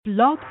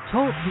Blog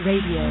Talk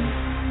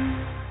Radio.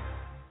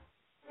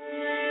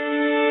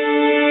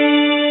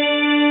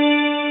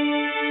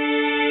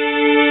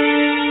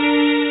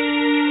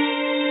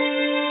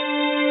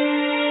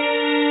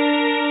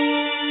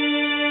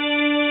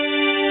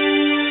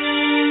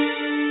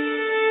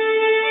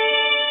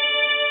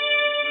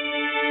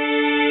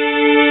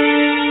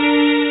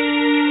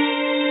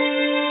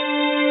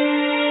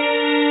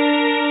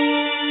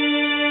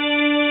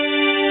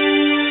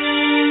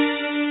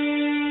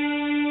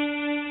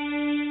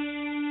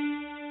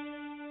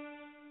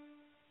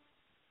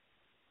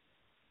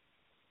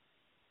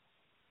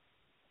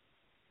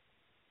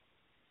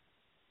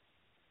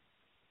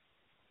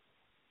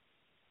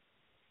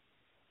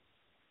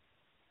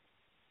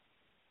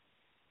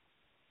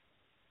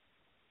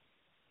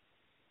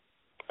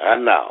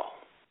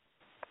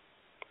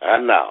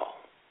 And now,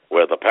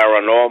 where the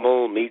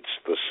paranormal meets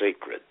the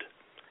sacred,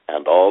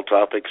 and all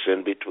topics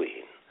in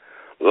between.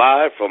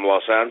 Live from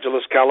Los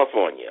Angeles,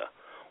 California,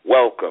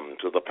 welcome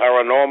to the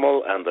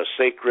Paranormal and the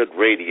Sacred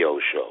Radio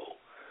Show,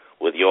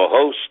 with your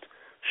host,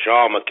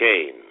 Shaw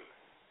McCain.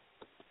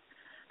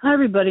 Hi,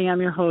 everybody.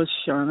 I'm your host,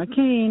 Shaw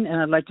McCain,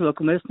 and I'd like to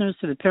welcome listeners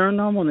to the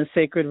Paranormal and the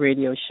Sacred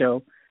Radio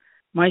Show.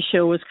 My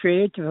show was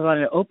created to provide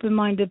an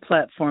open-minded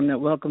platform that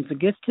welcomes the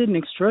gifted and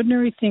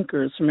extraordinary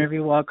thinkers from every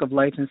walk of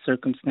life and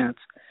circumstance.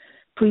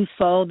 Please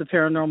follow the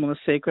Paranormal and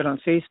Sacred on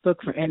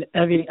Facebook for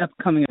every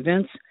upcoming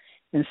events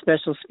and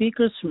special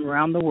speakers from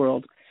around the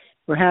world.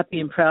 We're happy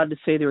and proud to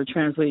say they were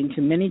translated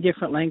into many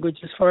different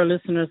languages for our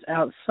listeners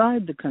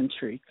outside the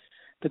country.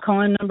 The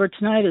call-in number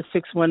tonight is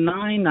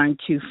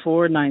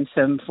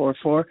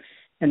 619-924-9744,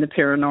 and the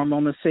Paranormal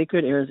and the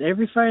Sacred airs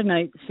every Friday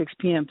night, 6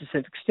 p.m.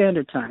 Pacific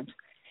Standard Time.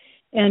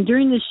 And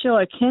during this show,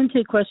 I can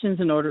take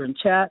questions in order and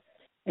chat,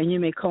 and you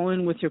may call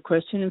in with your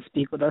question and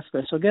speak with our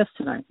special guest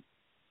tonight.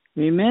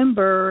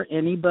 Remember,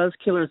 any buzz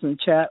killers in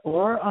chat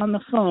or on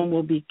the phone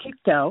will be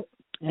kicked out,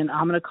 and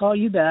I'm going to call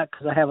you back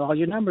because I have all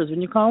your numbers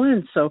when you call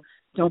in. So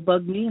don't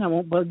bug me, and I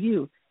won't bug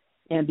you.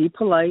 And be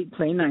polite,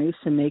 play nice,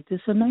 and make this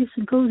a nice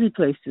and cozy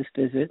place to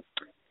visit.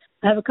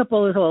 I have a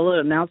couple of little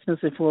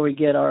announcements before we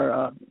get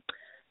our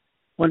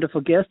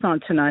wonderful guest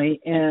on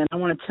tonight, and I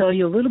want to tell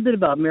you a little bit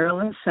about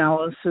Marilyn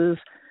Salas's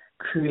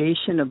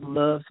creation of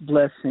Love's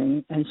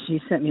Blessing, and she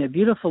sent me a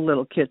beautiful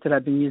little kit that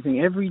I've been using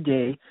every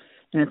day,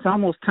 and it's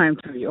almost time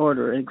to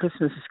reorder, and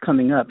Christmas is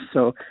coming up,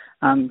 so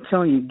I'm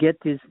telling you, get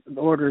these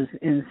orders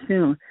in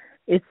soon.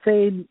 It's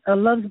a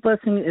Love's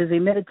Blessing is a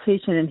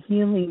meditation and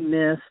healing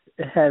mist.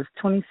 It has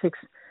 26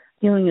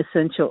 healing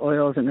essential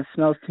oils, and it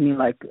smells to me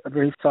like a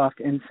very soft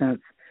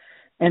incense.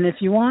 And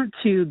if you want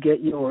to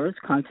get yours,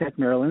 contact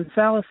Marilyn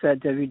Salas at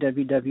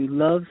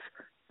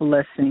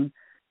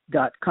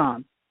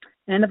www.lovesblessing.com.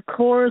 And, of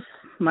course,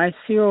 my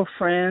serial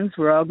friends,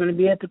 we're all going to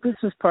be at the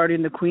Christmas party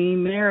in the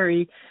Queen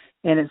Mary,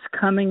 and it's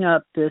coming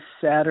up this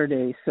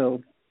Saturday.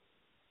 So,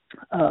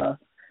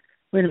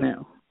 wait a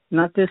minute.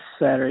 Not this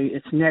Saturday.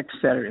 It's next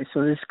Saturday.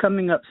 So it's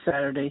coming up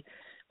Saturday.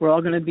 We're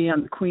all going to be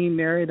on the Queen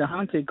Mary, the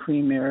haunted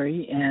Queen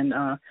Mary, and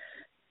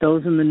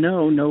those in the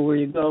know where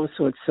you go.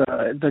 So it's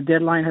the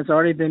deadline has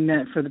already been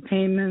met for the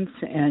payments,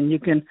 and you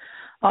can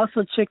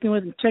also check in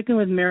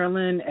with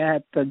Marilyn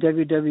at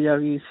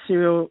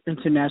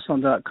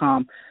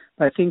www.serialinternational.com.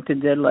 But I think the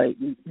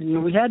deadline,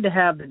 we had to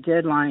have the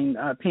deadline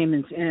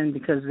payments in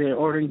because they're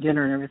ordering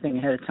dinner and everything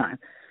ahead of time.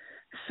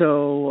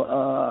 So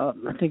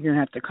I think you're going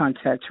to have to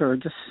contact her.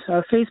 Just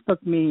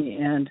Facebook me,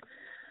 and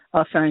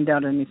I'll find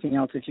out anything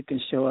else if you can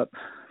show up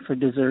for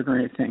dessert or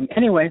anything.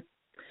 Anyway,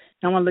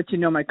 I want to let you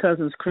know my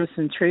cousins Chris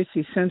and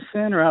Tracy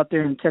Simpson are out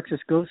there in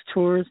Texas Ghost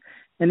Tours,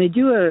 and they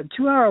do a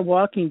 2-hour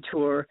walking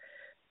tour.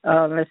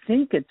 I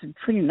think it's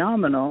pretty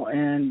nominal,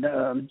 and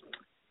the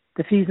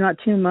fee's not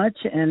too much,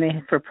 and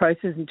they for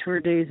prices and tour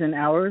days and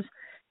hours,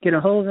 get a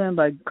hold of them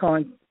by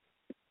calling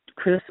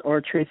Chris or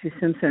Tracy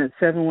Simpson at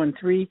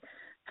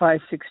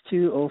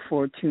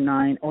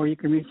 713-562-0429, or you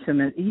can reach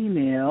them at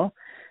email,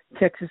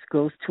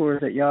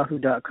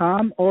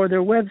 texasghosttours@yahoo.com, or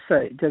their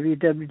website,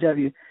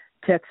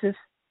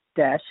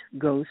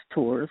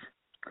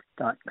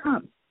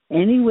 www.texas-ghosttours.com.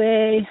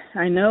 Anyway,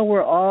 I know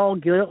we're all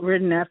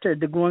guilt-ridden after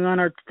going on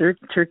our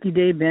Turkey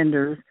Day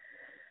benders,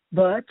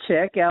 but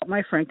check out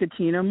my friend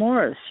Katina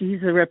Morris.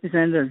 She's a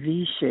representative of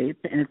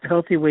V-Shape, and it's a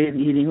healthy way of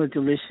eating with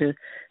delicious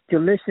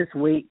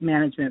weight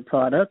management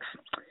products.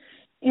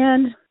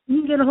 And you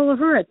can get a hold of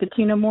her at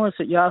Katina Morris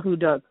at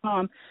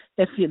yahoo.com.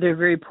 They're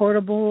very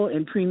portable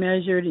and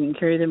pre-measured. You can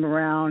carry them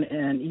around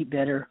and eat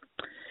better.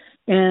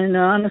 And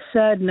on a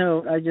sad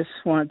note, I just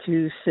want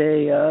to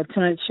say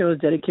tonight's show is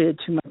dedicated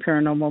to my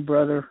paranormal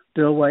brother,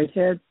 Bill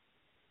Whitehead.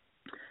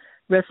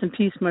 Rest in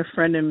peace, my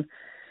friend. And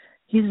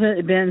he's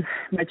been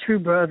my true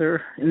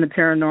brother in the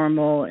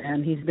paranormal,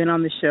 and he's been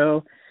on the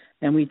show,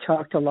 and we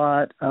talked a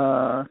lot,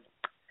 on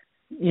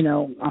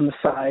the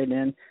side.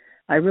 And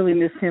I really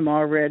miss him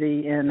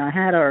already. And I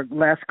had our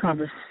last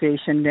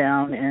conversation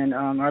down, and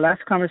our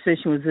last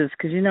conversation was this,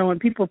 because, when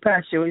people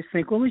pass, you always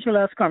think, what was your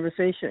last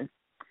conversation?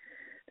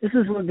 This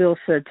is what Bill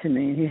said to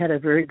me. He had a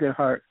very good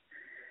heart.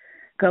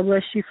 God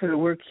bless you for the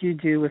work you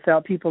do.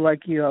 Without people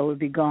like you, I would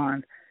be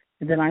gone.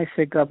 And then I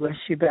say, God bless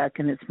you back,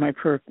 and it's my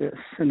purpose.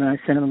 And then I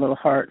send him a little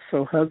heart.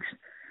 So hugs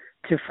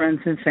to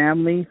friends and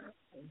family.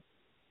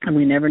 And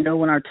we never know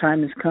when our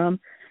time has come.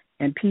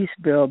 And peace,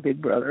 Bill,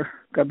 big brother.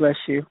 God bless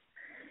you.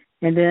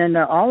 And then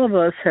all of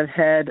us have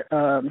had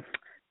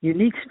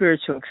unique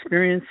spiritual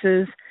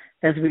experiences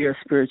as we are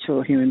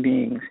spiritual human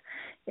beings.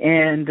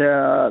 And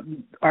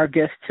our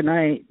guest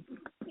tonight,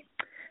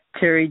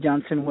 Terry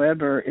Johnson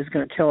Weber, is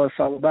going to tell us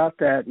all about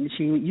that. And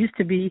she used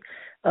to be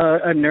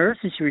a nurse,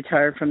 and she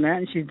retired from that,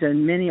 and she's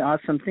done many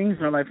awesome things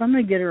in her life. I'm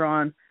going to get her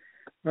on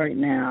right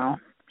now.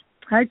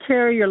 Hi,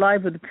 Terry. You're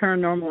live with the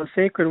Paranormal and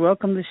Sacred.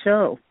 Welcome to the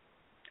show.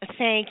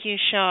 Thank you,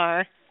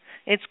 Shar.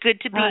 It's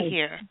good to be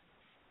here.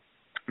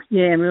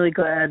 Yeah, I'm really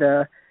glad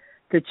that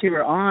you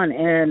were on.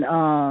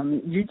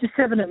 And you just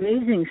have an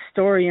amazing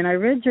story. And I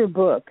read your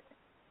book,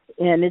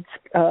 and it's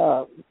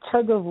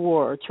Tug of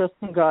War,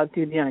 Trusting God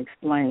Through the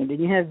Unexplained. And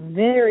you have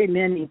very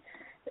many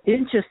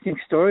interesting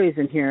stories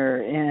in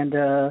here.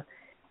 And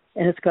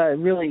it's got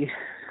really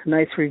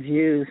nice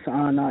reviews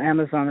on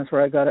Amazon is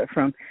where I got it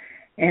from.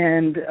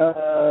 And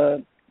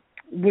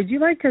would you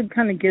like to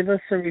kind of give us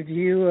a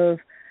review of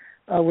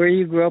where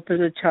you grew up as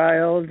a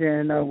child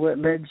and what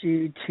led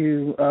you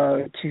to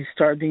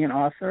start being an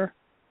author?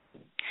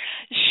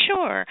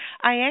 Sure.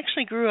 I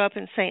actually grew up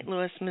in St.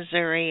 Louis,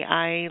 Missouri.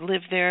 I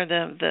lived there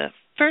the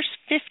first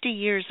 50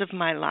 years of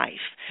my life.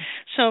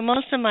 So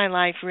most of my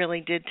life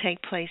really did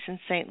take place in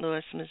St.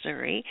 Louis,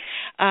 Missouri.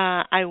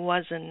 I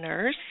was a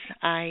nurse.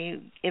 I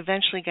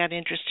eventually got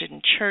interested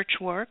in church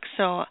work.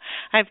 So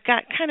I've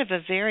got kind of a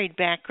varied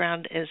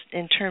background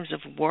in terms of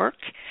work.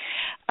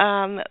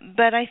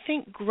 But I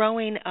think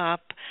growing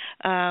up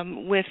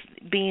with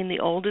being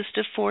the oldest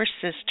of four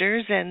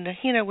sisters and,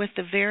 with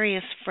the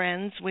various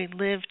friends, we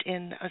lived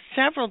in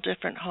several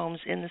different homes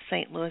in the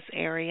St. Louis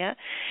area.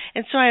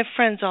 And so I have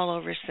friends all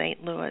over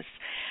St. Louis.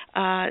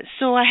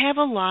 So I have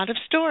a lot of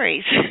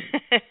stories.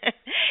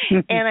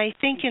 And I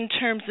think in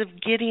terms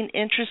of getting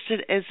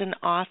interested as an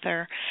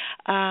author,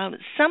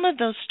 some of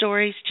those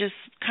stories just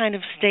kind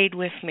of stayed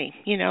with me,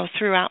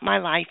 throughout my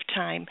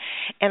lifetime.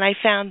 And I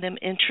found them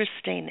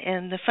interesting.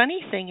 And the funny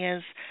thing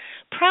is,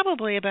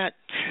 probably about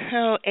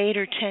 8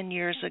 or 10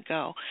 years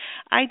ago,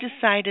 I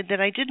decided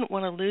that I didn't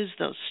want to lose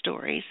those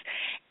stories.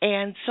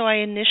 And so I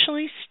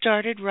initially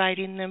started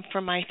writing them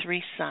for my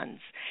 3 sons.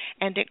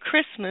 And at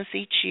Christmas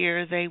each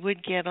year, they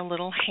would get a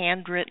little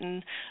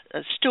handwritten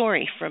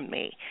story from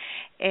me.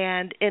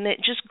 And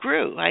it just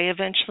grew. I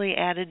eventually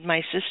added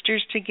my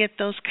sisters to get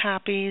those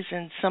copies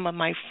and some of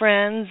my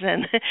friends.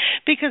 And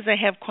because I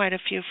have quite a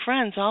few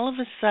friends, all of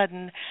a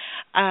sudden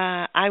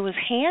I was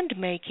hand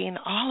making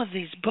all of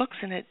these books,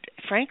 and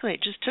frankly,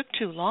 it just took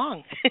too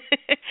long.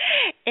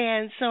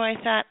 And so I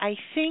thought, I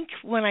think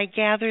when I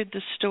gathered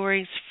the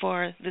stories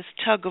for this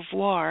Tug of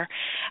War,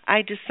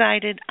 I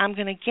decided I'm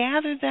going to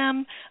gather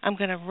them, I'm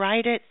going to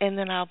write it, and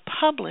then I'll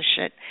publish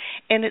it.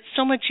 And it's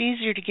so much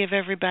easier to give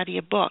everybody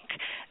a book.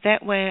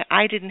 That way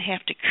I didn't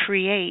have to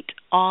create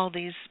all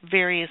these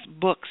various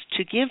books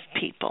to give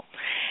people.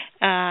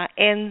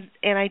 And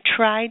I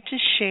tried to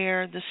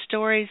share the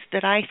stories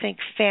that I think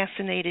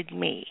fascinated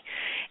me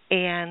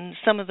and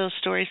some of those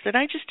stories that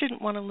I just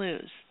didn't want to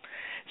lose.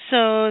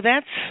 So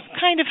that's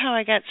kind of how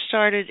I got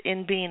started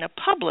in being a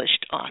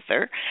published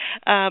author.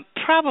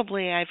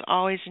 Probably I've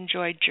always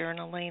enjoyed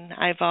journaling.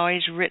 I've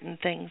always written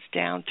things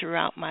down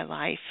throughout my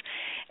life.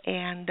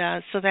 And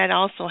so that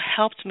also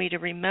helped me to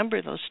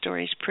remember those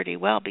stories pretty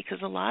well, because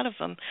a lot of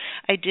them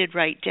I did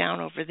write down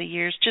over the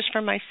years just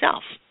for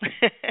myself.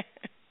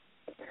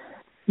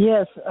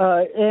 Yes,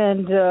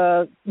 and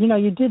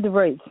you did the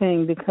right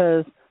thing,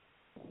 because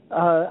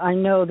I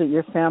know that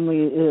your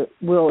family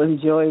will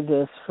enjoy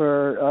this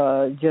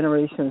for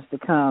generations to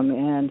come.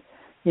 And,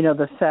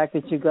 the fact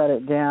that you got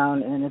it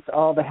down, and it's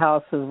all the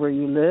houses where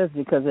you live,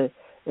 because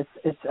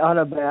it's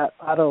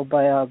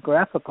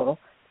autobiographical.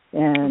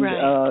 And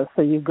right.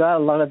 So you've got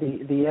a lot of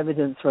the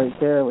evidence right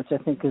there, which I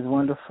think is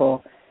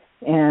wonderful.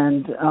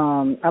 And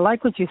I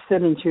like what you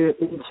said in your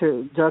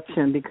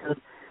introduction, because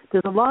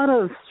there's a lot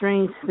of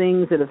strange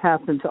things that have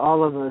happened to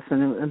all of us,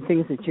 and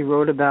things that you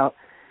wrote about.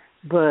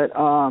 But,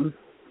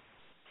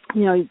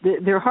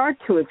 they're hard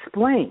to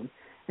explain.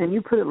 And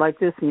you put it like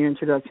this in your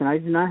introduction: I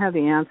do not have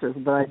the answers,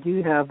 but I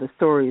do have the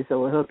stories that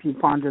will help you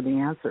ponder the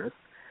answers.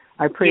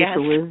 I pray yes.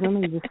 for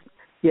wisdom.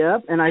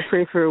 And I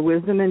pray for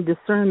wisdom and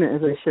discernment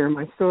as I share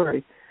my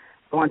story.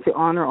 I want to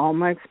honor all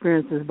my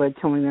experiences by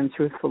telling them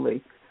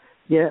truthfully.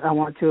 Yet I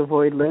want to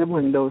avoid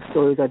labeling those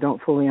stories I don't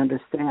fully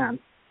understand.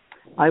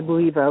 I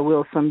believe I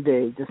will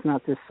someday, just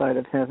not this side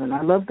of heaven.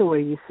 I love the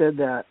way you said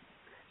that.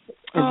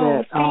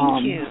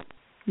 Thank you.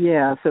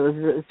 Yeah, so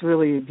it's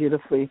really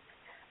beautifully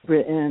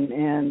written.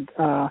 And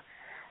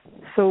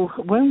so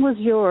when was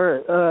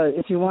your,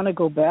 if you want to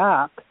go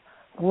back,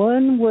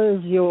 when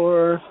was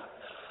your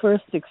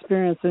first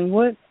experience, and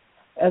what,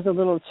 as a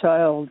little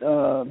child,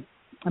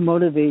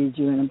 motivated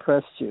you and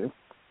impressed you?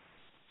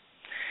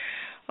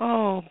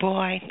 Oh,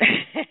 boy.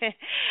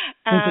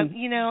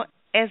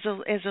 as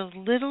a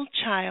little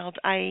child,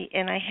 I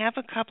have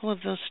a couple of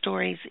those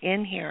stories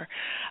in here.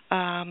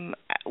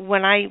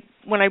 When I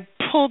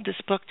pulled this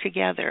book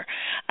together,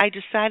 I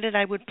decided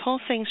I would pull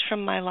things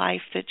from my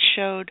life that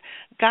showed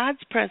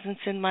God's presence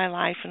in my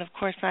life, and of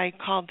course I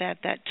called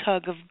that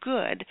tug of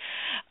good.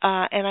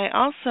 And I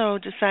also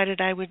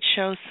decided I would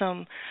show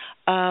some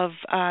of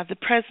the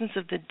presence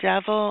of the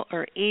devil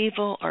or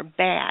evil or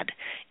bad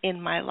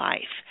in my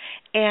life.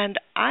 And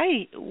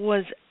I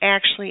was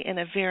actually in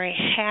a very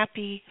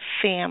happy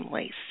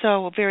family,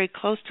 so very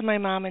close to my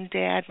mom and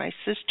dad, my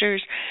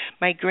sisters,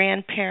 my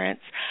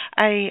grandparents.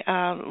 I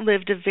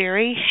lived a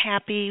very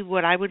happy,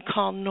 what I would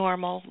call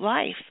normal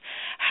life.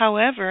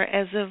 However,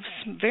 as a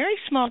very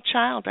small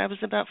child, I was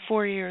about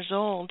 4 years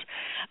old,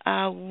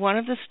 one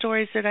of the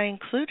stories that I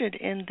included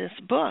in this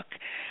book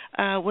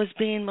was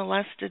being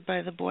molested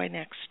by the boy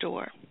next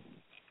door.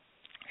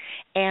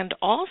 And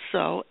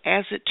also,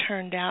 as it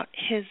turned out,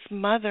 his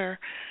mother,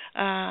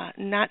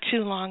 not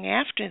too long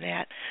after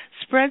that,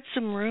 spread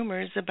some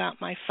rumors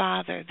about my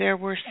father. There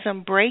were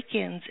some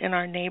break-ins in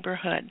our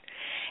neighborhood,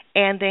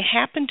 and they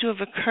happened to have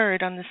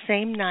occurred on the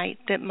same night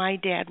that my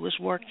dad was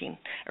working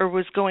or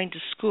was going to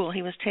school.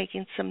 He was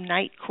taking some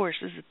night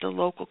courses at the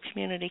local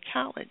community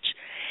college.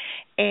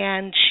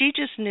 And she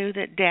just knew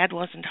that Dad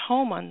wasn't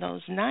home on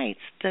those nights,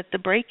 that the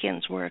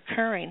break-ins were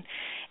occurring.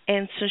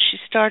 And so she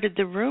started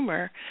the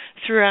rumor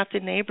throughout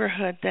the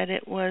neighborhood that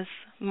it was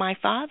my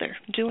father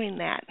doing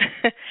that.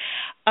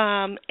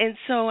 And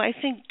so I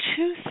think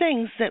two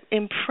things that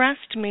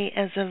impressed me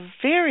as a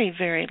very,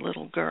 very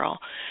little girl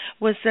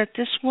was that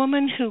this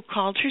woman who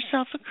called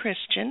herself a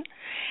Christian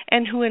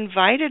and who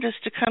invited us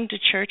to come to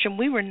church, and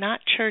we were not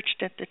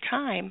churched at the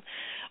time,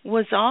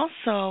 was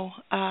also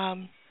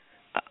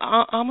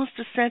almost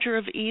a center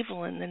of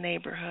evil in the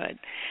neighborhood.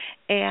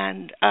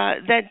 And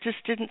that just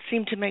didn't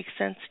seem to make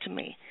sense to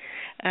me.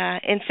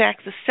 In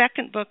fact, the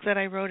second book that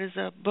I wrote is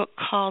a book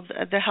called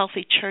The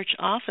Healthy Church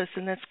Office,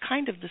 and that's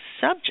kind of the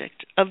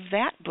subject of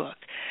that book,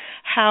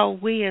 how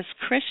we as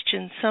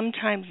Christians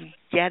sometimes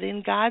get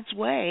in God's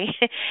way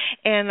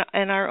and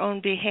our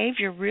own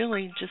behavior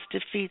really just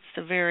defeats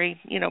the very,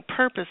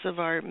 purpose of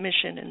our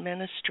mission and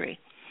ministry.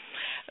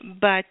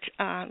 But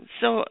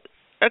so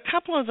a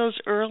couple of those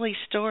early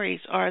stories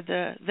are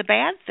the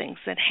bad things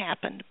that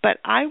happened. But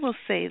I will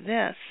say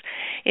this.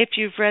 If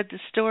you've read the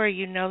story,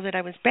 you know that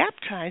I was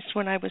baptized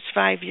when I was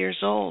 5 years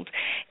old,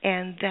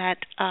 and that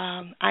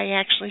I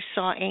actually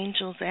saw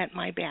angels at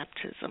my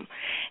baptism.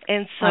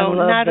 And so I love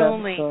not that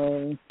only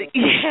story.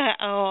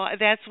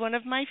 That's one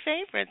of my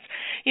favorites.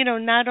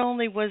 Not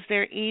only was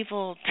there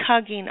evil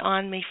tugging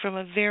on me from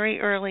a very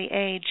early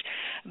age,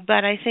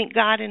 but I think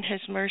God in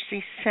His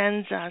mercy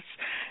sends us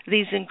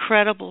these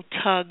incredible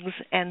tugs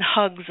and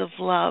hugs of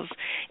love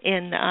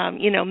in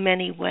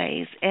many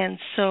ways. And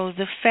so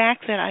the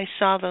fact that I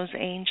saw those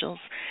angels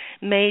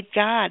made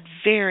God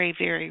very,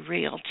 very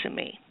real to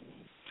me.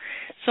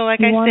 So like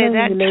I say,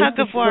 that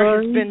tug of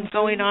war has been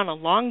going on a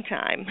long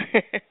time.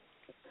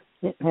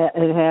 It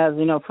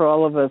has, for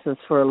all of us,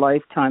 it's for a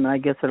lifetime. I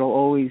guess it'll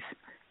always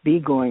be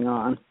going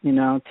on,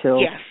 till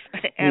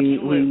yes,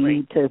 absolutely. we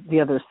meet to the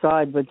other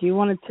side. But do you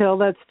want to tell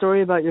that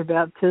story about your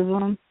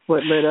baptism,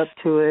 what led up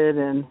to it,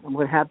 and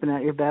what happened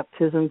at your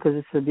baptism? Because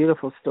it's a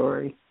beautiful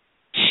story.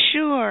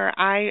 Sure,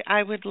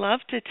 I would love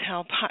to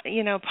tell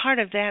part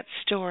of that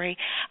story.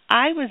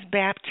 I was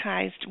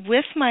baptized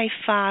with my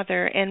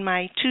father and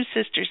my two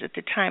sisters at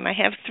the time. I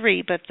have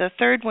three, but the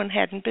third one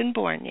hadn't been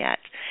born yet.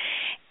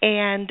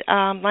 And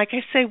like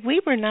I say,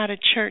 we were not a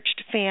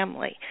churched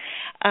family.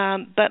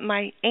 But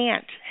my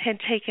aunt had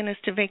taken us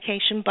to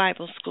Vacation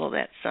Bible School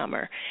that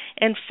summer.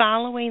 And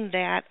following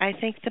that, I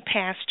think the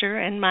pastor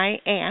and my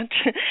aunt,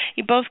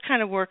 you both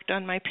kind of worked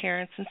on my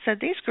parents and said,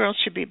 these girls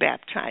should be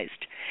baptized.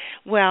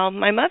 Well,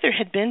 my mother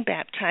had been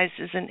baptized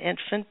as an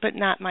infant, but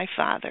not my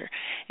father.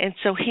 And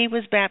so he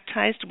was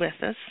baptized with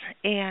us,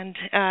 and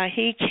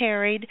he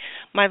carried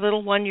my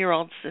little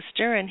 1-year-old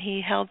sister, and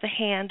he held the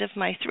hand of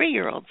my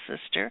 3-year-old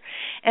sister,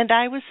 and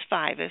I was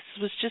 5. This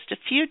was just a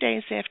few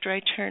days after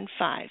I turned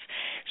 5.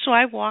 So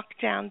I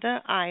walked down the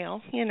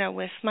aisle,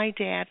 with my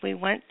dad. We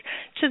went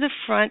to the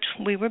front.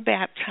 We were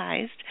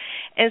baptized.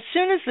 As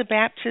soon as the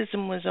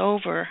baptism was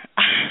over,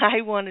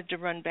 I wanted to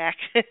run back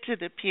to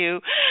the pew.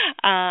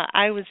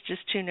 I was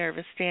just too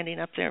nervous standing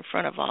up there in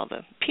front of all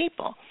the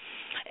people.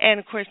 And,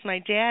 of course, my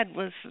dad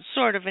was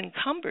sort of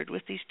encumbered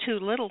with these two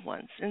little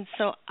ones. And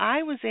so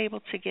I was able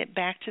to get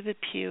back to the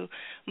pew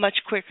much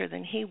quicker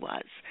than he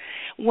was.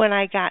 When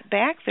I got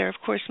back there, of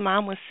course,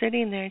 Mom was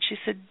sitting there, and she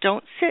said,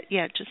 don't sit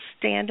yet. Just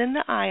stand in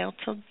the aisle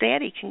till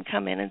Daddy can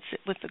come in and sit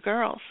with the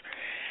girls.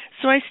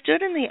 So I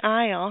stood in the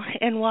aisle,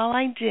 and while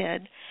I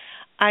did,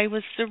 I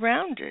was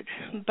surrounded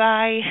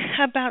by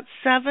about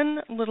 7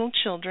 little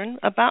children,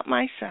 about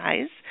my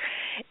size,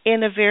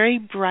 in a very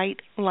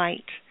bright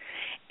light.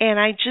 And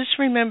I just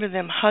remember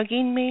them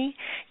hugging me.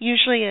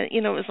 Usually, it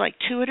was like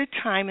 2 at a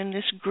time in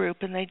this group,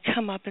 and they'd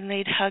come up and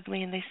they'd hug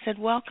me, and they said,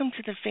 welcome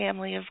to the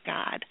family of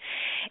God.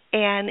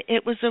 And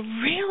it was a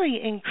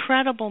really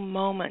incredible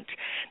moment.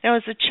 Now,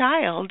 as a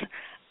child,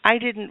 I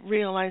didn't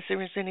realize there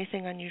was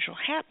anything unusual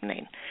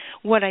happening.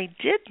 What I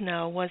did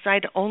know was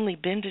I'd only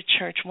been to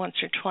church once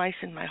or twice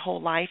in my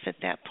whole life at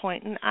that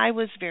point, and I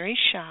was very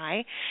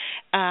shy,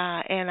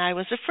 and I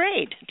was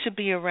afraid to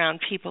be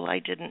around people I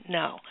didn't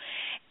know.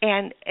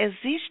 And as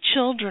these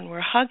children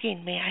were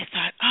hugging me, I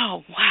thought,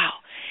 oh, wow,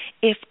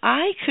 if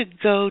I could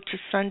go to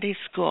Sunday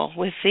school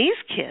with these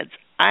kids,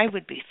 I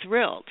would be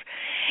thrilled.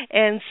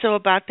 And so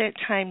about that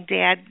time,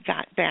 Dad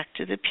got back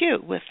to the pew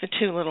with the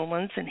two little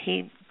ones, and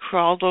he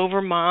crawled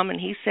over Mom, and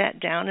he sat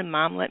down, and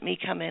Mom let me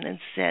come in and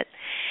sit.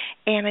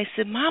 And I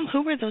said, Mom,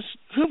 who were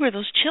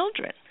those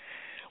children?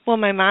 Well,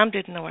 my mom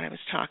didn't know what I was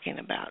talking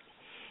about.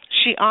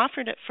 She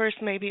offered at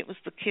first maybe it was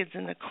the kids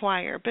in the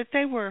choir, but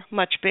they were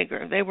much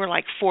bigger. They were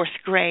like 4th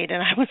grade,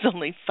 and I was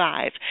only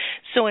 5.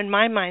 So in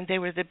my mind, they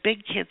were the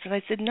big kids. And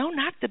I said, no,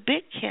 not the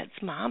big kids,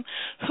 Mom.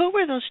 Who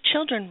were those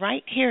children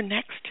right here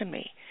next to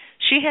me?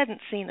 She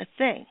hadn't seen a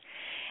thing.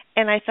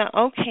 And I thought,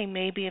 okay,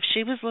 maybe if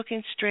she was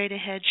looking straight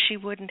ahead, she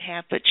wouldn't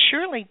have. But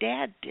surely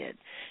Dad did,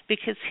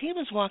 because he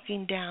was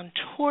walking down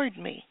toward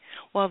me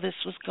while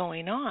this was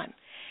going on.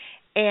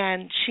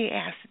 And she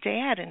asked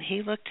Dad, and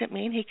he looked at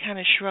me, and he kind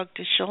of shrugged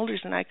his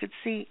shoulders, and I could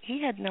see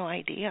he had no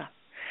idea.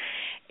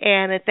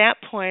 And at that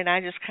point,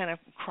 I just kind of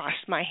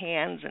crossed my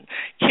hands and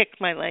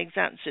kicked my legs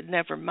out and said,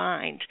 never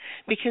mind.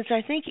 Because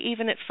I think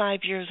even at 5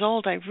 years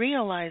old, I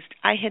realized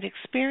I had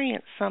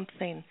experienced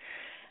something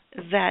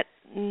that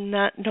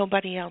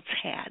nobody else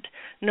had.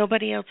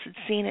 Nobody else had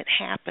seen it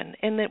happen.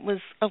 And it was,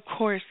 of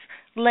course,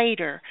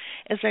 later,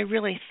 as I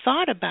really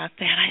thought about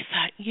that, I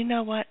thought, you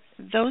know what?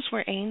 Those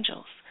were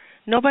angels.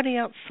 Nobody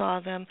else saw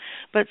them,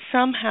 but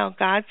somehow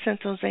God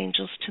sent those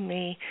angels to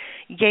me,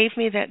 gave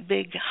me that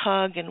big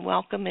hug and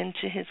welcome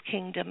into his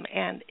kingdom,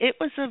 and it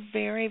was a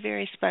very,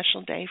 very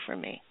special day for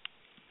me.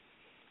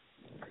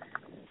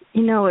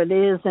 You know, it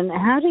is. And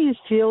how do you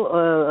feel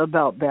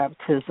about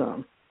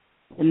baptism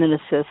and the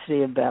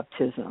necessity of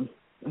baptism?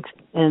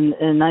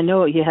 And I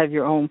know you have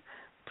your own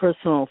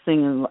personal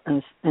thing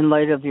in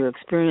light of your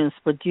experience,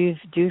 but do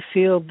you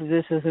feel that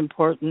this is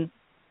important?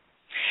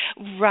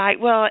 Right.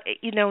 Well,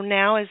 you know,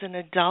 now as an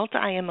adult,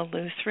 I am a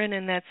Lutheran,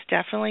 and that's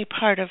definitely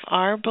part of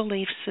our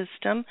belief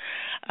system.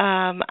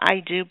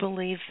 I do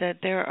believe that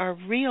there are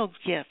real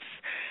gifts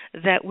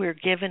that we're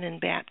given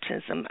in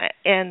baptism.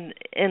 And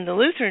in the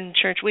Lutheran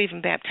Church, we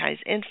even baptize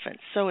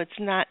infants, so it's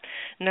not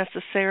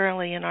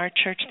necessarily in our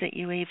church that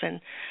you even,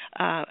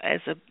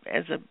 as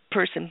a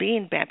person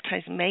being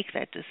baptized, make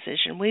that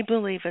decision. We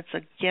believe it's a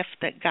gift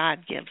that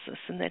God gives us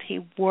and that he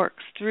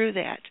works through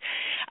that.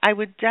 I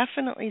would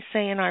definitely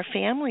say in our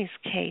family's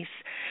case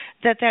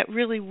that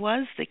really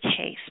was the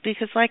case,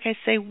 because like I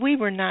say, we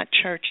were not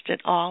churched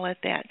at all at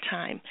that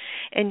time.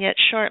 And yet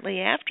shortly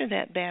after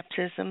that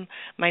baptism,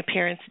 my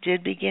parents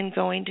did begin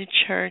going to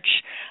church.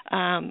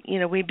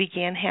 We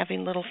began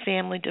having little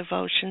family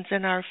devotions,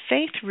 and our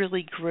faith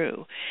really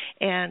grew.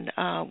 And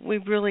we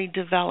really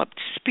developed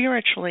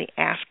spiritually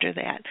after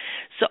that.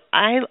 So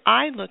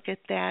I look at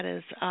that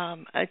as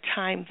a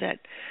time that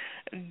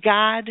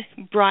God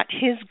brought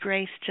his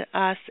grace to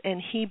us,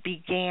 and he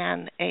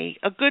began a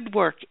good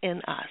work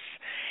in us.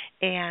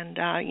 And,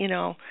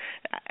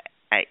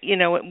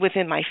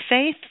 within my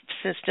faith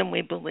system,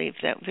 we believe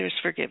that there's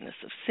forgiveness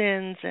of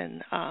sins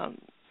and,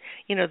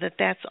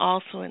 that's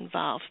also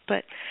involved.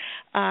 But,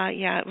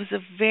 it was a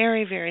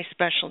very, very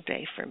special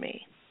day for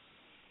me.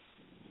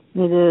 It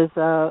is.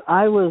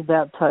 I was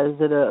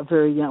baptized at a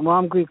very young. Well,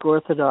 I'm Greek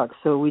Orthodox,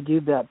 so we do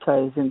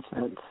baptize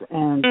infants,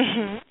 and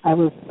I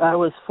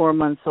was 4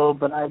 months old,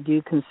 but I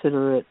do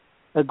consider it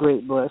a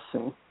great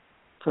blessing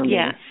for me.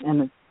 Yes.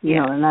 And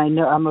and I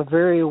know I'm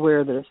very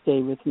aware that it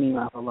stayed with me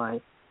my whole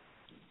life.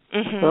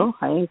 So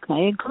I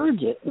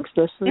encourage it,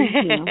 especially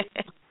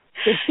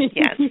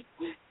Yes.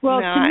 Well,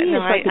 to me, it's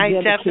like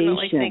a dedication. I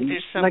definitely think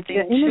there's something like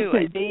an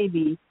innocent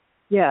baby.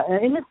 Yeah, an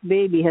innocent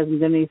baby hasn't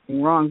done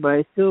anything wrong, but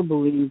I still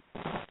believe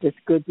it's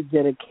good to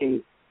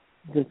dedicate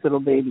this little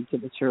baby to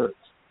the church.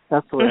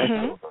 That's the way I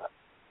feel about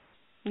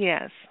it.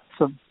 Yes.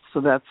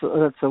 So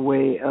that's a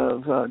way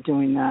of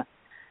doing that.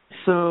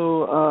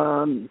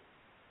 So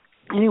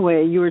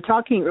anyway, you were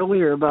talking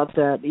earlier about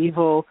that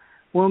evil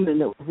woman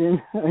that was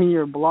in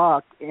your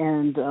block,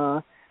 and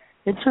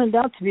it turned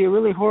out to be a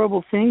really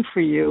horrible thing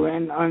for you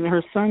and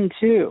her son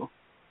too.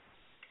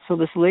 So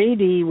this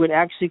lady would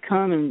actually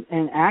come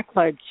and act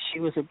like she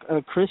was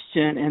a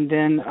Christian, and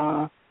then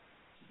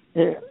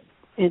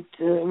it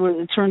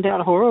turned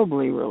out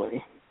horribly,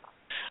 really.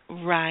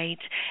 Right.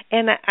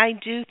 And I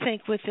do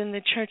think within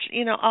the church,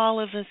 all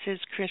of us as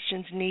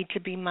Christians need to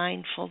be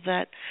mindful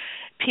that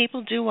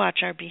people do watch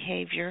our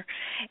behavior,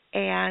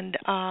 and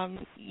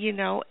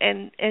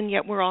and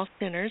yet we're all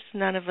sinners.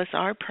 None of us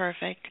are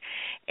perfect,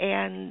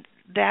 and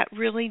that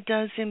really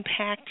does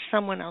impact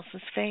someone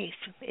else's faith.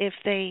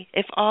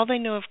 If all they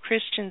know of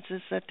Christians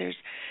is that there's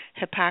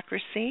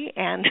hypocrisy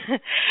and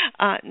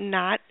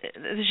not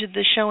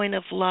the showing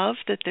of love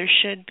that there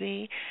should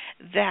be,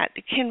 that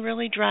can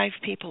really drive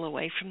people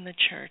away from the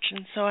church.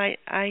 And so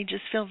I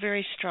just feel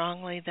very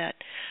strongly that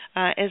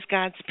as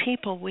God's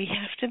people, we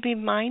have to be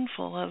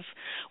mindful of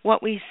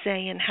what we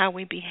say and how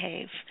we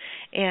behave,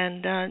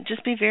 and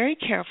just be very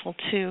careful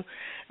to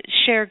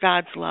share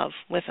God's love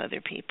with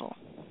other people.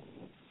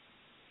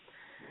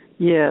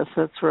 Yes,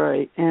 that's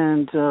right.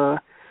 And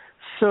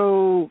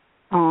so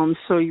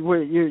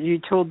you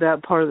told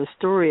that part of the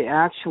story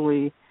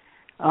actually.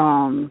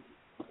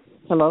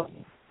 Hello?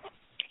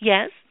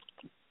 Yes?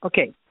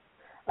 Okay.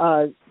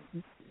 I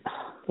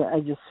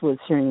just was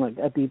hearing like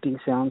a beeping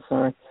sound,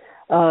 sorry.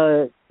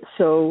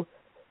 So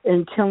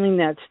in telling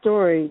that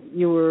story,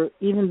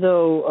 even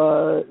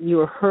though you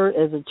were hurt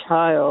as a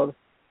child,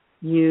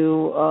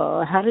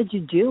 how did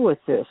you deal with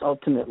this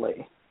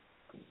ultimately?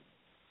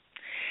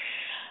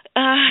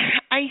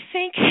 I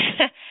think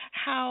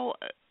how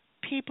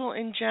people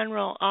in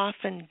general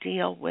often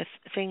deal with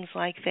things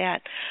like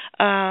that,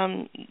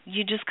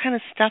 you just kind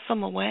of stuff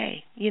them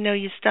away.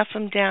 You stuff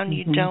them down.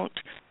 Mm-hmm.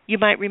 You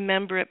might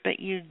remember it, but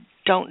you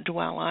don't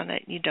dwell on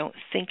it. You don't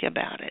think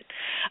about it.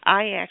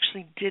 I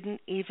actually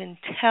didn't even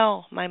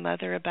tell my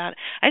mother about it.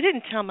 I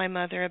didn't tell my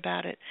mother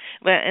about it,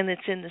 and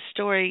it's in the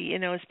story.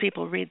 As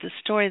people read the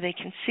story, they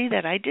can see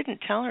that I didn't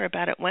tell her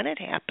about it when it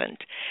happened.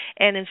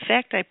 And in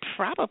fact, I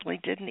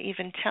probably didn't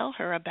even tell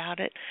her about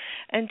it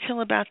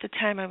until about the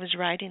time I was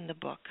writing the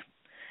book.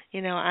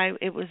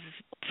 It was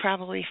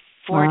probably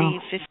 40, wow,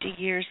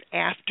 50 years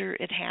after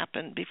it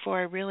happened before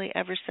I really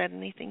ever said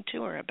anything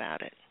to her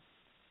about it.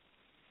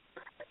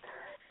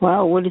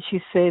 Wow, what did she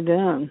say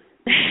then?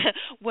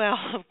 Well,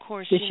 of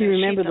course, did she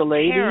remember the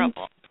lady?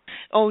 Terrible.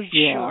 Oh,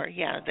 yeah. Sure,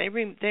 yeah. They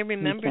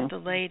remembered the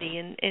lady,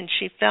 and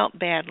she felt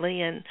badly,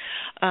 and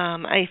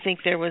I think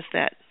there was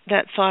that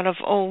thought of,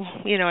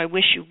 I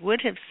wish you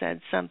would have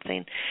said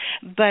something.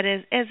 But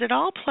as it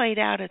all played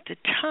out at the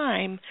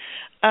time,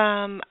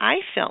 I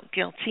felt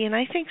guilty, and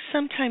I think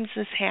sometimes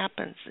this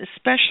happens,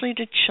 especially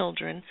to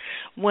children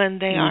when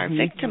they are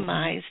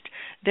victimized.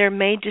 They're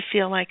made to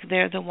feel like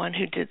they're the one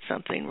who did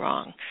something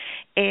wrong.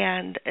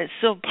 And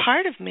so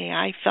part of me,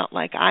 I felt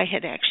like I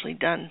had actually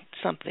done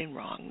something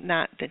wrong,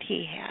 not that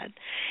he had.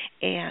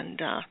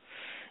 And,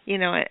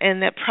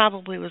 and that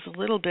probably was a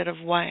little bit of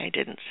why I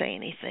didn't say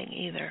anything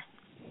either.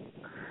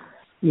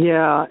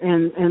 Yeah,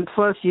 and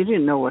plus you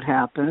didn't know what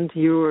happened.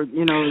 You're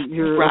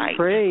right.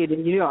 afraid,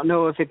 and you don't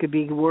know if it could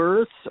be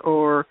worse,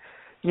 or,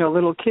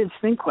 little kids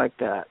think like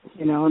that,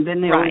 and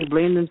then they right. always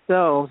blame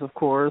themselves, of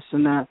course,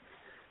 and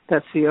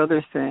that's the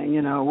other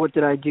thing, what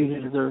did I do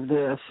to deserve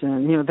this?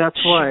 And,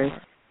 that's why,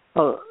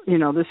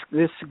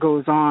 this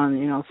goes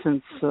on,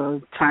 since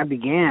time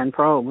began,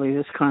 probably,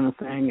 this kind of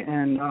thing.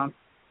 And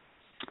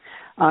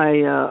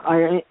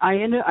I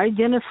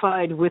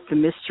identified with the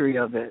mystery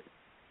of it.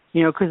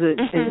 Because it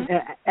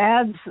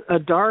adds a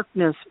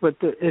darkness, but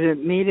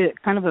it made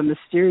it kind of a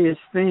mysterious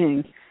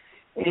thing.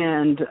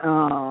 And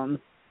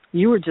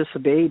you were just a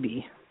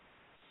baby.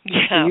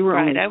 Yeah, so you were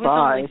right. only I 5,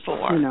 was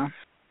only 4.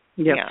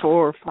 Yeah, 4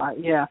 or 5,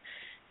 yeah.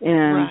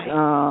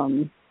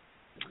 And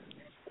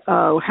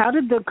right. How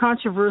did the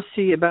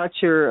controversy about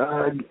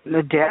your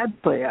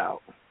dad play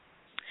out?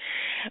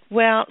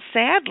 Well,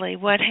 sadly,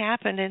 what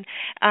happened, and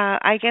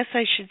I guess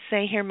I should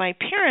say here, my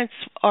parents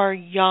are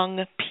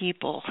young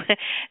people.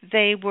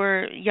 They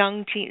were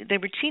they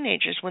were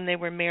teenagers when they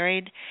were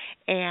married,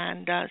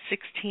 and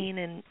 16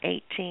 and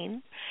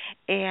 18.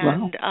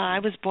 And wow. I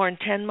was born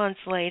 10 months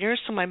later,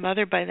 so my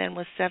mother by then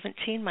was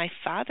 17. My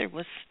father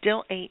was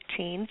still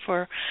 18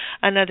 for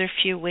another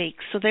few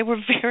weeks. So they were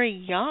very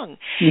young.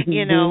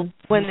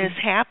 When this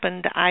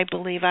happened, I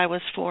believe I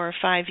was 4 or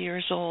 5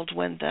 years old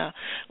when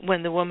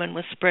the woman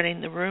was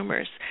spreading the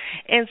rumors.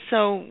 And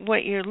so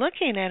what you're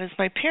looking at is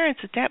my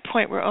parents at that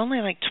point were only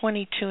like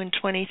 22 and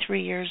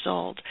 23 years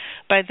old.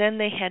 By then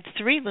they had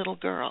 3 little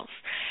girls.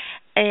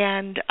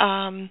 And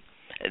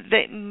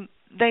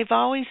they've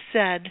always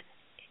said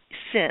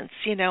since,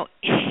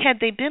 had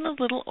they been a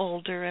little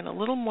older and a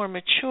little more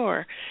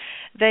mature,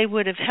 they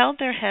would have held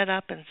their head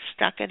up and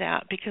stuck it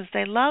out because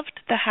they loved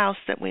the house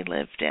that we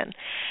lived in.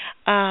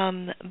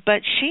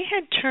 But she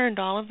had turned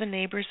all of the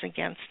neighbors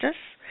against us.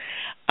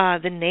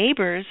 The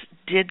neighbors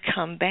did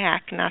come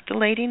back, not the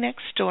lady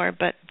next door,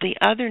 but the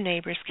other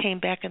neighbors came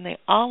back, and they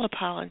all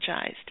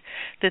apologized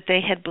that they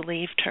had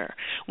believed her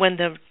when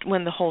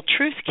the whole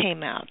truth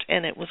came out,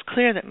 and it was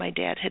clear that my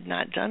dad had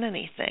not done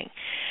anything.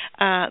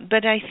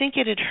 But I think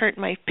it had hurt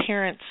my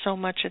parents so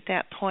much at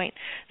that point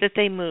that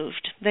they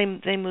moved. They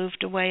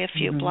moved away a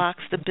few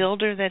blocks. The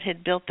builder that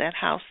had built that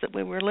house that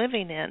we were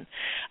living in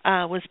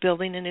was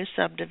building a new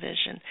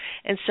subdivision,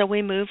 and so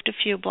we moved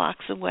a few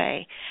blocks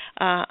away.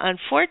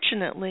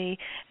 Unfortunately,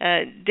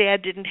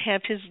 Dad didn't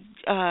have his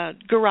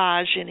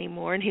garage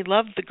anymore, and he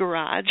loved the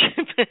garage.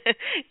 It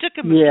took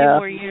him a few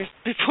more years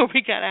before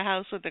we got a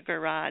house with a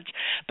garage.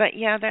 But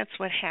yeah, that's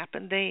what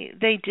happened.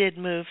 They did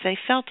move. They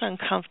felt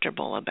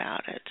uncomfortable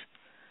about it.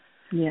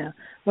 Yeah.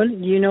 What do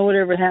you know?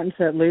 Whatever happened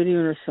to that lady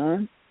and her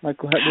son?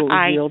 Like, what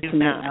was the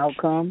ultimate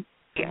outcome?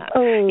 Yeah.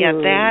 Oh, yeah,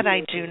 that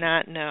I do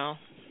not know.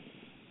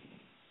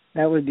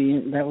 That would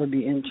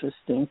be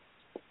interesting.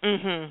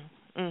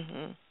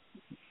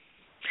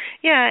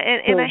 Yeah,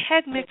 and I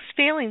had mixed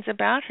feelings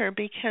about her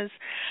because,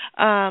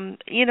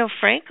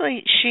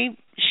 frankly,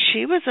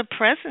 she was a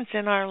presence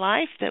in our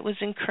life that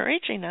was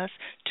encouraging us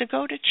to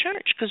go to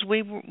church because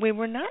we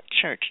were not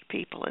church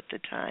people at the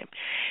time,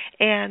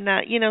 and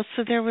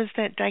so there was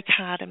that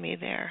dichotomy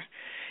there.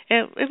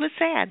 It was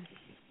sad.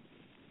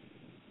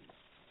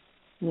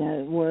 Yeah,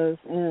 it was,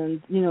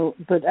 and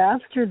but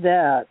after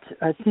that,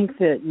 I think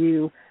that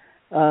you.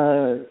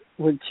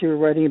 What you're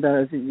writing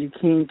about is that you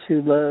came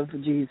to love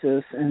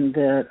Jesus and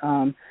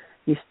that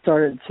you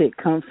started to take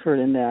comfort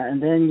in that,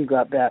 and then you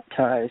got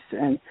baptized,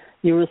 and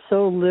you were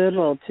so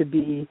little to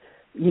be,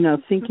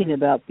 thinking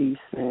about these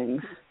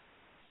things,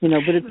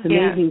 but it's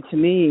amazing to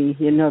me,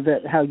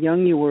 that how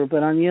young you were,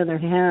 but on the other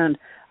hand,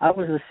 I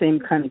was the same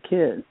kind of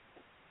kid.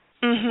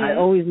 I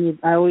always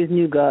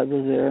knew God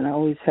was there, and I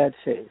always had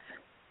faith.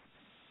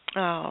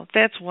 Oh,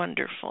 that's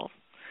wonderful.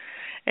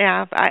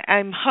 Yeah,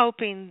 I'm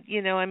hoping,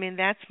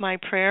 that's my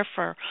prayer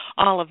for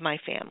all of my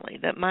family,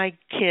 that my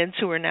kids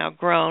who are now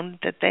grown,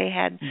 that they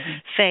had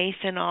faith,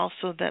 and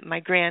also that my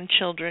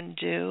grandchildren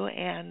do.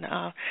 And,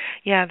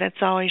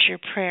 that's always your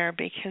prayer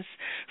because,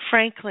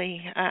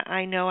 frankly,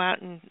 I know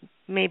out in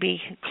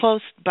maybe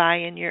close by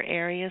in your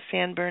area,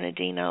 San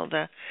Bernardino,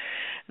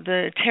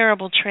 the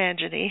terrible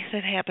tragedy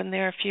that happened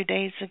there a few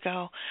days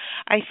ago.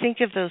 I think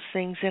of those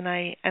things and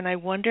I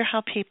wonder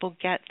how people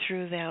get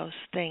through those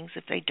things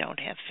if they don't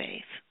have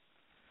faith.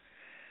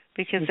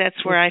 Because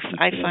that's where I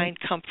find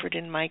comfort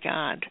in my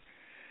God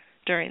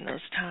during those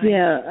times.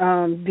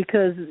 Yeah,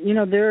 because,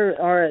 there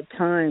are at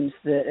times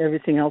that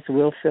everything else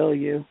will fail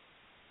you.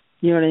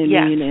 You know what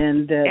I mean?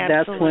 And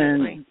that's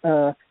when,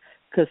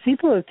 because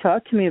people have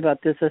talked to me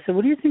about this. I said,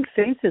 what do you think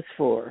faith is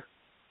for?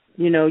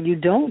 You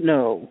don't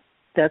know.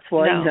 That's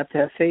why you have to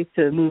have faith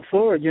to move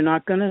forward. You're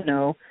not going to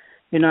know.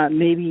 You're not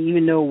maybe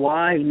even know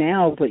why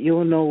now, but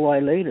you'll know why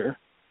later.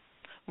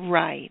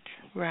 Right.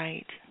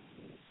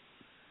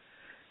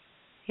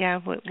 Yeah,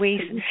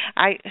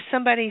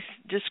 somebody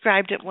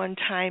described it one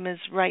time as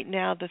right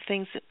now the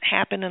things that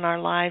happen in our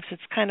lives,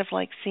 it's kind of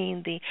like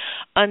seeing the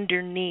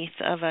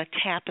underneath of a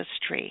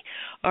tapestry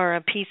or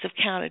a piece of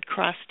counted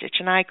cross-stitch,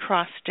 and I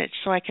cross-stitch,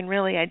 so I can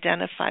really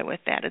identify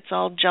with that. It's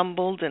all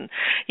jumbled and,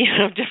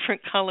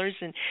 different colors,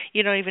 and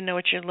you don't even know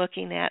what you're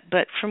looking at.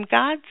 But from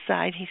God's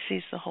side, he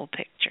sees the whole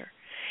picture.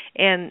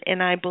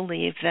 And I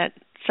believe that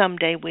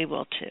someday we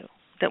will too,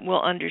 that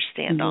we'll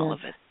understand all of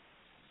it.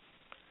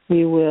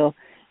 We will.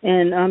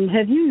 And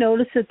have you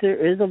noticed that there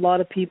is a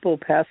lot of people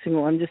passing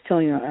away? I'm just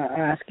telling you,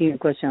 asking a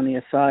question on the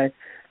aside.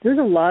 There's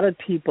a lot of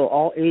people,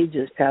 all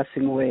ages,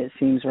 passing away, it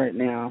seems, right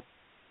now.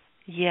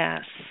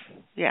 Yes.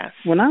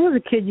 When I was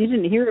a kid, you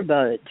didn't hear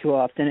about it too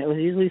often. It was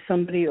usually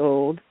somebody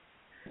old.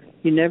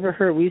 You never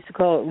heard, we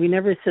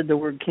never said the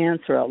word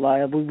cancer out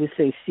loud. We would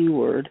say C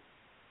word.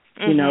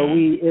 And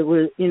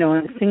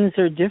things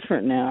are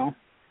different now.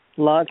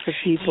 Lots of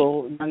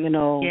people,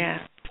 Yeah.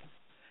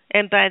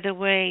 And by the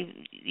way,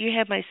 you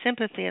have my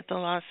sympathy at the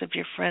loss of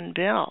your friend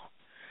Bill,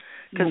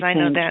 because I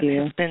know that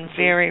has been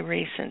very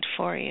recent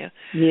for you.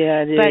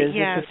 Yeah, it is.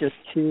 Yes. It was just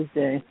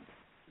Tuesday.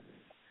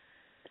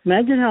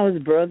 Imagine how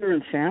his brother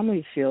and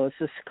family feel. It's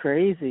just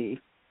crazy.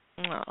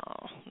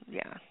 Oh,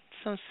 yeah,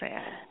 so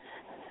sad.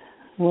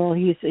 Well,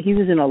 he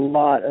was in a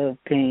lot of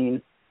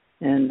pain,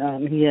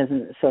 and he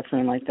isn't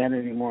suffering like that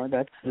anymore.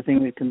 That's the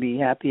thing we can be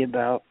happy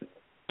about.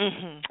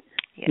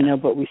 Yeah.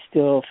 But we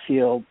still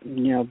feel,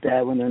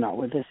 bad when they're not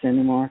with us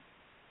anymore.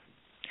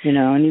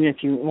 And even if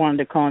you wanted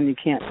to call them, you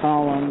can't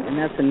call them. And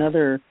that's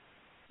another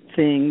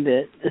thing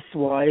that's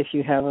why if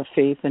you have a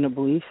faith and a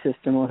belief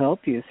system will help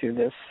you through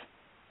this.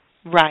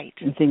 Right.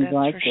 And things that's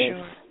like for this.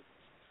 Sure.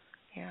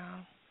 Yeah.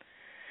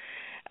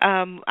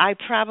 I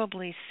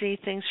probably see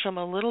things from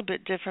a little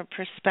bit different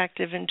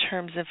perspective in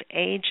terms of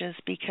ages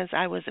because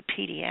I was a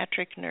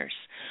pediatric nurse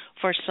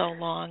for so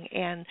long,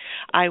 and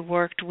I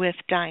worked with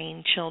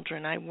dying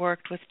children. I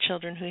worked with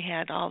children who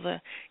had all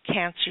the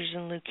cancers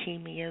and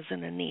leukemias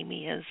and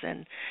anemias,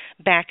 and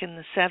back in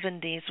the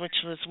 70s,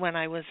 which was when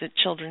I was at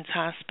Children's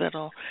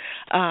Hospital,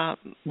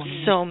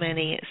 so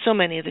many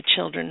of the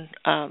children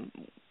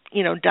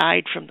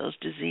died from those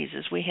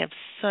diseases. We have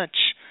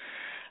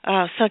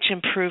such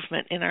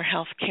improvement in our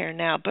health care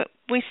now, but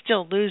we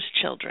still lose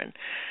children,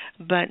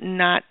 but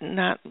not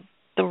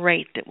the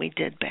rate that we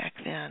did back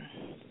then.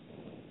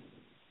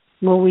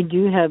 Well, we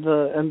do have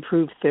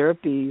improved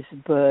therapies,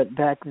 but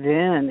back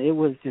then it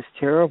was just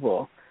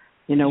terrible.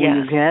 When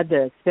you had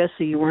that,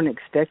 especially you weren't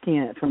expecting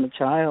it from a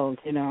child,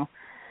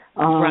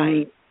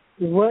 Right.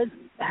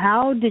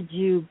 How did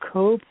you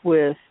cope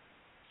with,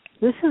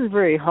 this is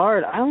very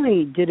hard. I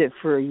only did it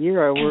for a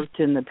year. I worked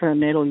in the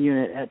perinatal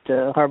unit at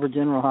the Harbor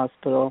General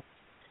Hospital,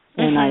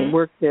 and I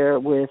worked there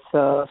with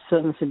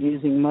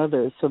substance-abusing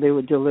mothers, so they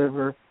would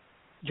deliver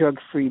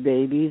drug-free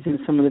babies, and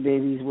some of the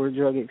babies were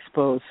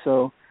drug-exposed.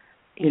 So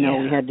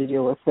we had to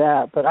deal with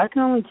that. But I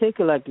can only take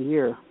it like a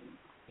year.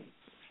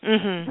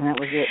 Mhm. And that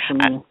was it for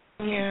me.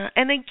 Yeah.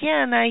 And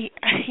again, I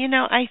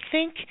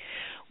think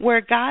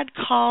where God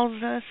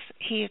calls us,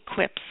 He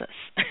equips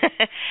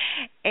us.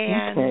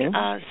 And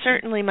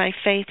certainly my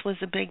faith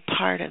was a big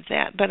part of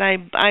that. But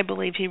I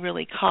believe He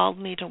really called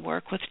me to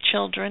work with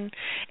children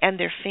and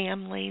their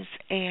families,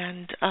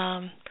 and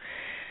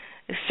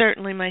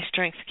certainly my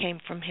strength came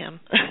from Him.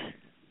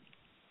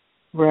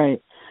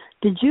 Right.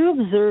 Did you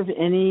observe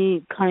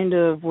any kind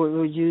of, what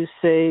would you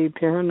say,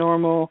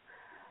 paranormal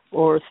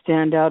or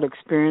standout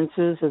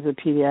experiences as a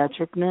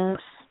pediatric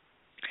nurse?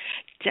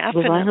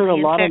 Definitely. Because I heard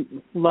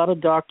a lot of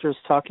doctors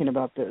talking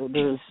about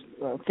there's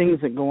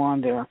things that go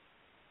on there.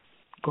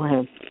 Go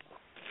ahead.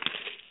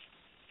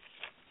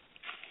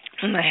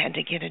 I had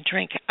to get a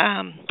drink.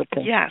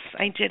 Okay. Yes,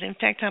 I did. In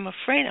fact, I'm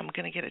afraid I'm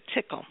going to get a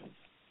tickle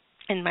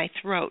in my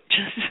throat.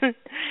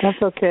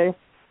 That's okay.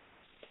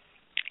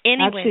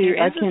 Anyway, Actually,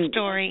 there is a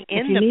story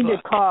in the book. If you need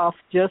to cough,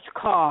 just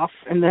cough,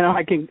 and then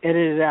I can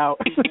edit it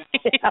out.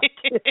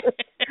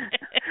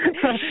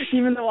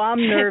 Even though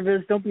I'm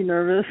nervous, don't be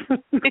nervous. Go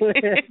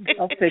ahead,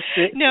 I'll fix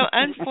it. No,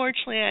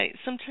 unfortunately,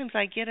 sometimes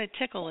I get a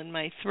tickle in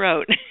my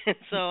throat,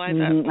 so I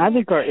thought, I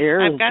think our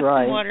air is dry. I've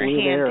got some water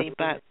handy,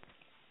 but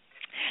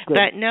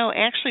no,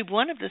 actually,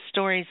 one of the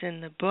stories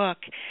in the book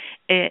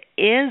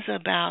is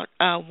about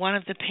one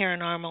of the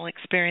paranormal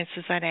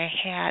experiences that I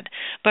had.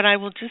 But I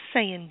will just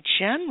say, in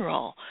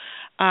general,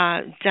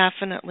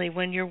 definitely,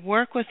 when you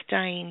work with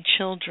dying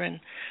children,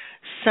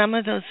 some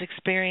of those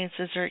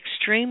experiences are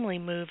extremely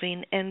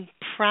moving, and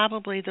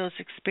probably those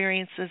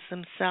experiences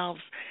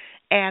themselves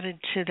added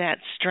to that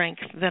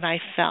strength that I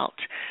felt.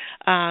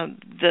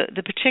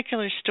 The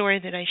particular story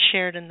that I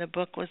shared in the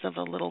book was of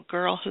a little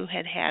girl who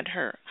had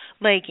her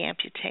leg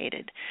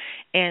amputated,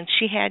 and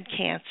she had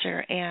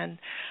cancer, and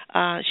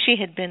she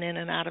had been in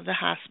and out of the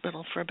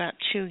hospital for about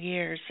 2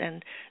 years,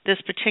 and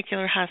this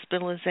particular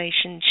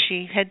hospitalization,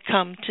 she had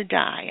come to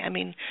die. I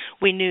mean,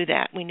 we knew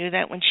that. We knew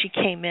that when she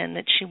came in,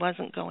 that she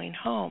wasn't going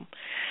home.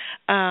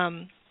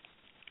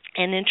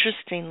 And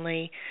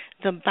interestingly,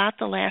 about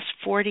the last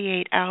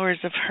 48 hours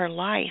of her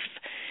life,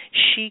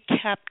 she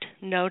kept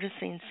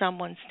noticing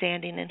someone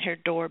standing in her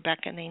door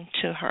beckoning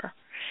to her.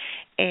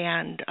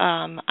 And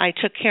I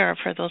took care of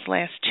her those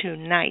last 2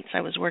 nights.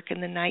 I was working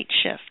the night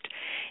shift.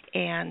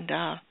 And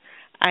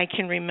I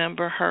can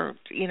remember her,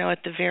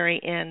 at the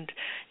very end,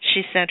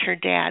 she sent her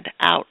dad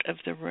out of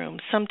the room.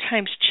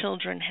 Sometimes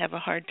children have a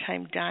hard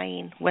time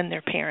dying when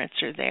their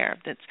parents are there.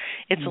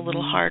 It's a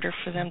little harder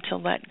for them to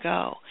let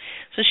go.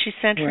 So she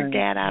sent her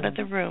dad out of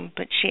the room,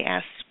 but she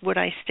asked, would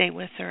I stay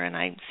with her? And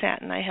I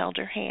sat and I held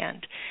her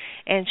hand.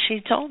 And she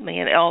told me,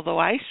 and although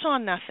I saw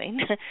nothing,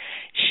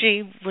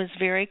 she was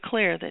very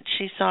clear that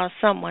she saw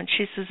someone.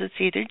 She says it's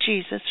either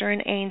Jesus or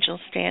an angel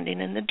standing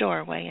in the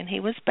doorway, and he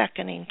was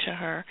beckoning to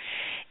her.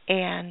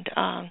 And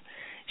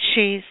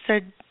she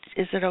said,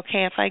 is it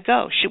okay if I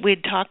go?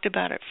 We'd talked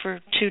about it for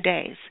 2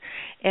 days.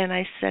 And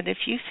I said,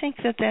 if you think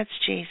that that's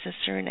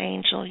Jesus or an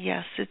angel,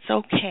 yes, it's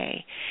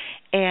okay.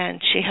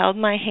 And she held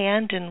my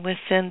hand, and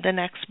within the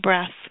next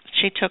breath,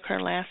 she took her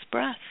last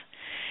breath.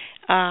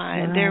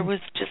 There was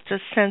just a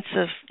sense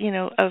of,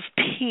 of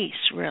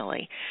peace,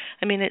 really.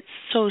 I mean, it's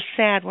so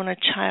sad when a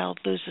child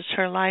loses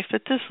her life,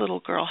 but this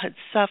little girl had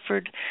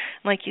suffered.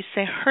 Like you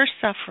say, her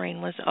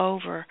suffering was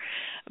over.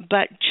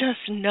 But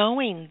just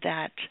knowing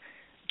that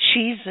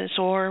Jesus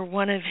or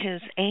one of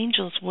his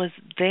angels was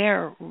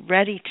there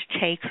ready to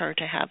take her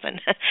to heaven,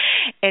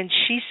 and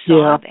she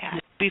saw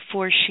that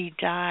before she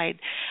died,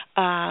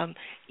 and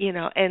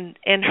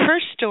her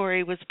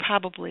story was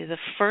probably the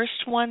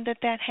first one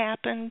that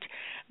happened,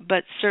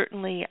 but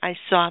certainly I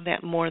saw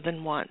that more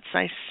than once.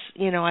 I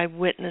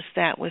witnessed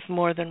that with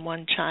more than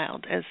one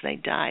child as they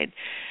died.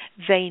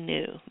 They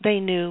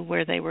knew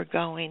where they were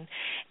going,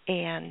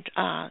 and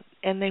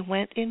they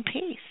went in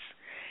peace.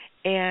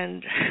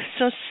 And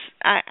so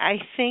I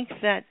think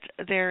that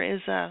there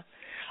is a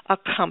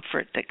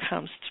comfort that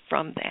comes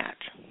from that.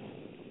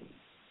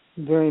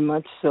 Very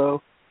much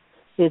so.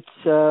 It's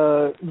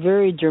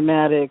very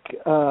dramatic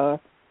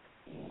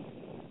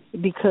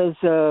because,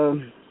 how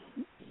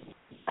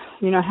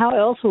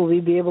else will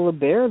we be able to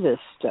bear this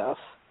stuff?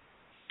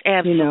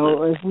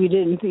 Absolutely. If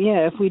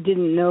we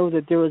didn't know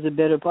that there was a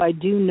better place. I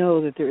do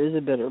know that there is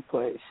a better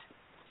place.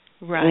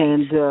 Right.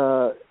 And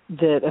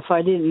that if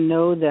I didn't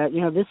know that,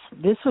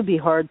 this would be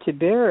hard to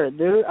bear.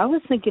 I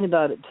was thinking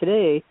about it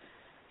today,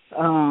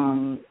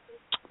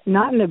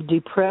 not in a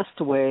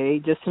depressed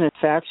way, just in a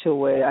factual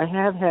way. I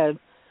have had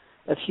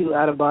a few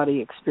out-of-body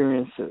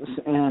experiences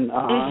and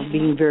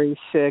being very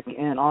sick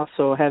and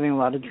also having a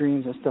lot of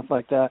dreams and stuff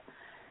like that.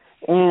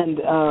 And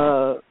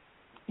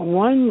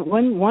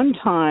one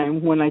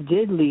time when I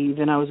did leave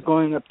and I was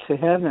going up to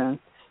heaven,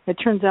 it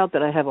turns out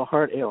that I have a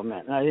heart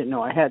ailment, and I didn't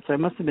know I had, so I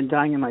must have been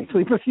dying in my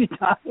sleep a few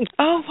times.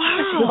 Oh,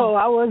 wow. So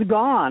I was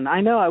gone.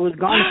 I know I was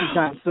gone a few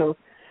times. So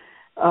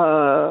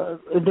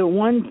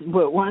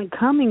when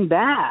coming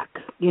back,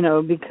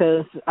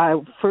 because I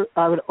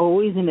would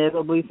always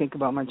inevitably think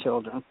about my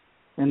children,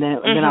 and then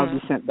I would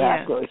be sent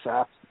back really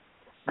fast.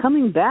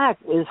 coming back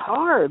is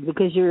hard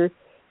because you're,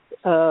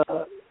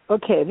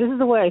 okay, this is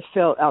the way I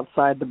felt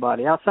outside the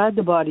body. Outside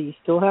the body, you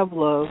still have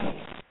love,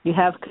 you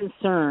have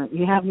concern,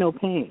 you have no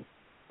pain.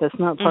 That's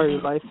not part of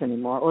your life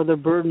anymore, or the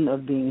burden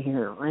of being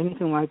here, or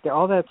anything like that.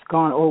 All that's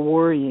gone, or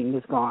worrying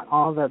is gone.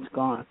 All that's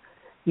gone.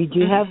 You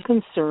do have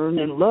concern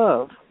and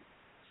love,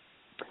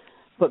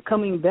 but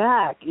coming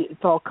back, it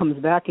all comes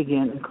back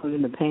again,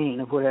 including the pain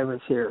of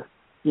whatever's here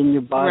in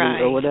your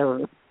body or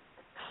whatever.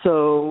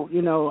 So,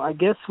 I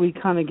guess we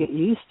kind of get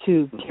used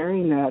to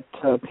carrying that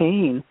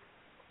pain.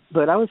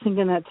 But I was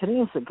thinking that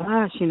today. I said,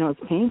 gosh, it's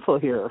painful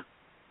here.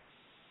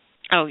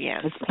 Oh,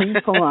 yes. It's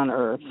painful on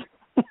Earth.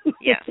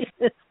 Yes.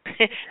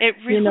 It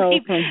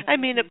really,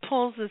 it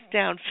pulls us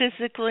down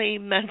physically,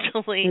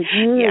 mentally.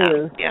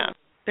 Yeah.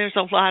 There's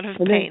a lot of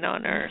pain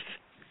on Earth.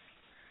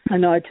 I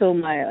know. I told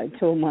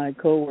my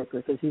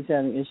coworker, because he's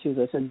having issues.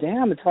 I said,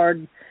 "Damn, it's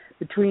hard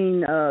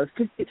between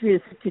 53 to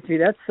 63.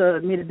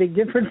 That's made a big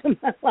difference in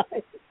my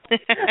life."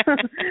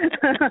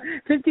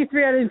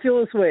 53, I didn't feel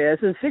this way. I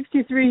said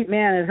 63,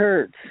 man, it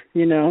hurts.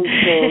 So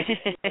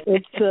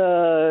it's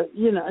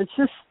it's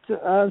just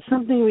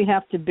something we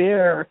have to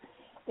bear,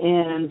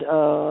 and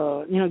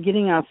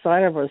getting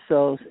outside of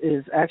ourselves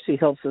actually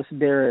helps us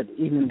bear it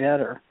even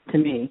better. To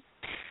me.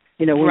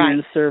 When you're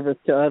in service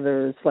to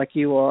others like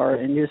you are,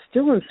 and you're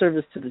still in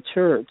service to the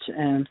church.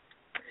 And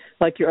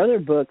like your other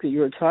book that you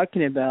were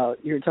talking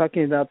about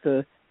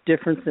the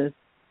differences,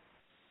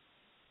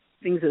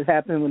 things that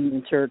happen within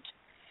the church.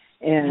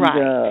 And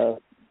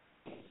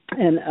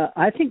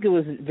I think it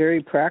was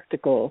very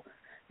practical.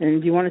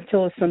 And do you want to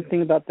tell us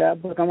something about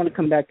that book? I want to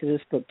come back to this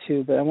book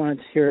too, but I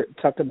wanted to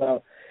talk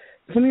about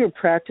some of your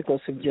practical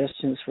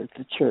suggestions for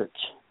the church.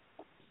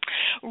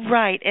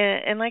 Right,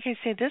 and like I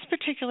said, this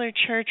particular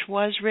church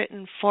was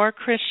written for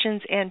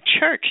Christians and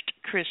churched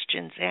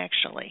Christians,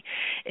 actually.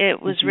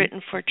 It was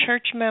written for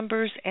church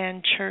members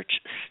and church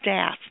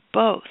staff,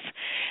 both.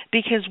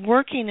 Because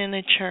working in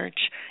a church,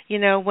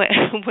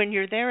 when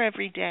you're there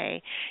every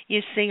day,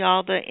 you see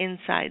all the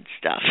inside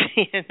stuff,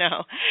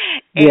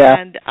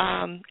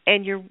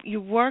 And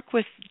you work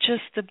with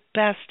just the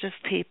best of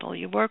people.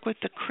 You work with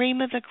the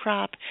cream of the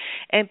crop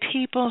and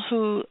people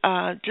who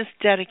just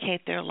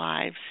dedicate their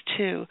lives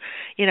to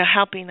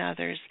helping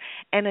others.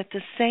 And at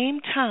the same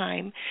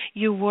time,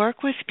 you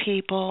work with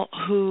people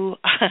who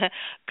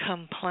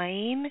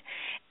complain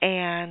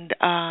and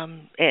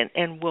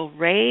will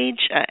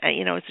rage.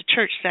 As a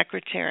church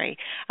secretary,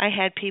 I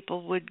had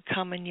people would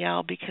come and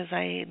yell because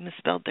I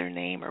misspelled their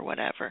name or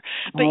whatever.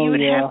 But you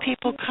would have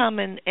people come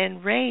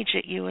and rage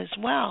at you as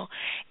well.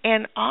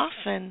 And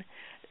often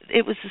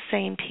it was the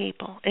same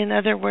people. In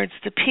other words,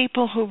 the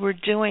people who were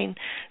doing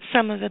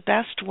some of the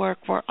best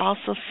work were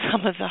also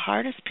some of the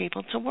hardest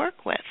people to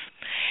work with.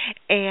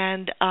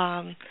 And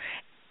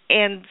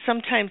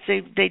sometimes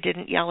they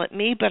didn't yell at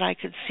me, but I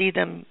could see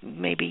them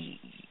maybe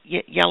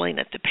yelling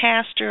at the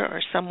pastor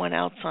or someone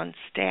else on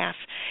staff.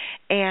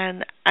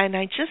 And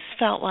I just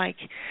felt like,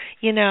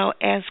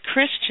 as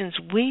Christians,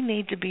 we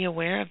need to be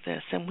aware of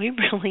this, and we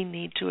really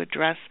need to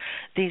address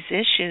these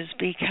issues,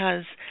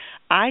 because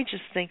I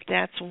just think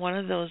that's one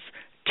of those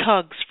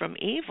tugs from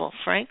evil,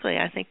 frankly.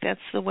 I think that's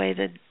the way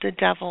that the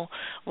devil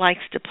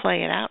likes to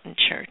play it out in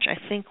church. I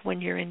think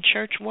when you're in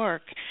church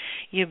work,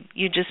 you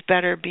just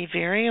better be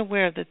very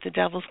aware that the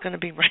devil's going to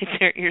be right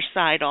there at your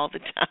side all the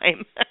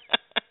time.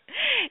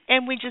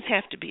 And we just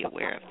have to be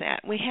aware of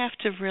that. We have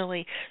to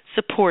really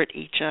support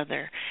each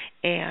other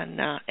and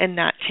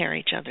not tear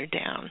each other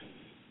down.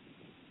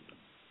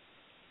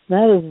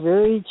 That is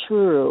very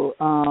true.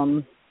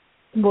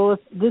 Well,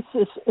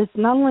 it's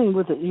not only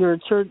with your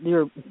church,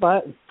 your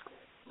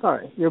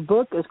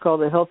book is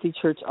called The Healthy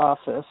Church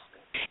Office.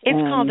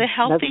 It's called The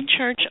Healthy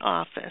Church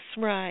Office,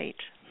 right?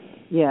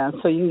 Yeah,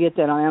 so you can get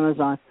that on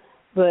Amazon.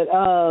 But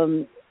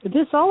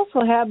this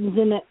also happens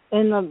in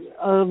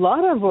a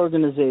lot of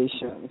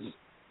organizations.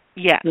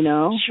 Yeah,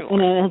 sure.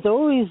 And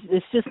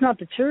it's just not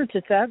the church.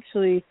 It's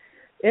actually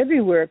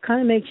everywhere. It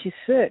kind of makes you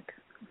sick.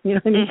 You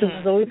know what I mean? Because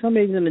there's always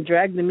somebody going to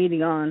drag the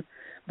meeting on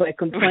by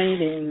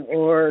complaining,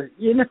 or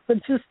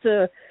just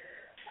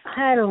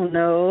I don't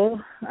know.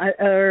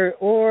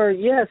 Or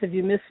yes, if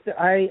you missed,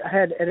 I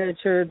had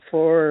edited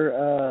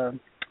for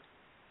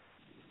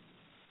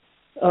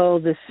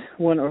this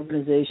one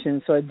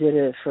organization, so I did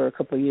it for a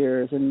couple of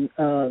years, and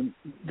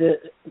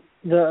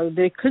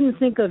they couldn't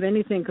think of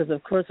anything because,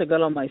 of course, I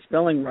got all my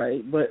spelling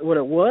right, but what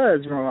it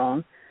was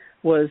wrong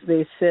was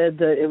they said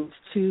that it was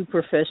too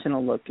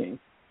professional looking.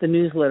 The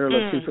newsletter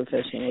looked too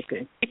professional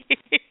looking.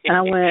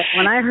 And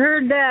when I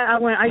heard that,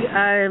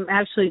 I'm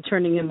actually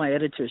turning in my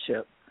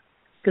editorship.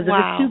 Because if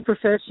it's too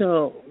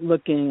professional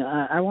looking,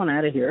 I want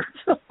out of here.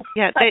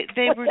 Yeah,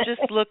 they were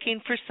just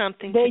looking for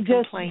something to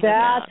complain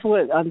about. That's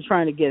what I'm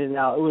trying to get it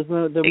out. It was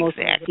one of the most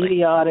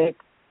idiotic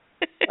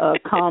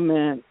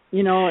comment,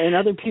 and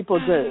other people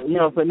did,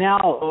 but now,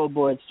 oh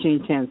boy, it's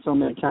changed hands so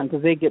many times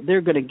because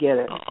they're going to get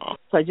it. Oh.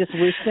 So I just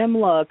wish them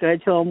luck. And I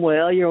tell them,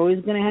 well, you're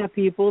always going to have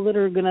people that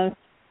are going to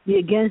be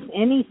against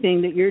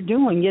anything that you're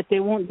doing, yet they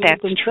won't do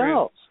it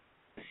themselves.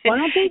 Why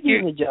don't they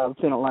do the job if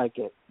they don't like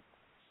it?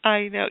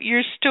 I know.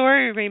 Your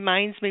story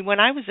reminds me, when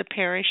I was a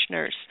parish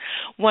nurse,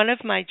 one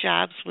of my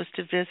jobs was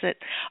to visit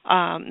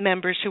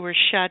members who were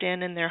shut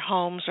in their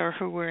homes or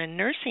who were in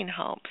nursing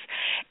homes.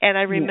 And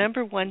I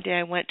remember one day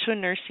I went to a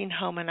nursing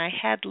home and I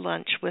had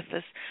lunch with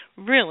this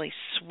really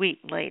sweet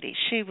lady.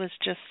 She was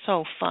just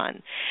so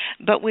fun.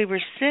 But we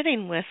were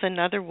sitting with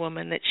another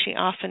woman that she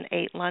often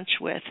ate lunch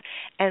with,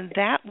 and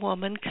that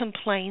woman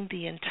complained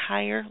the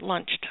entire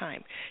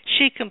lunchtime.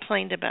 She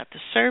complained about the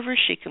server,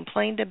 she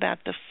complained about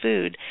the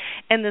food,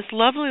 and this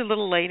lovely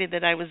little lady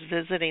that I was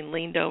visiting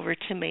leaned over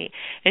to me,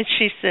 and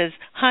she says,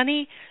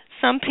 "Honey,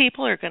 some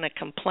people are going to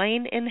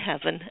complain in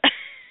heaven."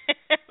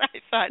 I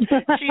thought,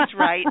 she's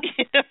right.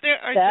 There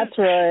are That's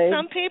right.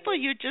 some people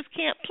you just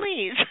can't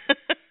please.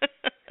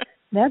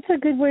 That's a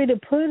good way to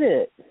put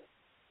it.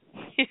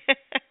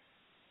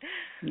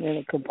 They're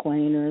the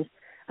complainers.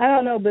 I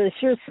don't know, but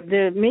sure,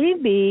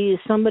 maybe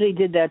somebody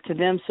did that to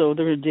them, so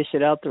they're going to dish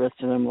it out the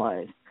rest of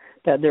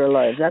their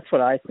lives. That's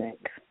what I think.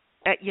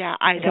 Yeah,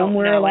 I don't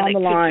Somewhere know. along And it the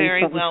line, could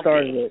very something well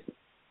started be. it.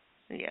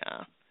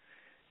 Yeah.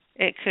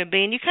 It could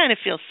be. And you kind of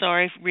feel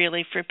sorry,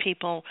 really, for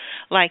people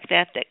like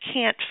that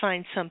can't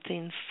find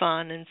something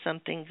fun and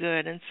something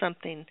good and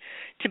something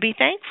to be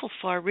thankful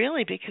for,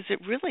 really, because it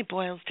really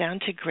boils down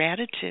to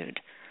gratitude.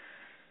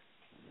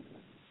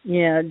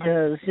 Yeah, it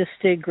does. Just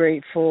stay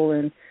grateful.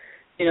 And,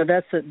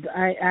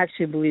 I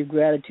actually believe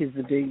gratitude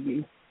is the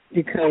biggie.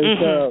 Because,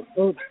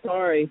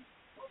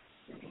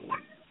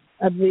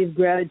 I believe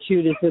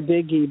gratitude is a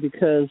biggie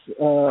because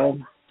I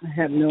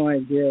have no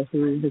idea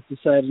who has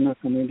decided to knock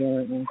on my door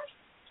right now.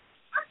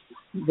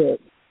 But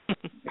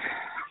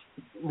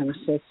I'm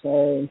so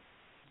sorry.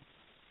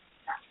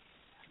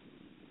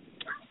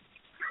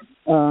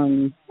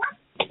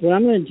 What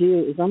I'm going to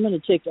do is I'm going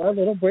to take our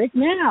little break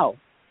now.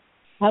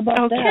 How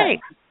about that?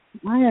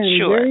 I am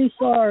very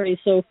sorry.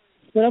 So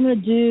what I'm going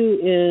to do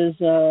is,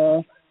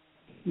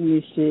 let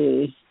me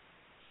see.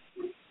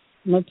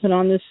 I'm going to put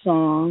on this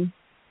song.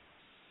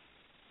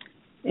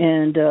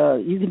 And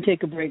you can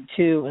take a break,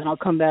 too, and I'll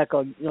come back.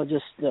 I'll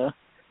just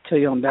tell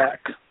you I'm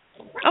back.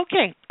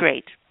 Okay,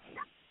 great.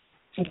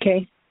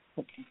 Okay?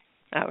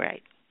 All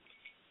right.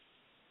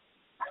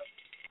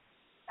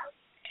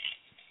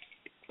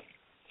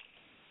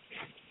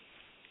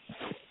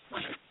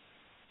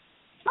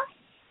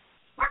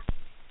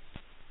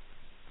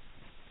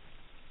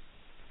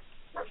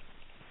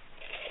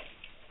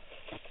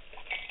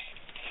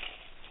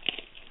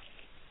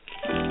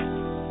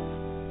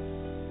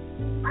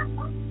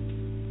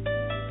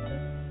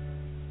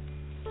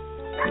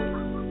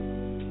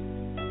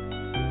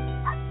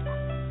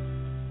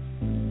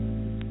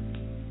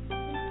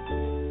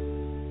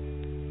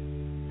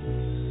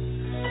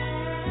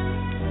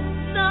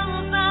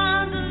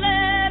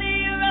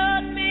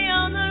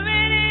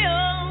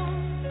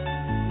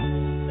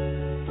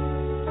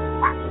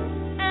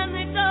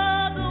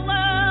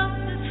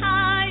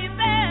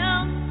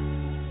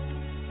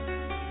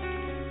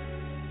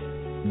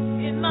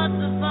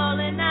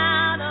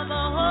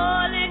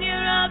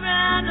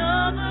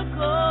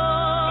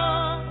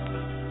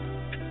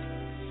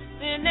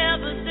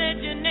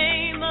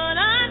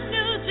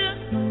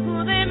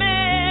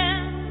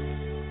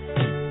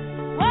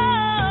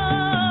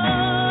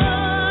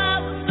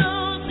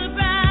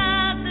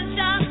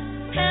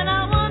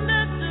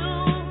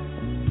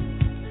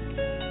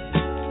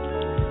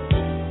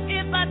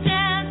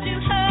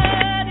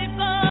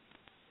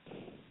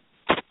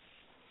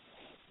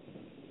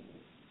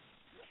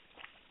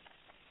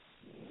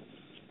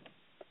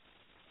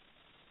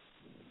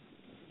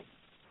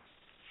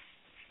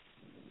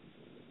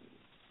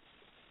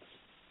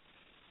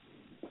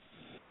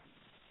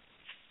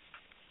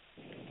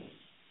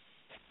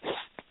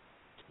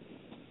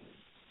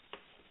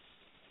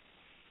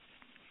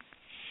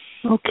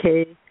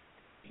 Okay.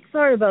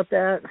 Sorry about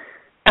that.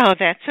 Oh,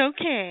 that's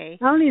okay.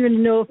 I don't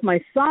even know if my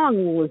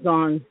song was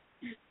on.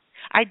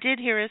 I did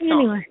hear a song.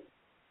 Anyway.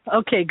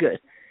 Okay, good.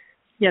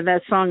 Yeah,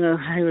 that song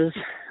I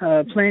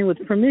was playing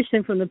with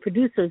permission from the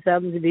producers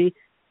happened to be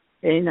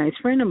a nice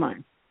friend of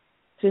mine.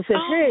 So he said,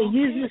 hey,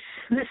 use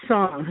this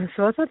song.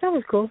 So I thought that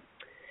was cool.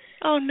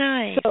 Oh,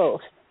 nice. So,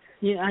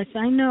 yeah,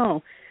 I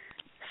know.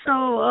 So,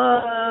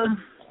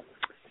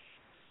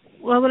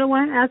 well, what I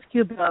want to ask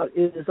you about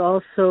is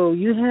also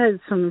you had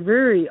some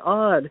very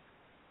odd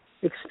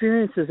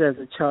experiences as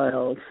a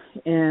child,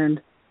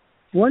 and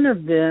one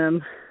of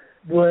them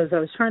was I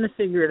was trying to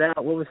figure it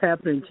out, what was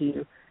happening to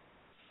you,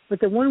 but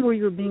the one where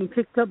you were being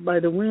picked up by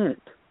the wind.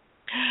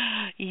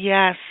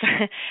 Yes,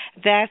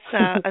 that's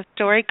a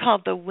story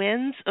called The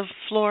Winds of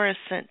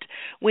Florissant.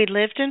 We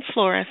lived in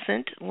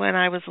Florissant when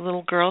I was a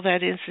little girl.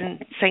 That is in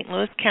St.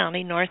 Louis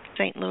County, North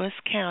St. Louis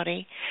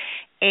County,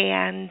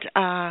 and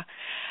I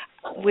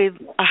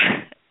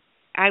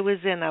was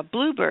in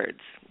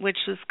Bluebirds, which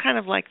was kind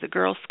of like the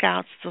Girl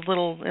Scouts, the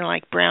little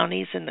like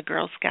brownies in the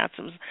Girl Scouts.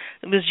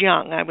 It was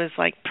young. I was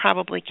like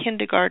probably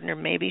kindergarten or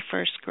maybe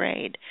first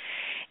grade,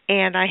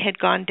 and I had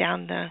gone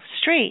down the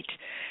street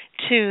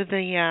to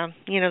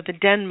the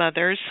Den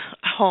Mother's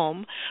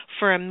home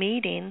for a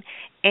meeting,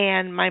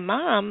 and my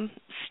mom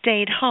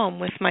stayed home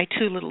with my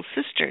two little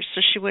sisters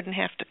so she wouldn't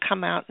have to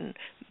come out and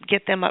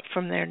get them up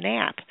from their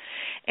nap.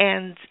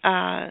 And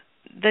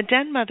the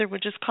den mother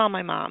would just call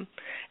my mom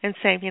and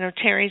say,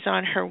 Terry's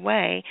on her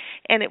way.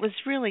 And it was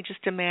really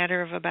just a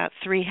matter of about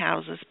 3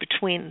 houses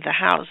between the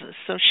houses.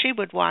 So she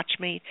would watch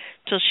me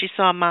till she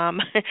saw Mom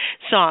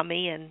saw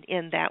me,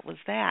 and that was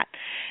that.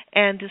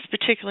 And this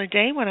particular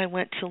day when I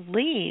went to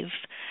leave,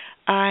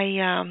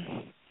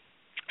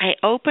 I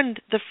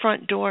opened the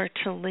front door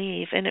to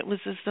leave, and it was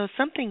as though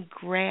something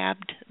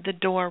grabbed the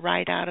door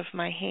right out of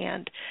my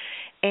hand,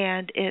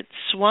 and it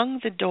swung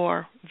the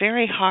door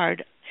very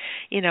hard,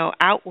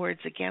 outwards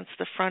against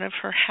the front of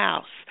her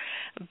house.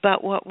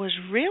 But what was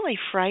really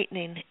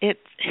frightening, it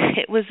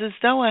was as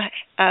though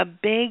a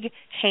big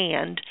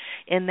hand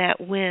in that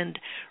wind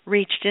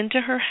reached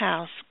into her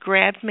house,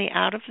 grabbed me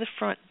out of the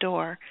front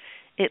door.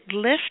 It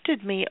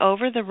lifted me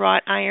over the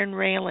wrought iron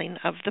railing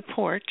of the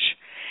porch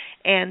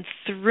and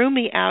threw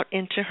me out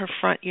into her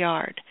front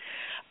yard.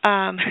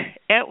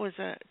 It was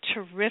a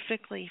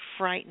terrifically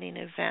frightening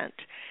event.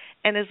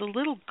 And as a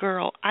little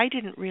girl, I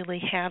didn't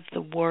really have the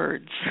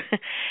words,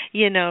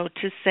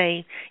 to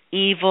say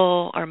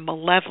evil or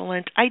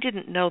malevolent. I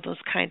didn't know those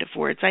kind of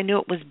words. I knew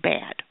it was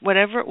bad.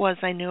 Whatever it was,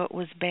 I knew it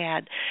was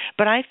bad.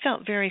 But I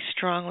felt very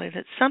strongly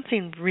that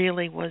something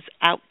really was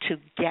out to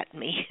get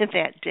me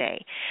that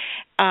day.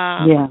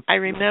 I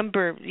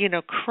remember,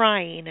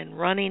 crying and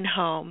running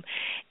home.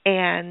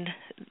 And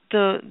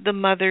the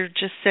mother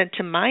just said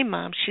to my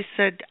mom, she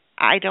said,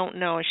 I don't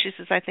know. She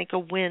says, I think a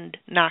wind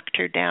knocked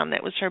her down.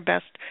 That was her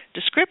best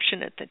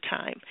description at the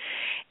time.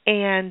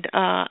 And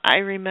I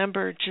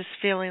remember just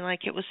feeling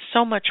like it was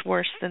so much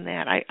worse than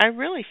that. I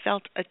really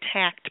felt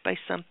attacked by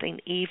something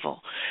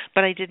evil,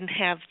 but I didn't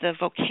have the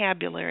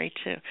vocabulary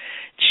to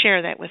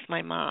share that with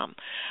my mom.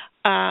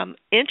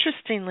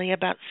 Interestingly,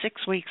 about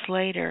 6 weeks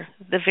later,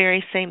 the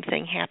very same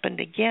thing happened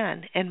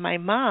again, and my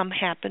mom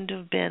happened to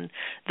have been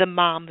the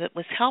mom that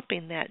was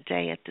helping that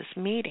day at this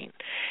meeting.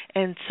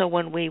 And so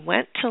when we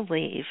went to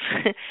leave,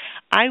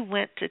 I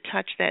went to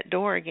touch that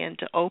door again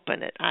to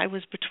open it. I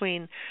was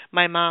between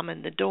my mom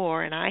and the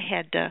door, and I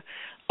had to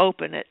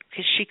open it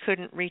because she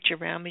couldn't reach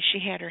around me. She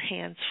had her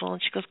hands full,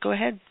 and she goes, go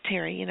ahead,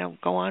 Terry,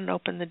 go on and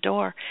open the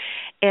door.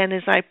 And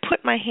as I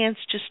put my hands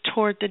just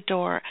toward the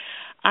door,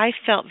 I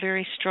felt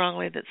very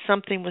strongly that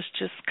something was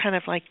just kind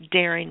of like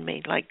daring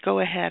me, like,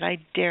 go ahead, I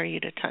dare you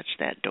to touch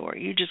that door.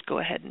 You just go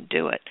ahead and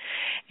do it.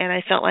 And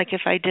I felt like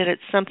if I did it,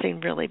 something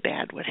really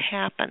bad would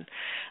happen.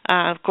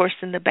 Of course,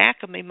 in the back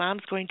of me,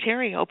 Mom's going,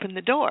 Terry, open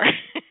the door.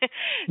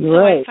 So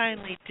right. I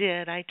finally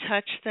did. I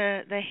touched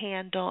the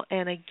handle,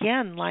 and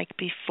again, like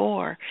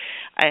before,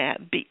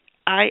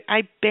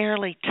 I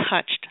barely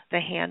touched the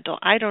handle.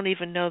 I don't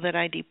even know that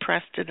I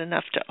depressed it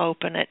enough to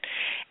open it.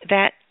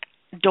 That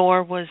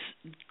door was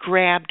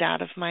grabbed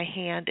out of my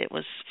hand. It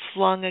was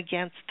flung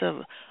against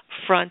the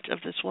front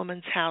of this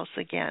woman's house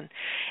again.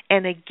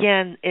 And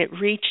again, it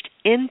reached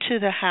into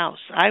the house.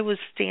 I was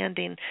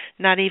standing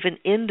not even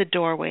in the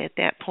doorway at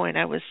that point.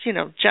 I was,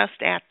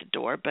 just at the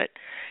door, but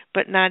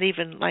not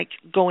even like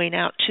going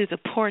out to the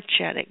porch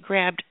yet. It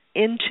grabbed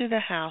into the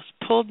house,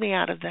 pulled me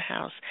out of the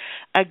house,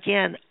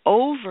 again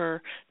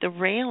over the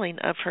railing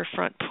of her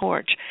front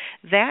porch.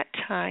 That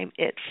time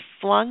it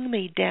flung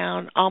me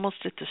down almost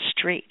at the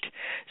street.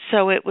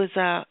 So it was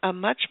a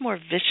much more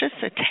vicious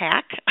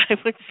attack, I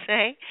would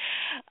say.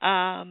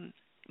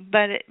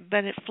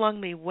 But it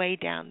flung me way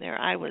down there.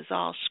 I was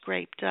all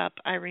scraped up.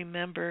 I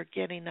remember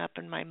getting up,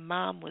 and my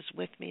mom was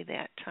with me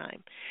that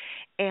time.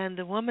 And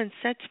the woman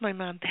said to my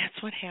mom,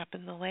 that's what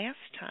happened the last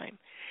time.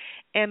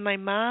 And my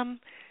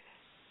mom,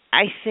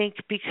 I think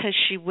because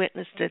she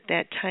witnessed it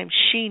that time,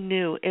 she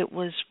knew it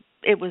was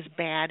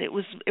bad. It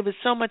was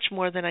so much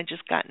more than I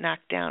just got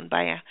knocked down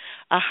by a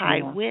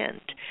high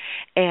wind.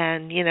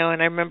 And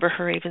and I remember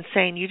her even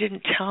saying, you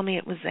didn't tell me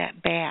it was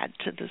that bad,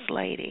 to this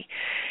lady.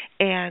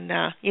 And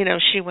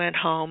she went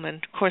home,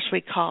 and of course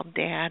we called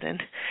Dad, and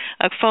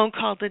a phone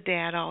call to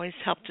Dad always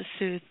helped to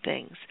soothe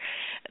things.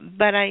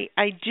 But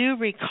I do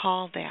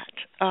recall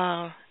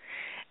that.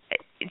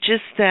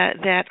 Just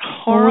that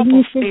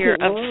horrible fear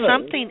of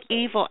something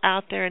evil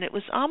out there, and it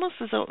was almost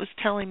as though it was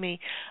telling me,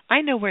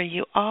 I know where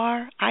you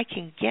are, I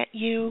can get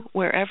you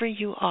wherever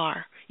you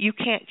are. You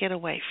can't get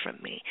away from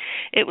me.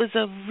 It was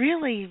a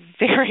really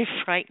very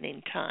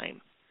frightening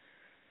time.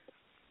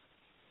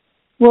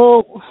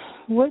 Well,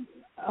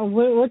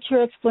 what's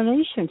your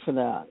explanation for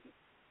that?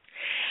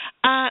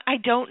 I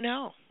don't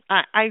know.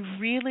 I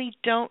really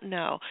don't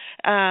know.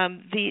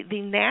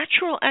 The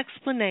natural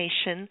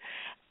explanation,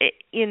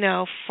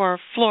 for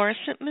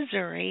Florissant,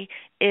 Missouri,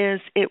 is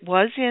it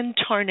was in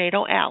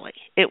Tornado Alley.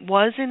 It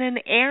was in an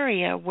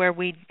area where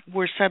we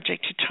were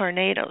subject to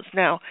tornadoes.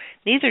 Now,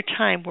 neither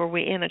time were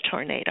we in a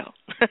tornado.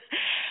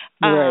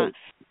 Right.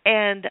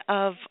 And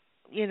of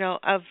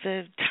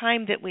the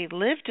time that we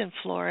lived in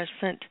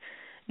Florissant,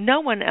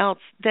 no one else,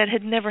 that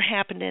had never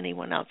happened to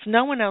anyone else.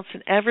 No one else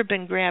had ever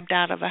been grabbed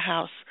out of a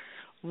house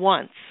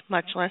once,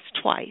 much less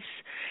twice,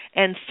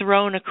 and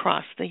thrown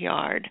across the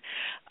yard.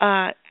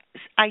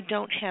 I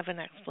don't have an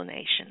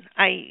explanation.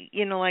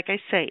 Like I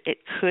say, it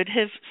could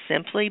have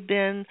simply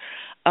been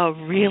a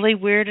really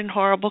weird and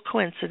horrible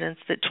coincidence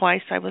that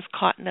twice I was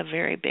caught in a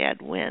very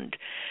bad wind.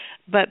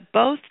 But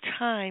both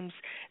times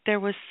there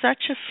was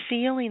such a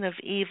feeling of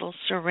evil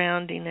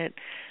surrounding it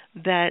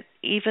that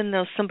even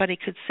though somebody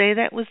could say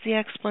that was the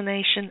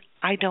explanation,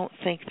 I don't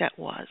think that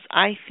was.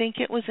 I think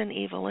it was an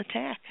evil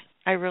attack.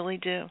 I really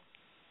do.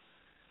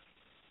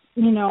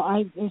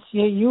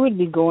 You would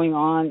be going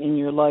on in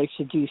your life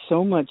to do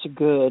so much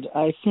good.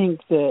 I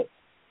think that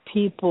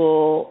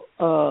people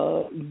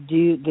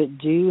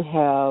do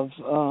have,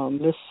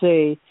 let's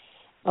say,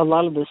 a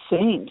lot of the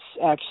saints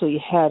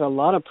actually had a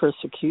lot of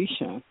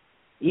persecution.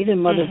 Even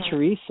Mother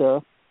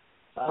Teresa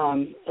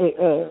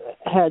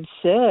had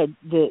said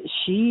that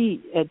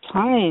she, at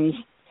times,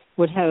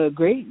 would have a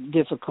great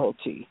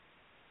difficulty.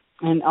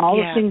 And all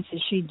the things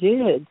that she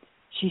did,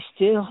 she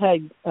still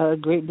had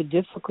great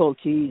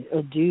difficulty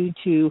due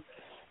to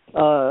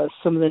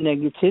some of the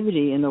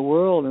negativity in the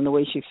world and the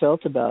way she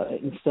felt about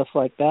it and stuff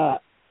like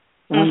that.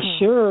 And I'm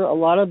sure a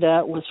lot of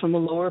that was from a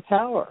lower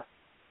power.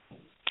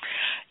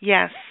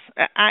 Yes,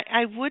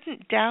 I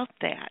wouldn't doubt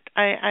that.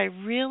 I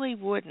really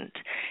wouldn't.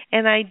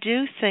 And I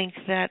do think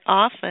that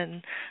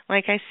often,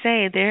 like I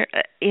say,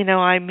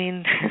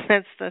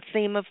 that's the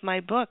theme of my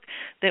book,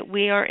 that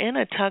we are in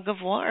a tug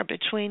of war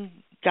between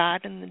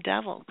God and the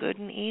devil, good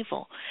and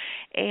evil.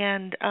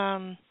 And,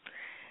 I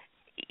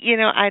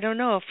don't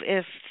know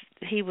if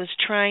he was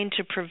trying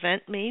to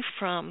prevent me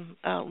from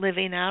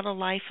living out a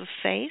life of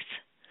faith.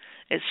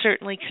 It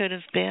certainly could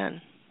have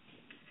been.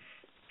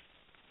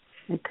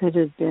 It could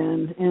have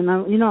been. And,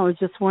 I was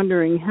just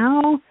wondering,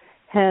 how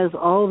has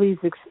all these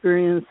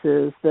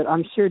experiences that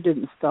I'm sure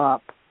didn't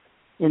stop,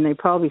 and they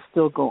probably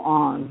still go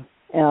on,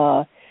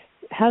 how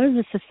does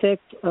this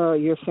affect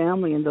your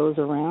family and those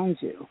around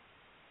you?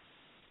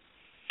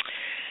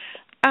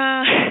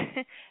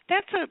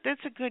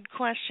 That's a good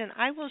question.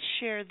 I will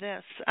share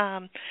this.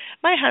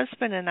 My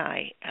husband and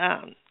I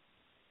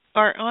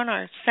are on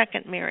our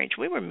second marriage.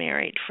 We were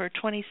married for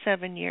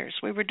 27 years.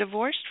 We were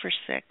divorced for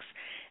 6.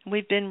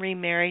 We've been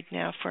remarried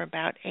now for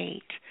about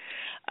 8.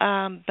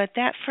 But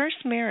that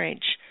first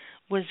marriage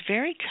was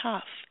very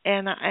tough,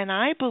 and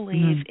I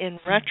believe in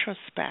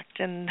retrospect,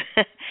 and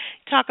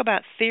talk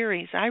about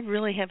theories, I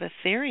really have a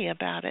theory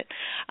about it.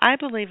 I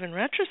believe in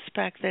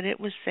retrospect that it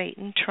was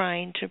Satan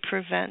trying to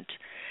prevent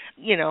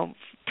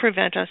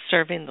us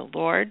serving the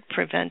Lord,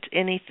 prevent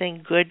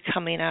anything good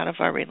coming out of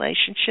our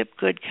relationship,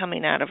 good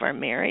coming out of our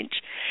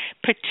marriage.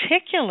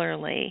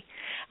 Particularly,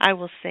 I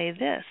will say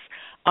this,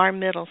 our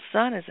middle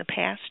son is a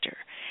pastor,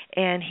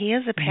 and he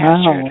is a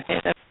pastor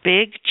at a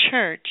big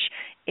church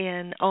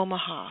in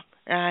Omaha.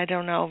 I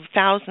don't know,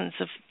 thousands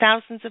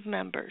of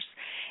members.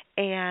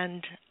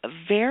 And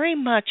very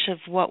much of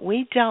what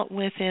we dealt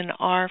with in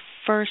our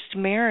first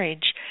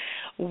marriage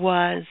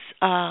was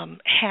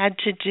had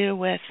to do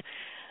with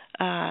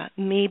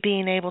me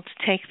being able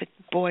to take the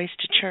boys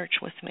to church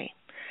with me.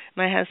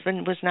 My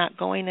husband was not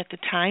going at the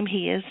time.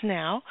 He is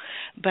now,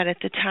 but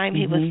at the time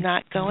he was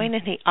not going,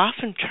 and he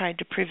often tried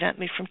to prevent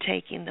me from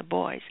taking the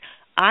boys.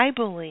 I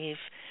believe,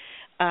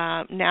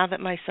 now that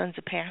my son's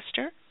a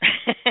pastor,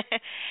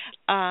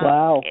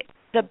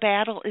 the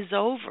battle is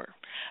over.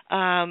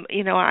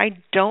 I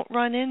don't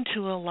run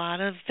into a lot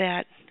of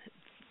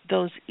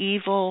those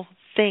evil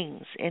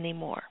things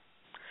anymore.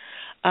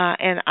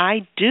 And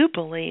I do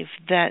believe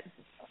that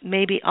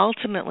maybe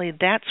ultimately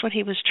that's what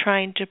he was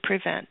trying to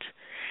prevent.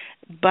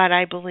 But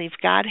I believe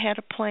God had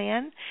a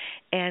plan,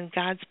 and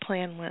God's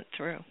plan went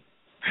through.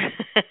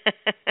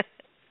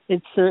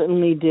 It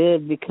certainly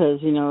did,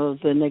 because,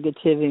 the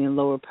negativity and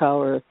lower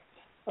power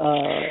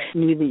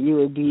knew that you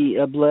would be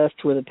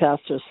blessed with a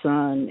pastor's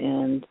son.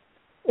 And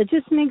it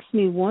just makes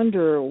me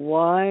wonder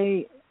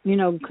why,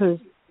 because,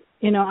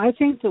 I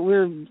think that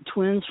we're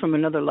twins from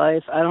another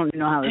life. I don't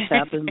know how this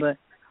happened, but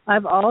I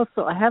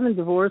haven't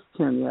divorced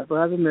him yet, but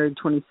I've been married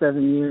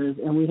 27 years,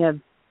 and we have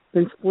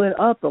been split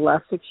up the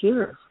last 6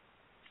 years.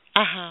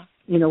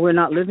 We're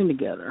not living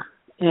together.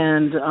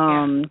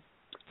 And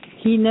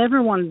he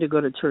never wanted to go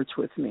to church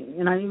with me.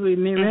 And I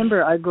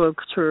remember I'd go to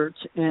church,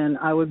 and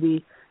I would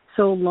be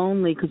so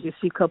lonely because you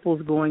see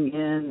couples going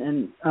in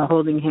and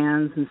holding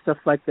hands and stuff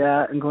like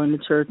that and going to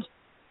church,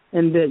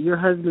 and that your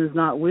husband's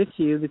not with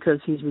you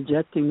because he's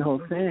rejecting the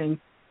whole thing.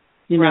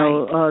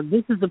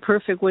 This is the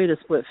perfect way to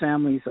split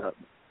families up.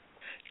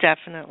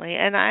 Definitely.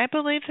 And I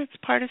believe it's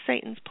part of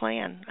Satan's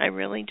plan. I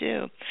really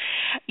do.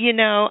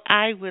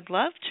 I would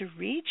love to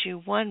read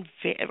you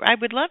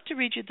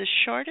the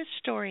shortest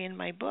story in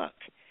my book,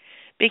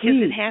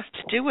 because it has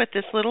to do with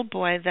this little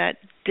boy that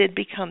did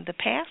become the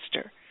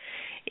pastor,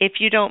 if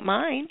you don't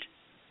mind.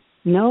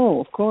 No,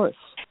 of course.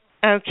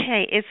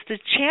 Okay. It's the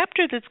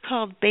chapter that's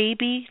called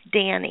Baby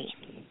Danny.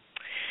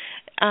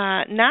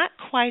 Not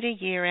quite a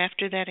year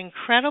after that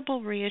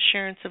incredible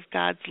reassurance of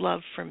God's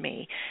love for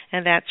me,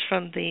 and that's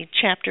from the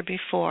chapter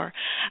before,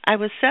 I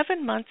was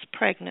 7 months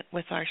pregnant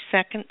with our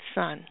second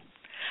son.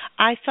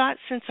 I thought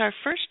since our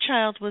first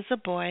child was a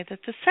boy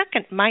that the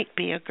second might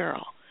be a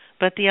girl,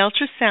 but the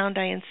ultrasound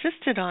I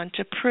insisted on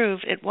to prove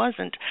it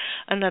wasn't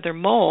another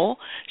mole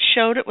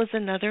showed it was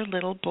another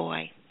little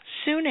boy.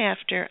 Soon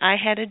after, I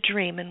had a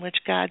dream in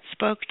which God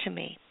spoke to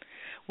me.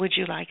 Would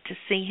you like to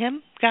see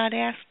him? God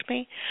asked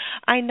me.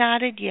 I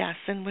nodded yes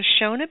and was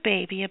shown a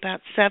baby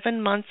about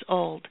 7 months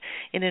old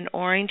in an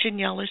orange and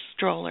yellow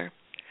stroller.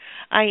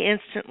 I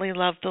instantly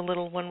loved the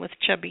little one with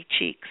chubby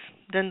cheeks.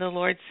 Then the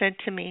Lord said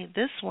to me,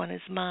 "This one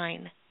is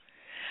mine."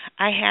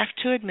 I have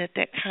to admit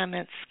that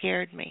comment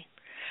scared me.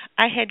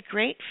 I had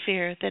great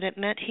fear that it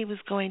meant he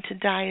was going to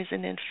die as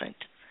an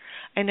infant.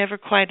 I never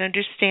quite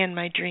understand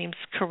my dreams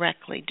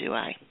correctly, do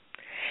I?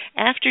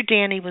 After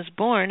Danny was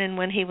born and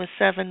when he was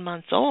 7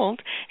 months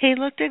old, he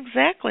looked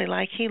exactly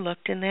like he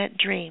looked in that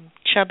dream,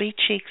 chubby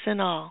cheeks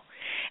and all.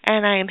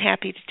 And I am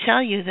happy to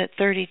tell you that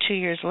 32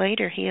 years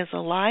later he is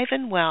alive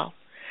and well.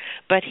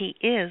 But he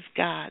is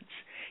God's.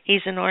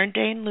 He's an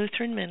ordained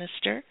Lutheran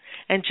minister,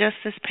 and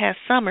just this past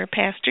summer,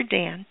 Pastor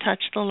Dan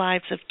touched the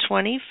lives of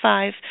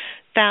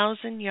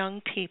 25,000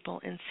 young people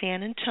in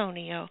San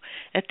Antonio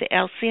at the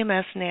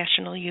LCMS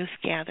National Youth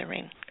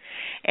Gathering.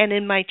 And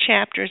in my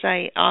chapters,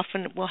 I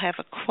often will have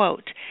a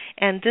quote,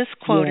 and this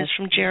quote is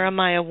from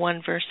Jeremiah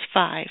 1, verse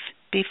 5.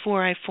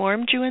 "Before I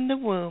formed you in the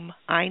womb,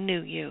 I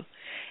knew you,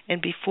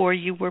 and before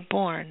you were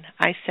born,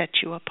 I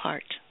set you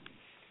apart."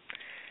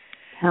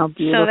 How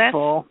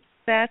beautiful. So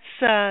that's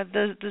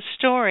the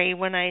story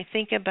when I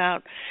think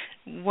about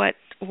what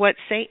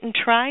Satan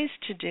tries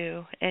to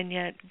do, and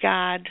yet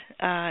God,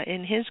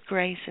 in his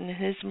grace and in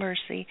his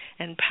mercy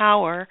and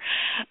power,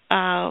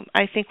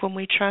 I think when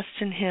we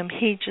trust in him,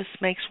 he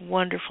just makes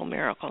wonderful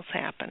miracles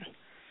happen.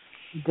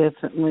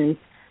 Definitely.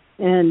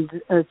 And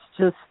it's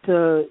just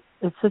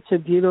it's such a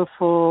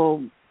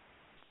beautiful,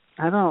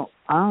 I don't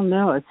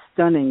know, it's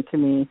stunning to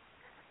me.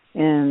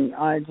 And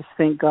I just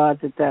thank God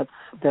that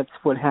that's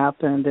what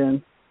happened.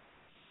 And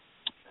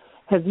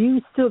do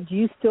you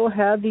still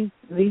have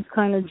these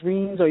kind of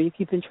dreams? Are you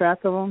keeping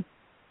track of them?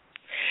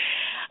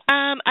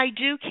 I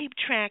do keep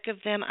track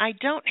of them. I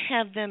don't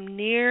have them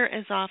near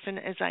as often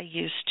as I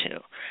used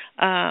to.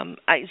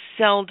 I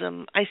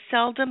seldom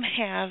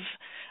have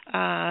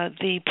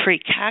the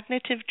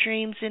precognitive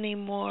dreams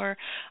anymore.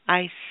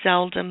 I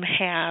seldom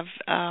have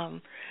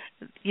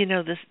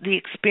the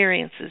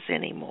experiences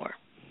anymore.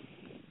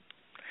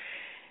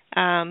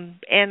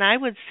 And I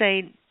would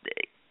say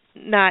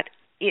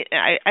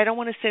I don't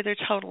want to say they're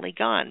totally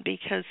gone,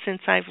 because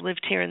since I've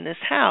lived here in this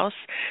house,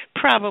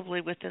 probably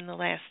within the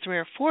last 3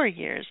 or 4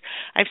 years,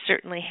 I've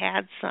certainly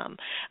had some.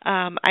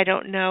 I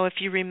don't know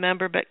if you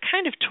remember, but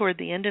kind of toward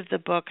the end of the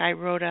book, I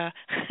wrote a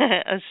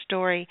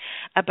story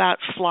about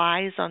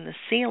flies on the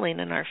ceiling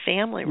in our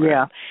family room.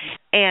 Yeah.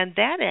 And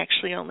that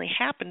actually only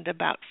happened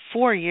about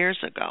 4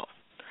 years ago.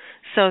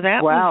 So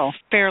that Wow. was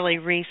fairly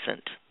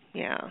recent.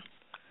 Yeah.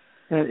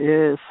 It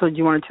is. So do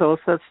you want to tell us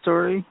that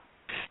story?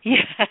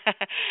 Yeah,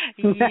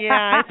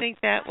 I think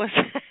that was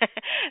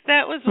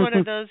one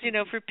of those,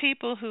 for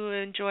people who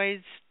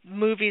enjoys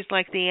movies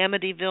like the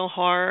Amityville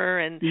Horror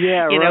and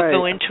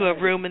go into a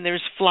room and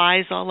there's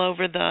flies all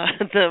over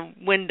the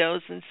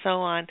windows and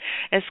so on.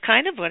 It's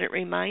kind of what it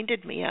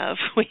reminded me of.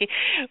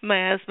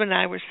 My husband and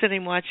I were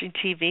sitting watching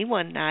TV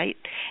one night,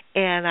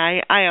 and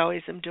I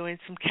always am doing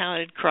some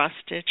counted cross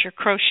stitch or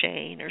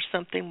crocheting or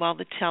something while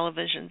the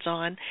television's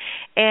on,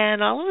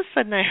 and all of a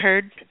sudden I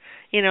heard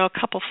a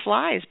couple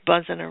flies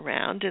buzzing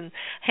around, and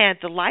had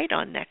the light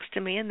on next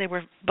to me, and they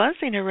were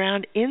buzzing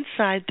around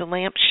inside the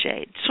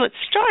lampshade. So it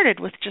started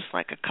with just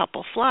like a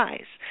couple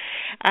flies,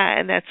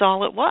 and that's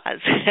all it was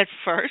at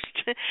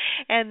first.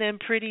 And then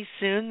pretty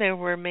soon there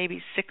were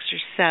maybe 6 or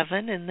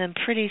 7, and then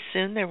pretty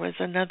soon there was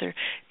another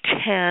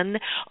 10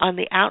 on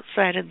the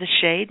outside of the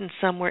shade, and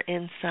some were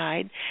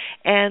inside.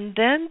 And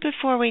then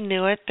before we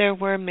knew it, there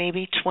were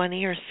maybe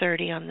 20 or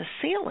 30 on the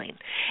ceiling,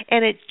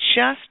 and it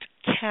just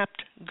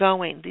kept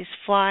going. These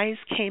flies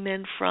came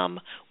in from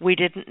we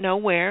didn't know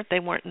where. They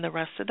weren't in the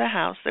rest of the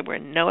house. They were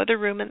in no other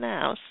room in the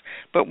house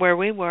but where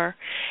we were.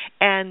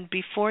 And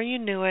before you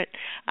knew it,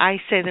 I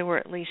say there were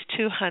at least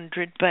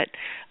 200, but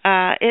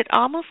it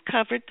almost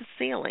covered the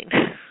ceiling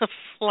of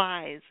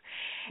flies.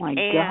 My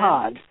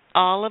God.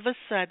 All of a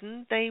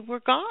sudden, they were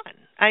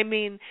gone. I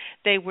mean,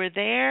 they were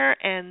there,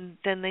 and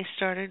then they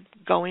started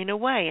going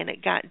away, and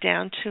it got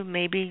down to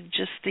maybe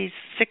just these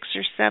 6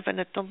 or 7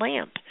 at the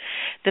lamp.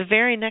 The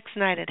very next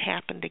night, it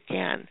happened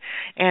again,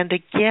 and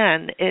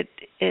again,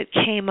 it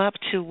came up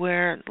to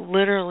where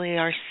literally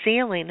our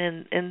ceiling,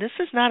 and this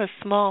is not a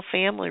small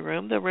family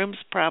room. The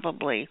room's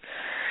probably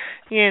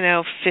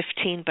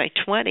 15 by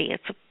 20.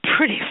 It's a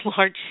pretty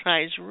large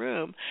size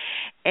room.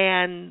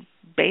 And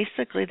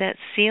basically that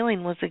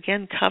ceiling was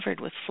again covered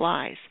with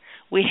flies.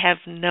 We have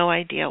no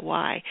idea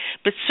why.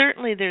 But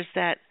certainly there's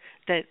that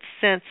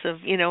sense of,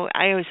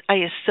 I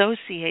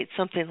associate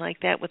something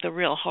like that with a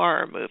real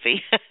horror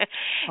movie.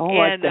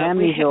 Like the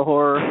Amityville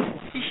Horror.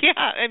 Yeah,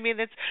 I mean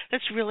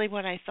that's really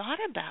what I thought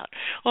about.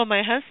 Well,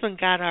 my husband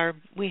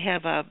we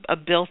have a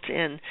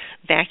built-in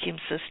vacuum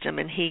system,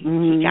 and he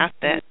got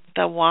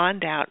the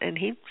wand out, and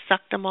he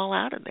sucked them all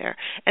out of there.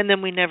 And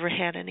then we never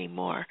had any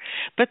more.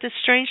 But the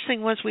strange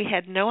thing was we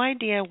had no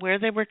idea where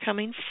they were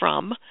coming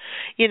from.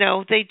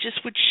 They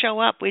just would show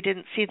up. We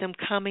didn't see them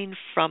coming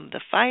from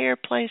the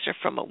fireplace or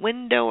from a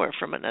window or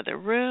from another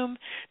room.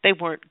 They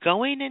weren't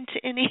going into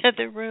any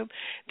other room.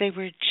 They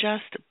were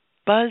just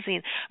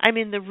buzzing. I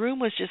mean, the room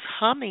was just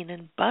humming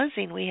and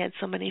buzzing. We had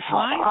so many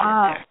flies in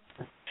there.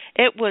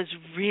 It was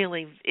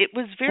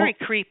very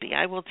creepy,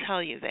 I will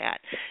tell you that.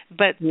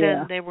 But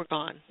then they were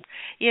gone.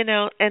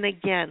 And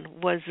again,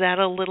 was that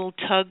a little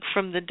tug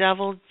from the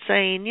devil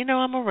saying,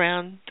 I'm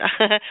around.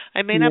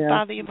 I may not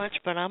bother you much,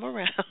 but I'm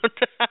around.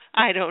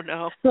 I don't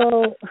know.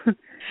 So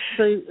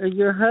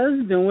your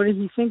husband, what did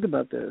he think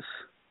about this?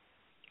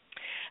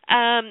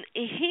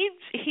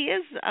 He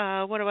is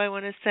what do I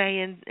want to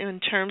say in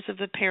terms of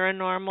the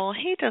paranormal?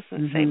 He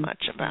doesn't say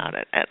much about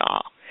it at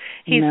all.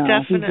 He's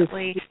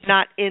definitely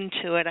not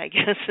into it, I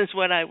guess is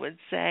what I would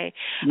say.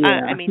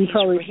 Yeah, he's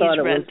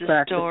read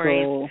the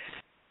stories.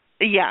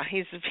 Yeah,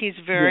 he's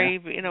very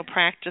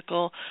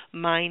practical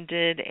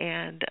minded,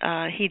 and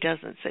he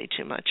doesn't say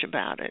too much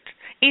about it.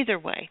 Either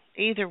way,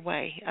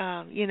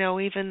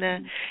 even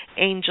the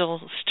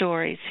angel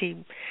stories,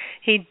 he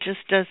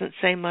just doesn't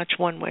say much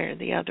one way or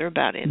the other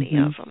about any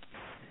of them.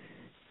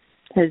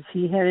 Has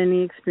he had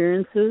any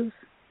experiences?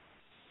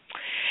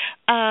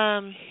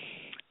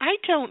 I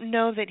don't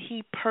know that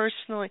he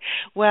personally.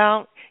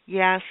 Well,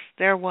 yes,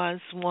 there was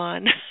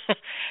one,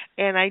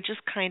 and I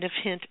just kind of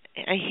hint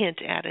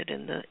at it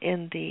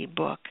in the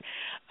book.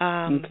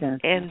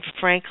 And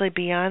frankly,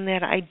 beyond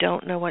that, I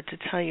don't know what to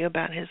tell you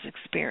about his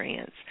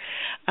experience.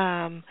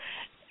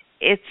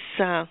 It's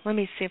let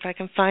me see if I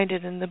can find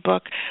it in the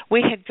book.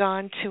 We had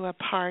gone to a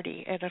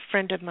party at a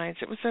friend of mine's.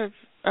 It was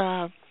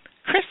a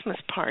Christmas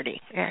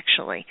party,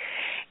 actually,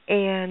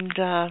 and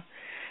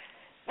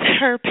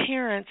her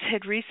parents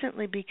had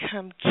recently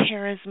become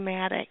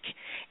charismatic,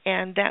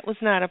 and that was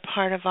not a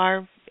part of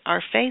our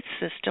faith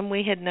system.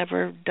 We had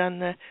never done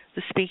the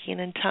speaking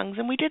in tongues,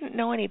 and we didn't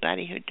know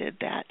anybody who did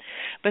that.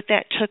 But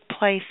that took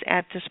place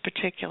at this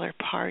particular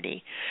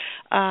party.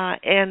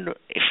 And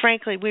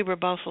frankly, we were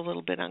both a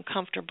little bit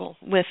uncomfortable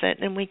with it,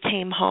 and we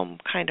came home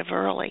kind of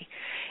early.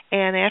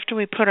 And after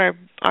we put our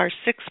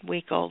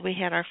 6-week-old, we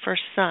had our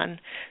first son,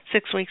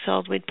 6 weeks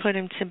old, we'd put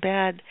him to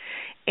bed,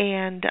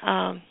 and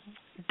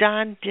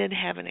Don did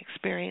have an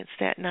experience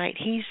that night.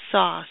 He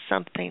saw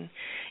something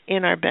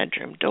in our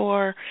bedroom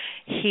door.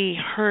 He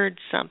heard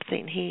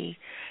something. He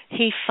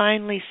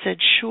finally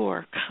said,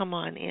 "Sure, come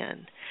on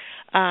in."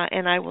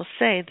 And I will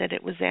say that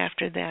it was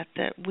after that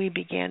we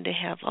began to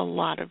have a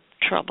lot of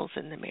troubles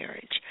in the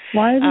marriage.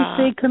 Why did he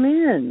say, "Come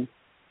in"?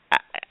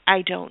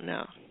 I don't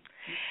know.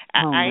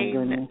 Oh, my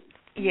goodness.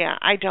 Yeah,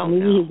 I don't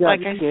know.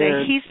 Like I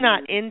say, he's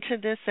not into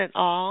this at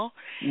all.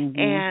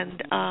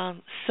 And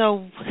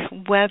so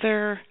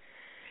whether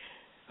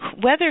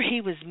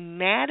he was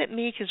mad at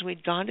me because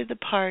we'd gone to the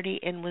party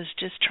and was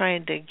just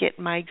trying to get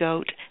my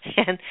goat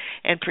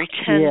and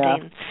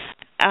pretending,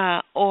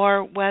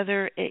 or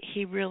whether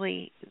he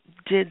really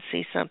did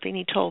see something.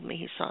 He told me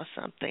he saw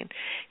something.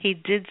 He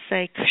did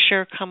say,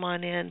 "Sure, come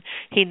on in."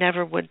 He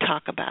never would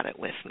talk about it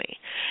with me.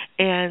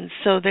 And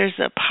so there's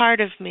a part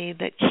of me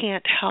that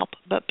can't help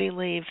but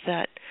believe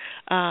that,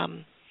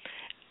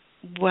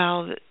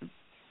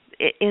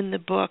 in the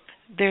book,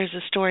 there's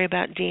a story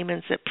about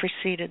demons that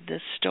preceded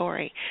this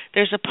story.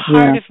 There's a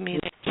part of me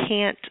that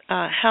can't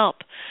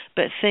help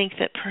but think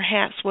that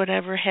perhaps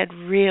whatever had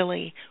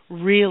really,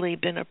 really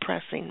been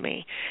oppressing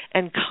me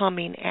and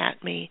coming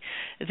at me,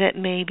 that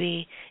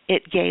maybe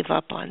it gave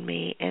up on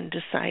me and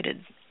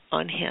decided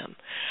on him.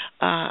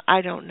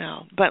 I don't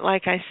know. But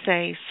like I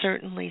say,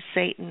 certainly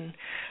Satan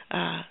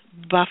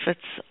buffets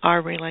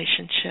our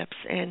relationships,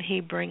 and he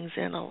brings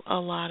in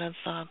a lot of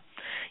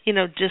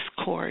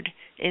discord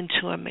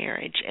into a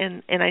marriage,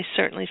 and I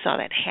certainly saw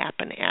that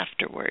happen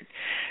afterward.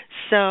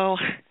 So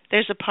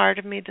there's a part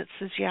of me that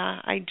says,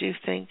 I do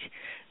think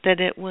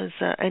that it was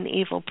an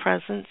evil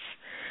presence,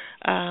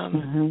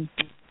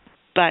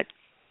 but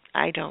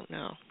I don't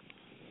know.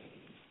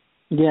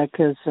 Yeah,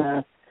 because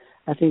I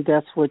think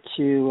that's what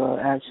you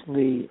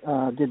actually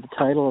did the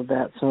title of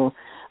that. So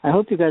I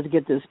hope you guys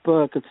get this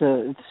book.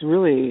 It's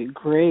really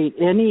great.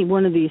 Any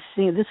one of these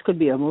scenes, this could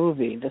be a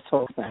movie, this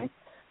whole thing,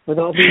 with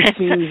all these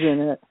scenes in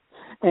it.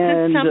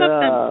 And some of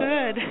them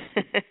good.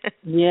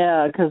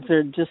 Yeah, because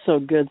they're just so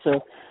good.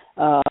 So,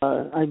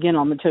 again,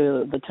 I'm going to tell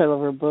you the title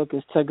of her book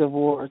is Tug of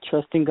War,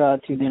 Trusting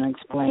God Through the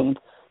Unexplained,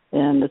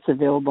 and it's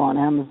available on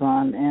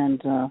Amazon.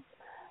 And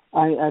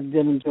I've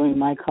been enjoying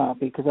my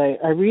copy because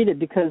I read it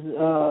because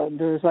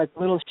there's like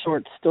little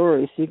short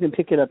stories, so you can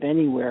pick it up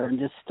anywhere and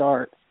just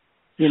start,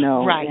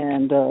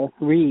 and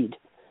read.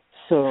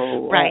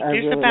 So right,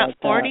 there's really about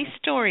like 40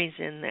 stories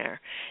in there,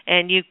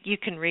 and you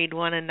can read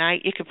one a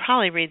night. You could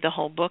probably read the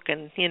whole book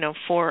in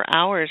 4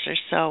 hours or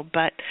so.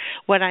 But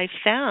what I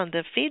found,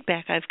 the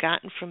feedback I've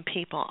gotten from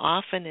people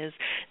often is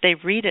they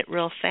read it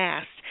real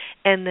fast,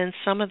 and then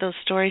some of those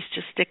stories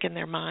just stick in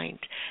their mind,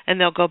 and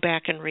they'll go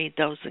back and read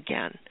those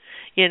again.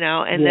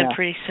 And then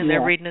pretty soon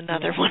they're reading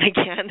another one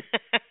again.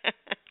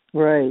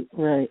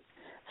 Right.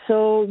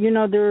 So,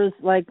 there was,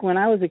 like, when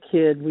I was a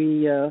kid,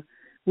 we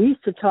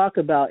used to talk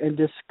about and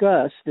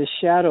discuss the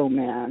Shadow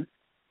Man,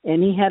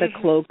 and he had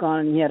a cloak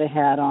on and he had a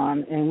hat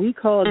on, and we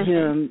called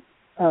him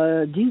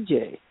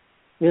DJ.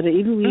 We had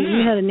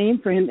a name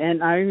for him,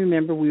 and I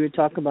remember we would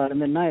talk about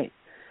him at night.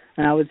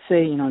 And I would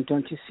say,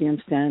 don't you see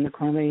him standing in the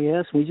corner?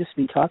 Yes. We'd just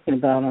be talking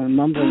about him,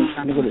 mumbling,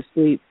 trying to go to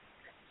sleep,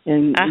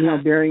 and,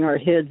 burying our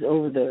heads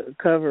over the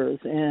covers.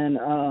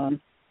 And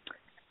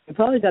we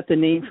probably got the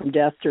name from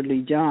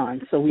Dastardly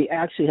John, so we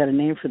actually had a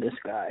name for this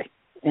guy.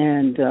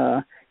 And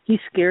he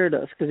scared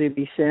us because he'd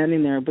be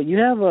standing there. But you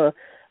have a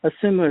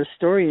similar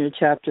story in your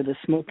chapter, The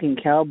Smoking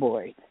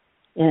Cowboy.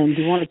 And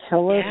do you want to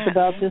tell us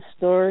about this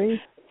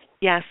story?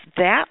 Yes,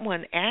 that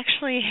one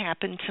actually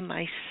happened to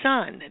my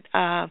son.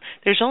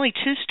 There's only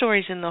 2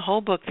 stories in the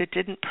whole book that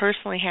didn't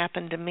personally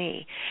happen to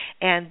me.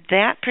 And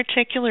that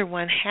particular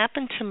one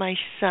happened to my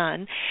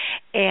son,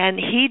 and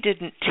he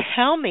didn't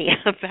tell me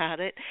about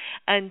it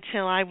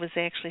until I was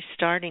actually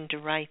starting to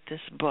write this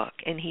book.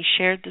 And he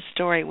shared the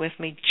story with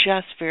me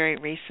just very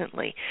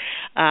recently.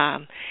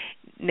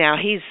 Now,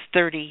 he's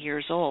 30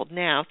 years old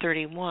now,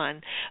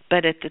 31,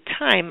 but at the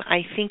time,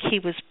 I think he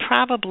was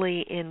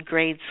probably in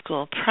grade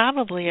school,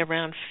 probably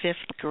around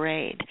 5th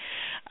grade,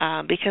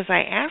 because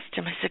I asked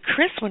him, I said,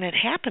 Chris, when it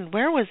happened,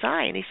 where was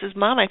I? And he says,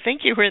 Mom, I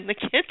think you were in the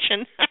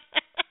kitchen.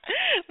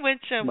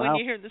 Which, when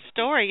you hear the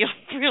story,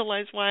 you'll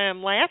realize why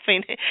I'm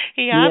laughing.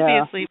 He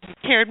obviously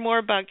cared more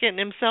about getting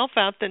himself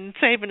out than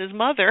saving his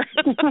mother.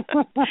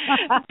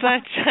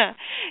 But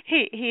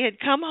he had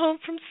come home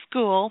from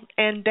school,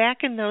 and back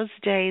in those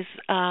days,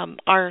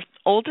 our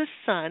oldest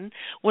son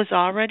was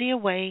already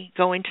away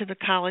going to the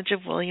College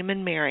of William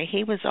and Mary.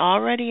 He was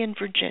already in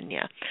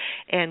Virginia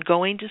and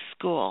going to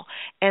school.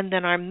 And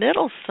then our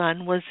middle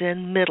son was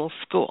in middle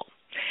school.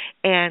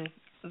 And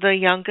the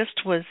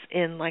youngest was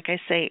in, like I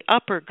say,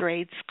 upper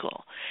grade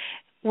school.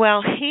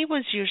 Well, he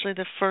was usually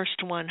the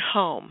first one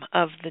home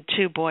of the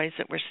 2 boys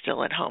that were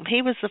still at home.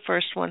 He was the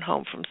first one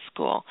home from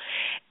school,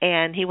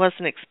 and he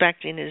wasn't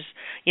expecting his,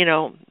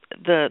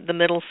 the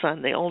middle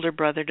son, the older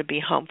brother, to be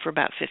home for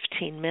about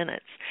 15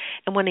 minutes.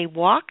 And when he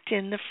walked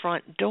in the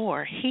front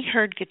door, he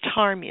heard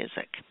guitar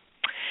music.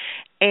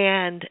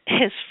 And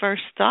his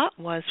first thought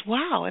was,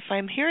 wow, if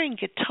I'm hearing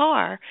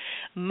guitar,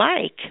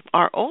 Mike,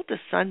 our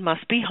oldest son,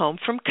 must be home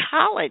from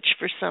college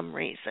for some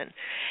reason.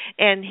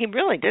 And he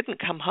really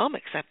didn't come home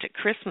except at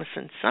Christmas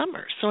and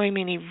summer. So,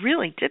 he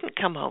really didn't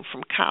come home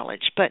from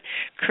college. But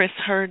Chris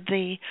heard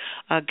the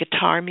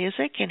guitar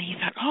music, and he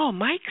thought, oh,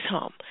 Mike's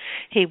home.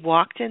 He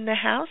walked in the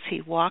house. He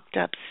walked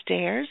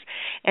upstairs.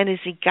 And as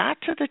he got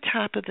to the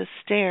top of the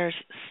stairs,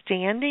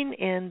 standing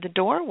in the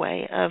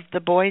doorway of the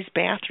boys'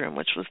 bathroom,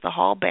 which was the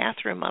hall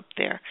bathroom up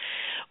there,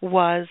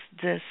 was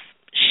this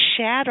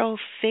shadow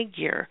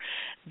figure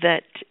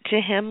that to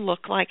him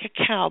looked like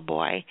a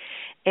cowboy.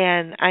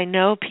 And I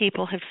know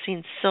people have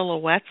seen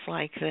silhouettes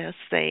like this.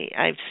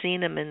 I've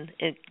seen them in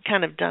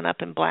kind of done up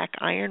in black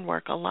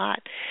ironwork a lot.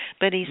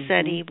 But he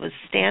said he was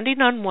standing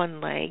on one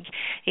leg.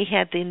 He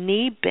had the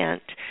knee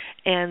bent,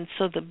 and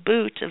so the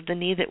boot of the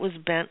knee that was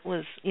bent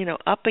was,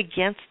 up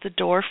against the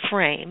door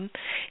frame.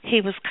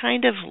 He was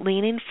kind of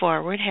leaning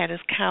forward, had his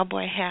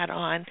cowboy hat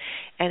on,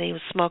 and he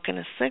was smoking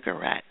a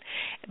cigarette.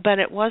 But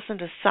it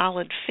wasn't a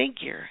solid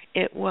figure.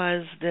 It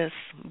was this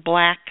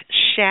black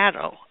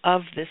shadow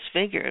of this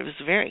figure. It was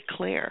very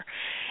clear.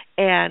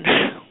 And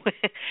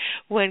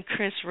when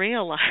Chris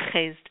realized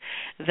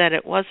that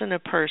it wasn't a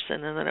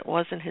person and that it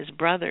wasn't his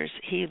brothers,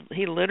 he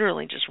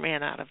literally just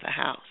ran out of the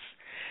house.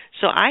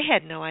 So I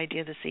had no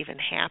idea this even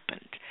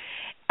happened.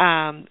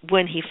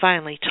 When he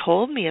finally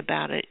told me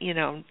about it,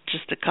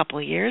 just a couple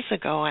of years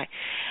ago, I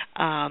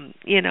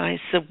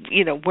said,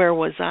 where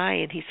was I?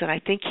 And he said, I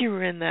think you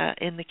were in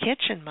the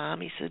kitchen,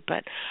 Mom. He said,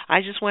 but I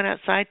just went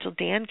outside till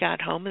Dan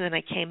got home, and then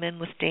I came in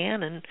with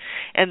Dan,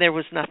 and there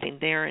was nothing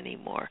there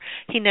anymore.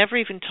 He never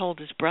even told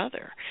his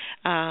brother.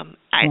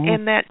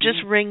 And that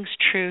just rings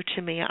true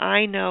to me.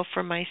 I know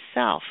for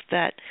myself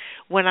that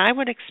when I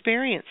would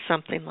experience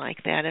something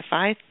like that, if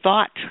I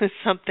thought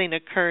something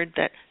occurred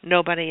that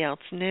nobody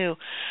else knew,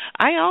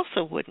 I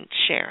also wouldn't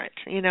share it.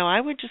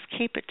 I would just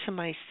keep it to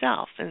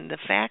myself. And the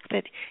fact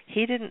that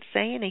he didn't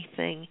say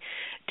anything,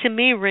 to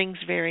me, rings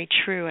very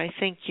true. I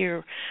think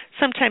you're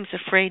sometimes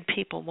afraid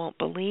people won't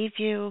believe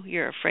you.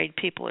 You're afraid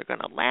people are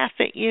going to laugh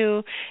at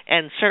you.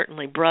 And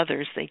certainly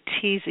brothers, they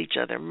tease each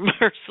other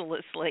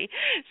mercilessly.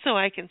 So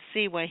I can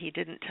see why he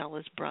didn't tell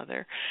his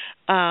brother.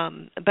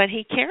 But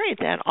he carried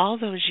that all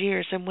those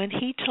years. And when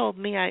he told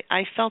me,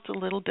 I felt a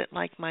little bit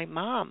like my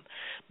mom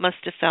must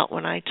have felt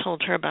when I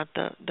told her about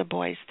the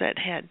boys that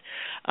had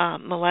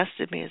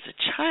molested me as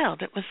a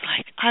child. It was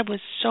like I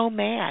was so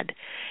mad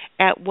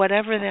at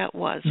whatever that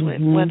was,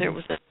 whether it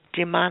was a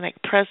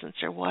demonic presence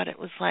or what. It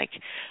was like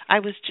I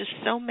was just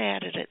so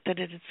mad at it that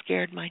it had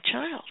scared my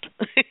child.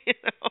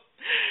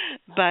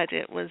 But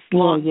it was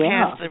long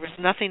past. There was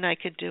nothing I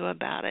could do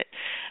about it.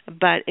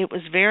 But it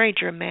was very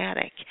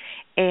dramatic.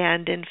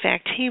 And in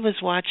fact, he was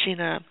watching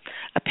a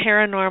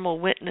paranormal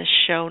witness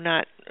show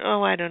not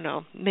I don't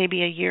know,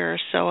 maybe a year or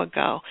so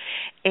ago,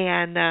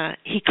 and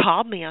he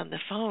called me on the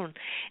phone,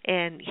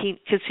 and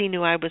because he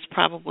knew I was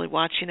probably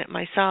watching it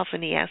myself,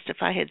 and he asked if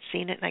I had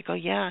seen it, and I go,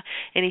 yeah,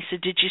 and he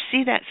said, did you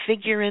see that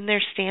figure in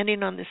there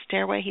standing on the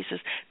stairway? He says,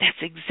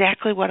 that's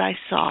exactly what I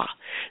saw.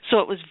 So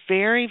it was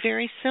very,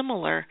 very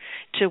similar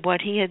to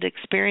what he had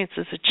experienced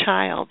as a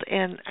child,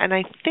 and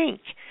I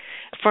think,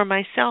 for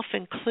myself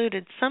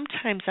included,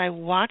 sometimes I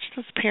watch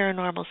those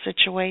paranormal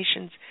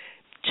situations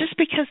just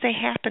because they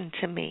happen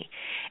to me,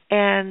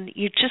 and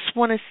you just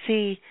want to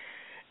see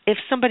if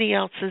somebody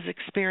else has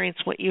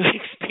experienced what you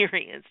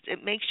experienced.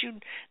 It makes you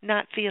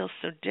not feel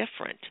so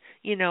different,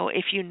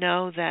 if you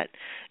know that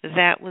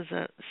was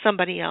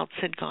somebody else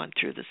had gone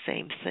through the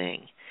same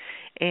thing.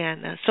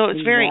 And so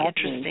it's very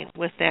interesting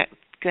with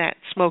that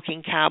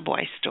smoking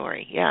cowboy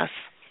story. Yes.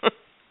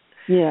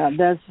 Yeah,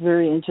 that's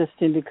very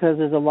interesting because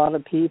there's a lot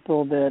of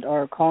people that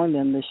are calling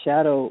them the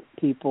shadow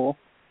people,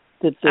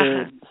 that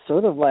they're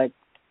sort of like,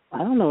 I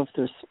don't know if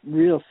they're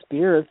real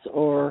spirits,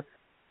 or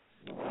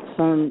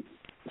some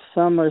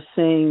are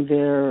saying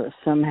they're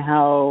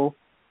somehow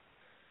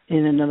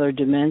in another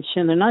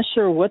dimension. They're not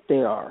sure what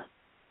they are.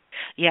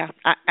 Yeah,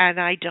 and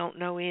I don't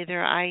know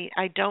either. I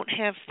don't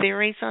have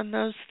theories on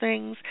those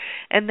things,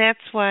 and that's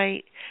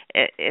why,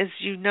 as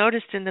you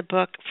noticed in the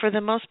book, for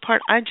the most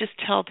part, I just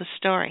tell the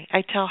story.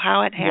 I tell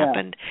how it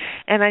happened,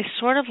 and I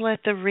sort of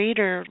let the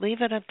reader,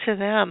 leave it up to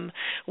them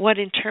what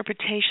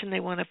interpretation they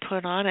want to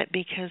put on it,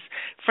 because,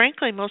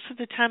 frankly, most of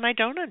the time I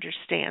don't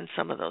understand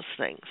some of those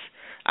things.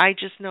 I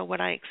just know what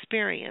I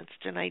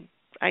experienced, and I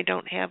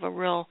don't have a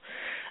real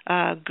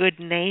good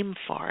name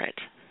for it.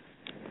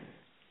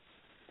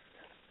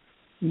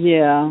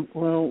 Yeah,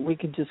 well, we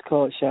could just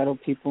call it shadow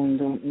people, and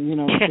don't,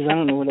 because I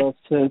don't know what else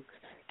to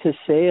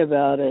say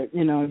about it.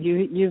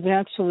 You've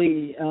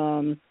actually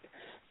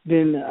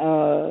been,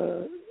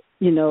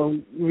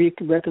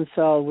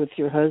 reconciled with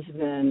your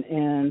husband,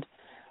 and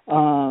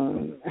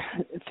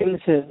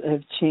things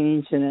have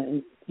changed,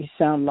 and you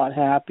sound a lot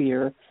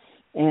happier.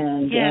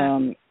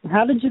 And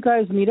how did you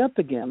guys meet up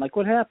again? Like,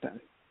 what happened?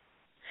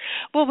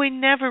 Well, we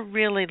never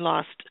really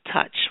lost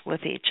touch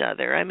with each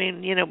other. I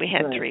mean, we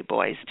had 3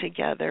 boys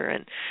together,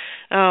 and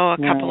a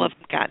couple of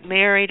them got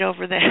married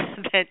over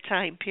that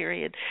time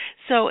period.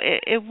 So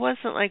it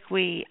wasn't like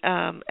we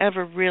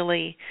ever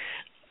really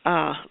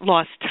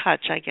lost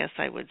touch, I guess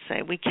I would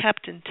say. We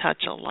kept in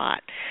touch a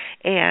lot.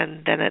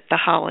 And then at the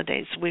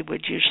holidays, we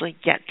would usually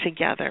get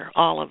together,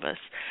 all of us.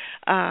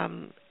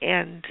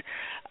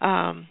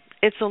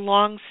 It's a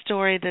long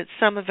story that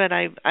some of it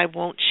I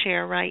won't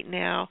share right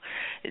now,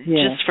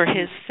 just for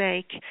his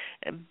sake.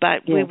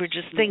 But we were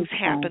just, things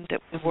happened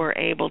that we were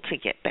able to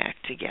get back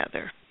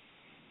together.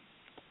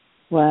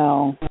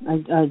 Wow.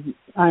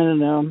 I don't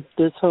know.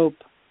 There's hope.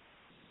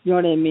 You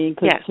know what I mean?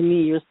 Because to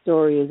me, your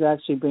story is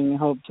actually bringing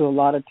hope to a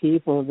lot of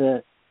people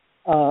that,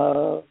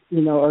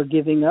 are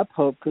giving up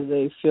hope because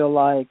they feel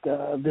like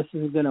this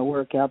isn't going to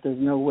work out. There's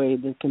no way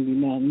this can be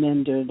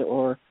mended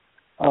or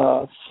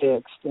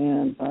fixed,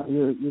 and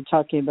you're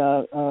talking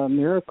about a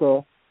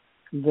miracle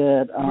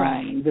that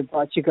that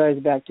brought you guys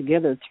back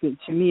together.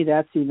 To me,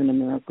 that's even a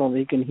miracle that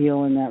you can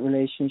heal in that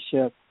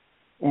relationship,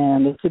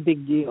 and it's a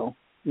big deal.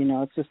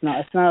 It's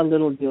not a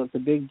little deal. It's a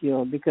big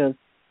deal, because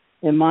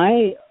in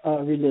my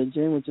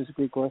religion, which is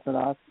Greek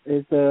Orthodox,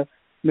 is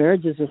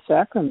marriage is a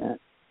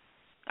sacrament.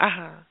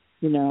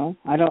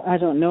 I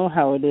don't know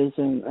how it is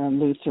in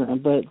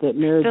Lutheran, but that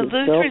marriage itself is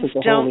a holy thing. The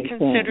Lutherans don't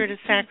consider it a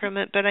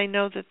sacrament, but I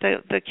know that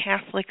the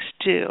Catholics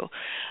do.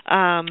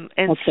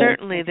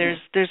 Certainly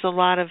there's a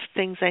lot of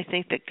things I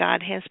think that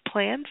God has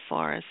planned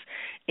for us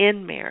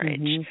in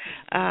marriage.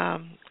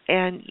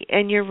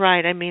 And you're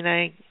right. I mean,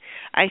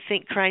 I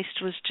think Christ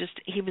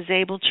he was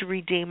able to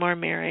redeem our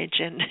marriage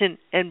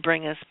and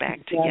bring us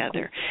back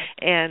together.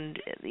 And,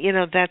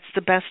 that's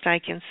the best I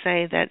can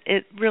say, that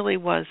it really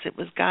was. It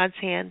was God's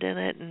hand in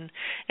it, and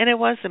it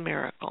was a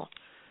miracle.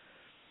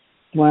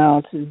 Wow,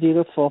 it's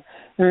beautiful.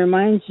 It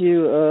reminds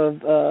you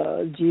of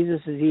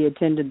Jesus as he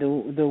attended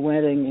the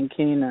wedding in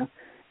Cana,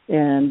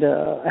 and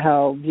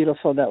how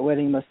beautiful that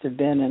wedding must have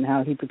been, and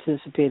how he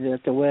participated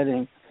at the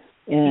wedding.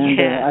 And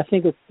I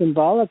think it's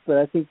symbolic, but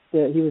I think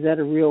that he was at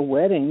a real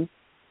wedding,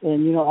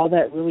 and, all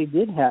that really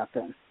did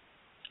happen.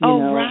 Right.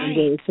 And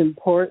that it's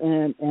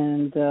important,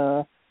 and,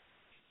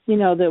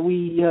 that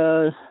we,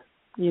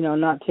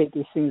 not take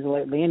these things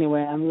lightly.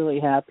 Anyway, I'm really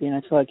happy, and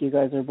I feel like you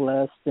guys are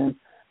blessed, and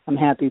I'm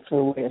happy for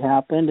the way it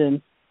happened.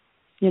 And,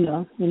 you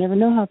never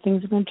know how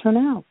things are going to turn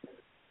out.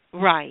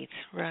 Right,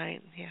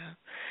 yeah.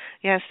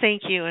 Yes,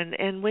 thank you,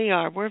 and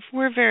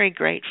we're very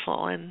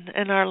grateful,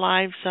 and our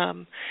lives,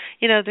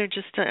 they're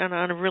just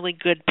on a really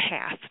good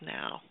path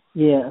now.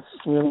 Yes,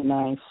 really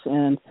nice,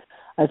 and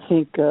I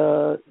think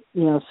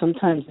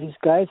sometimes these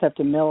guys have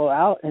to mellow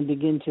out and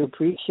begin to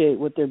appreciate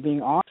what they're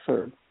being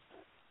offered.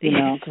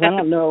 Because I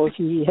don't know if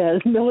he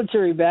has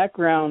military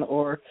background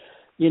or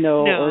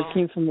or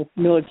came from a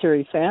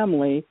military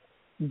family,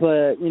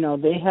 but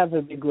they have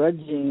a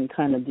begrudging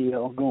kind of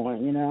deal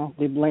going.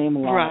 They blame a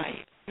lot.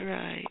 Right.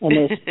 Right. And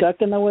they're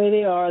stuck in the way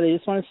they are. They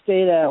just want to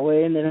stay that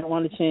way, and they don't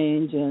want to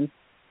change. And,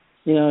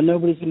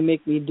 nobody's going to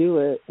make me do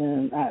it.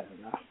 And I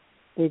don't know.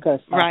 They got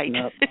to soften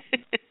up.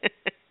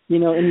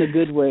 In the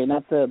good way,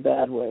 not the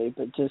bad way,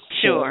 but just,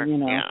 sure.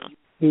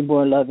 Be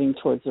more loving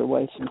towards their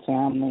wife and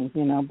family,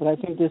 But I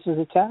think this is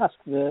a task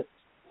that,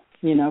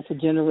 for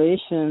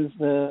generations,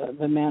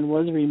 the man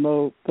was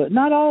remote, but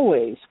not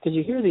always, because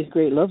you hear these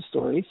great love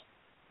stories.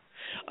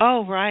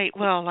 Oh, right.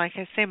 Well, like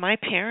I say, my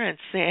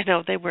parents,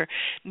 they were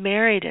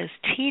married as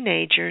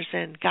teenagers,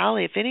 and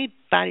golly, if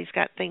anybody's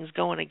got things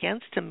going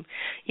against them,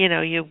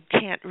 you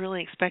can't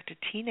really expect a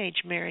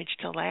teenage marriage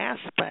to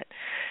last. But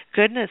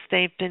goodness,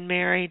 they've been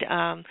married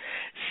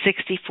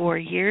 64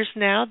 years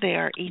now. They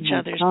are each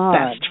other's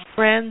best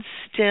friends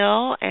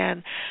still,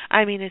 and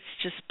I mean, it's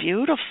just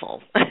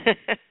beautiful.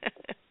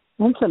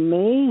 That's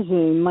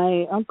amazing.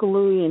 My Uncle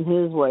Louis and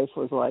his wife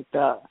was like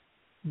that.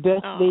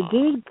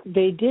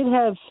 They did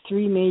have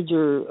 3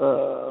 major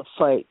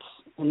fights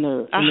in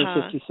their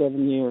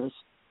 57 years.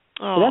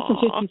 But that's in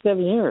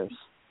 57 years.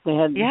 They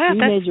had 3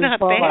 major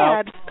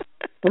fallouts,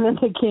 and then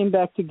they came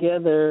back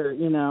together,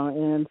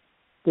 and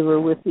they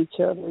were with each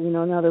other.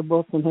 Now they're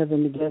both in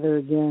heaven together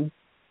again.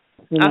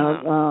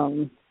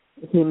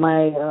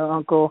 My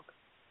Uncle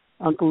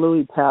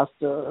Louis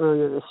passed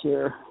earlier this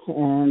year,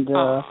 and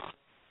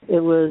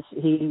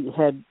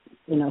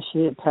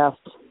she had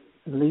passed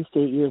at least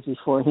 8 years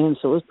before him,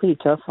 so it was pretty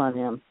tough on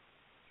him.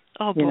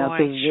 Oh, boy,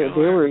 because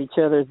they were each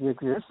other's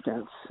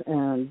existence,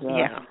 and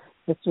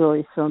it's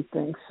really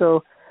something.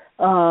 So,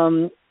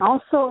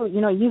 also,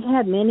 you've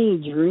had many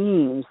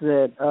dreams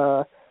that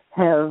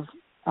have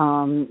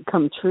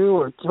come true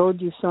or told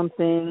you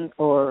something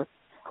or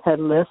had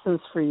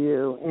lessons for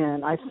you,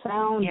 and I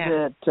found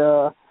that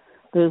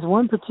there's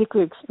one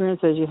particular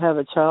experience as you have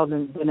a child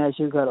and as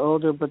you got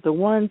older, but the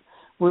one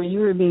where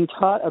you were being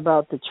taught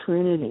about the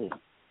Trinity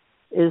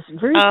is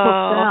very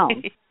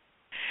profound.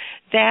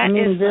 That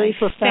is very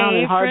my profound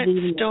and hard to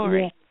favorite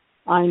story.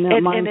 Yeah, I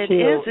know, mine and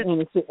too.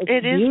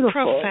 It is beautiful.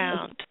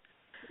 profound.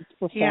 It's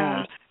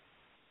profound.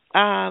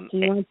 Yeah. Do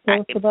you want to tell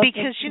us about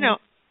because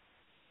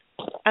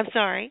I'm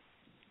sorry.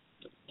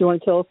 Do you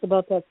want to tell us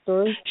about that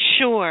story?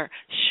 Sure.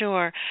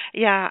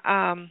 Yeah.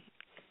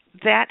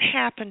 That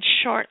happened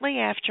shortly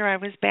after I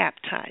was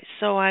baptized.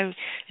 So I was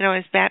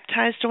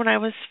baptized when I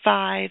was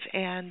 5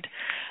 and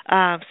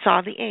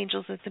saw the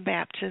angels at the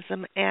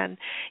baptism. And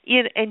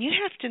you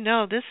have to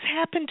know, this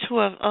happened to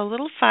a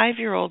little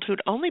 5-year-old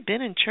who'd only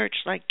been in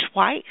church like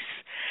twice.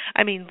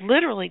 I mean,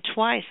 literally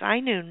twice. I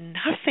knew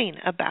nothing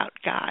about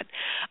God.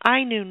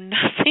 I knew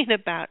nothing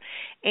about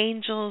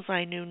angels.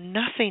 I knew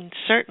nothing,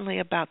 certainly,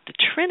 about the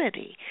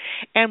Trinity.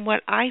 And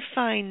what I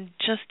find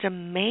just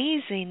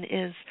amazing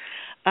is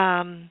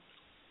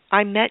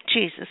I met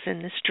Jesus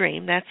in this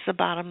dream. That's the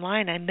bottom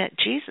line. I met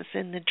Jesus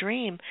in the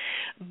dream,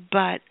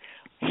 but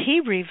he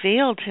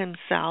revealed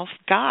himself,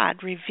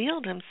 God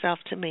revealed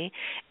himself to me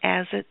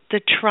as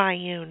the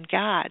triune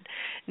God.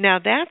 Now,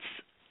 that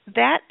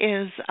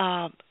is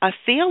a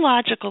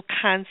theological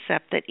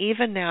concept that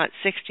even now at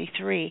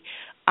 63,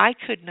 I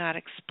could not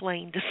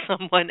explain to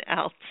someone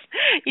else.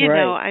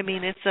 I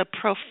mean, it's a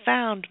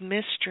profound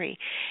mystery.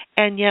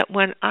 And yet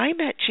when I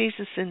met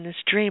Jesus in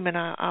this dream, and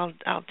I'll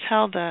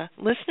tell the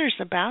listeners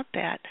about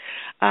that,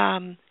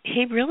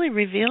 he really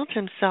revealed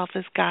himself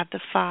as God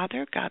the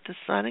Father, God the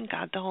Son, and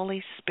God the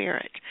Holy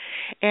Spirit.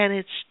 And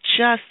it's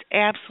just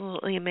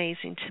absolutely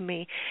amazing to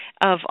me.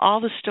 Of all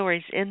the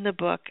stories in the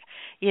book,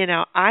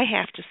 I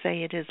have to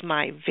say it is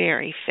my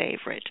very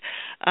favorite.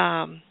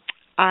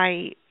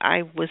 I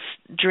was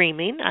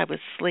dreaming, I was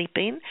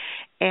sleeping,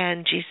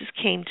 and Jesus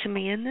came to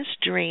me in this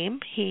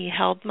dream. He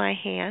held my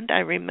hand. I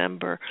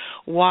remember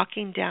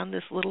walking down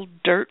this little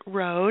dirt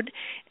road,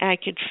 and I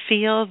could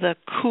feel the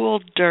cool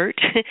dirt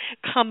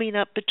coming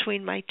up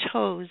between my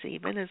toes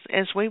even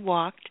as we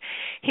walked.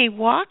 He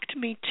walked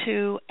me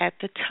to, at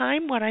the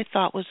time, what I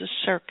thought was a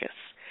circus,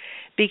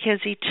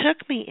 because he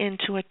took me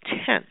into a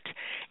tent.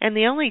 And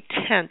the only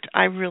tent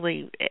I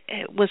really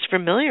was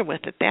familiar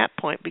with at that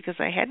point, because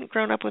I hadn't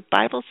grown up with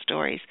Bible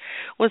stories,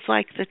 was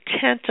like the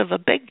tent of a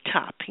big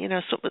top,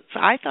 so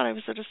I thought I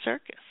was at a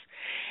circus.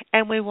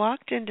 And we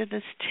walked into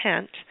this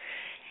tent,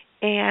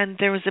 and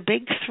there was a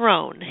big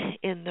throne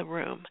in the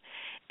room.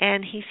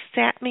 And he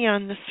sat me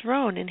on the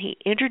throne, and he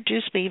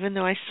introduced me, even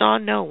though I saw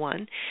no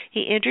one,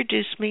 he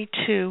introduced me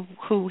to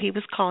who he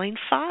was calling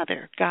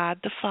Father, God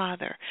the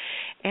Father.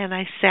 And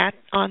I sat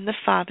on the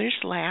Father's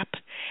lap,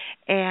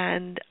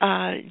 and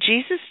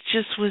Jesus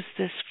just was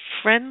this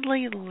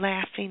friendly,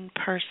 laughing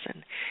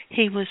person.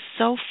 He was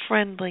so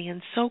friendly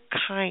and so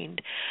kind.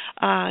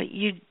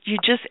 You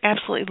just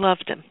absolutely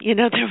loved him.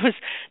 There was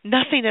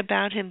nothing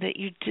about him that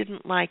you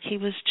didn't like. He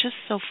was just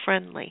so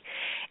friendly.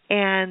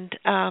 And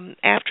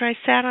after I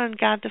sat on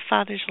God the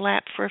Father's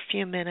lap for a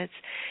few minutes,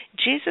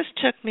 Jesus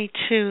took me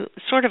to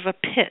sort of a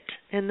pit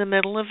in the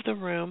middle of the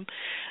room,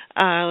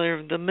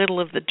 or the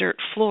middle of the dirt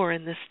floor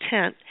in this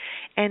tent,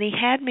 and he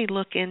had me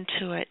look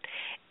into it.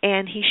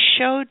 and he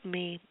showed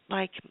me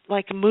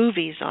like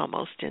movies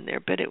almost in there,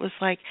 but it was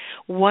like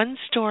one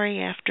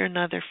story after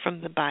another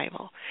from the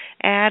Bible.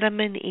 Adam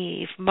and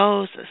Eve,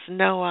 Moses,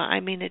 Noah. I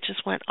mean, it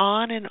just went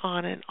on and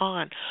on and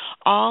on.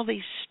 All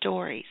these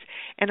stories.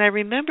 And I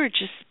remember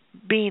just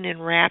being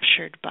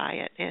enraptured by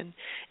it and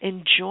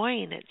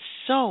enjoying it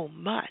so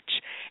much.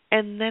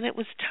 And then it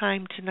was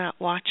time to not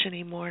watch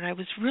anymore, and I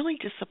was really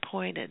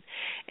disappointed.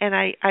 And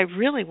I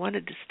really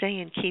wanted to stay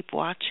and keep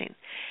watching.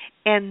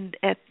 And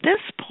at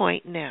this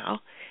point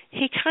now,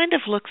 he kind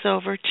of looks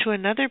over to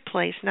another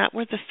place, not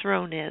where the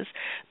throne is,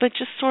 but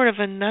just sort of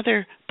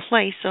another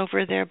place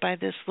over there by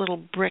this little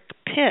brick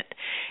pit.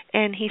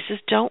 And he says,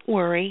 don't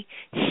worry,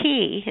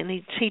 he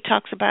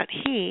talks about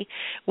he,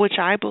 which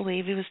I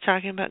believe he was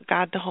talking about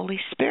God the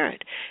Holy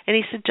Spirit. And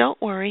he said, don't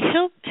worry,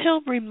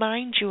 he'll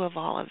remind you of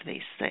all of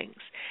these things.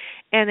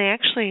 And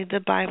actually, the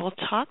Bible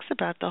talks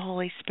about the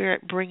Holy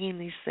Spirit bringing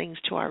these things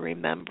to our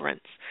remembrance.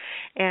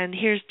 And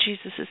here's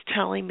Jesus is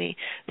telling me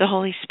the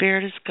Holy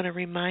Spirit is going to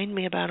remind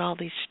me about all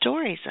these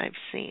stories I've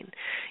seen,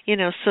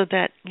 so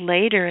that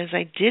later as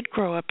I did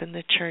grow up in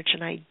the church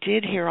and I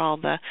did hear all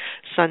the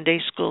Sunday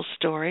school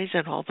stories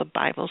and all the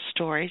Bible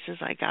stories as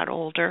I got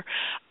older,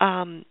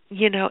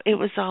 it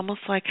was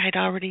almost like I'd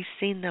already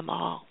seen them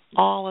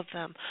all of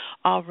them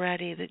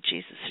already that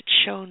Jesus had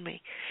shown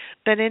me.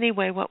 But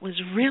anyway, what was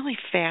really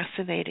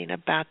fascinating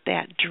about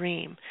that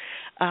dream,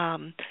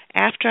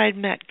 after I'd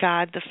met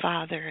God the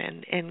Father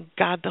and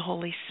God the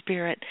Holy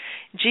Spirit,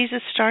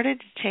 Jesus started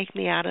to take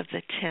me out of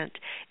the tent,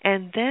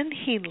 and then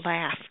he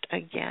laughed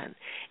again,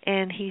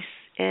 and he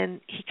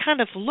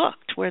kind of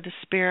looked where the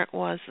Spirit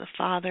was, the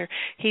Father.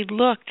 He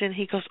looked and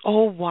he goes,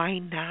 oh, why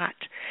not?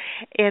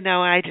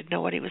 I didn't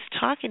know what he was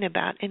talking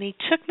about. And he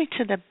took me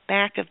to the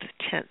back of the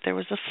tent. There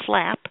was a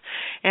flap,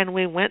 and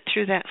we went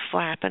through that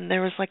flap, and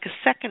there was like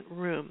a second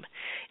room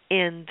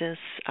in this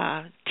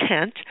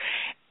tent.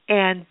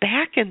 And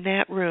back in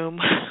that room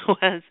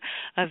was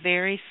a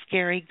very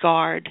scary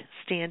guard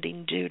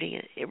standing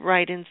duty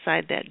right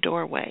inside that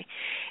doorway.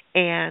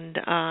 And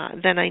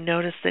then I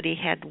noticed that he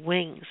had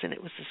wings, and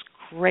it was this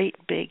great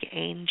big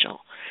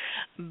angel.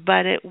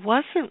 But it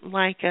wasn't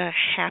like a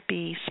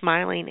happy,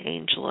 smiling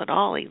angel at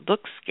all. He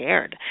looked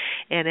scared.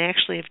 And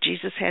actually, if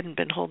Jesus hadn't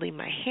been holding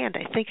my hand,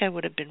 I think I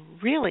would have been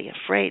really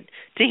afraid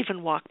to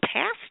even walk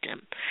past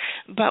him.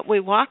 But we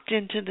walked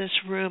into this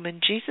room,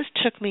 and Jesus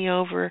took me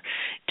over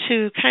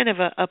to kind of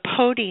a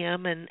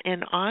podium,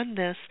 and on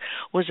this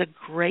was a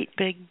great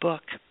big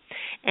book.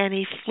 And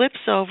he flips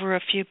over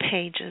a few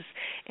pages,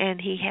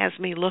 and he has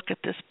me look at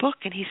this book,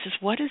 and he says,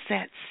 what does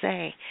that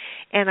say?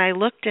 And I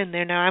looked in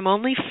there. Now, I'm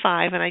only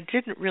 5, and I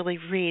didn't really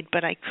read,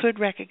 but I could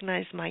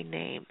recognize my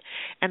name.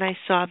 And I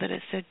saw that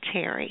it said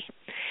Terry.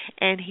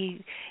 And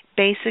he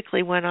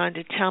basically went on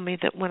to tell me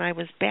that when I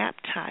was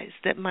baptized,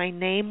 that my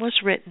name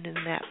was written in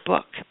that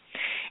book.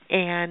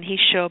 And he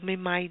showed me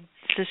my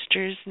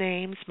sister's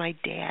names, my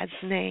dad's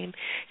name.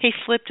 He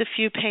flipped a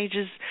few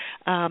pages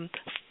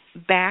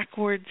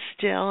backwards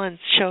still and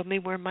showed me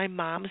where my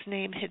mom's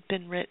name had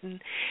been written.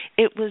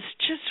 It was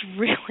just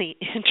really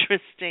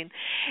interesting.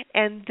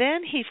 And then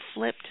he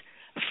flipped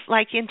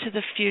like into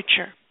the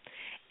future.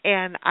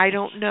 And I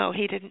don't know,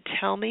 he didn't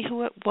tell me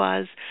who it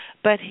was,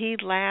 but he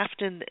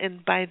laughed,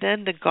 and by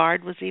then the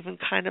guard was even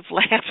kind of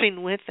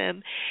laughing with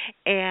him.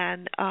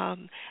 And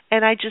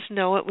I just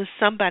know it was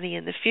somebody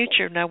in the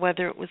future. Now,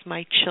 whether it was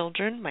my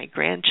children, my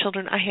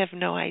grandchildren, I have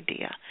no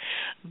idea.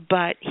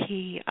 But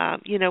he,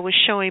 was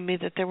showing me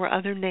that there were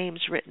other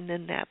names written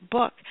in that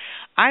book.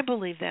 I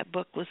believe that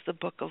book was the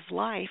book of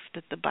life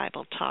that the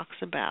Bible talks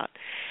about.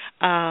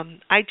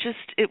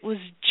 It was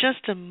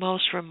just a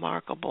most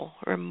remarkable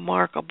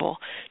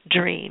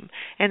dream.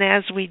 And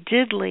as we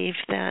did leave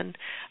then,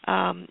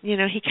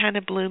 he kind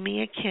of blew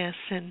me a kiss,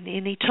 and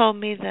he told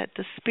me that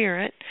the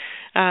Spirit,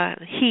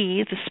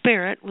 the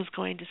Spirit was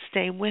going to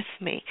stay with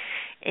me.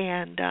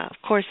 And of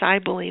course I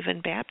believe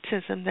in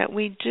baptism that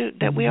we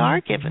are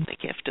given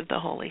the gift of the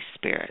Holy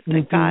Spirit,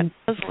 that God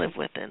does live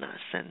within us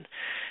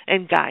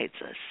and guides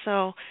us.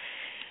 So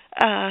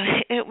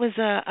it was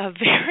a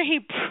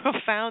very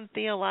profound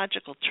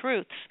theological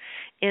truths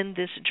in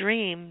this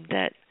dream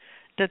that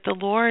the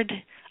Lord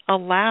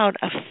allowed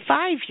a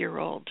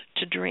 5-year-old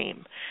to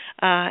dream.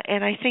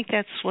 And I think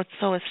that's what's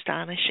so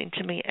astonishing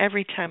to me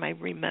every time I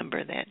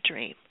remember that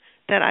dream,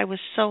 that I was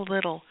so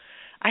little.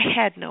 I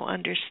had no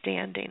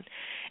understanding.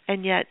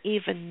 And yet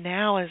even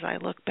now as I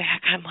look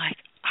back, I'm like,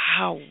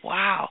 oh,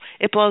 wow.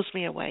 It blows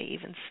me away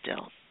even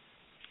still.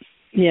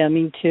 Yeah,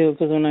 me too,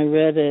 because when I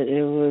read it,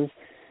 it was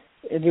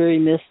very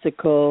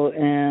mystical,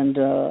 and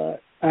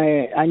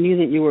I knew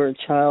that you were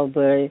a child,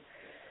 but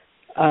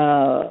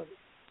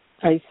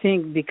I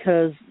think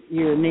because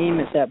your name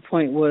at that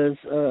point was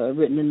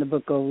written in the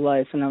book of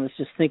life, and I was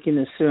just thinking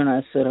this through, and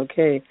I said,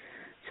 okay,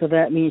 so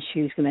that means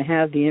she's going to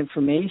have the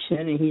information,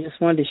 and he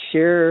just wanted to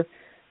share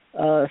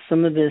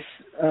some of this,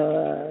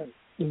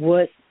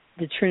 what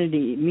the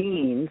Trinity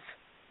means,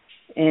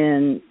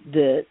 and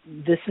that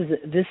this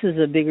is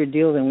a bigger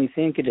deal than we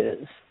think it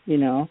is,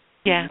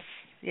 Yes.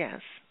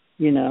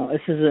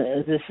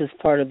 This is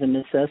part of the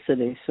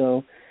necessity.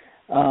 So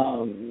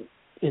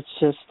it's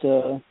just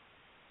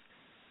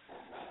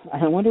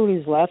I wonder what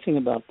he's laughing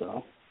about,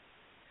 though.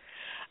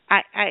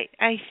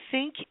 I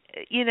think,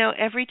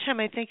 every time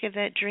I think of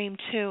that dream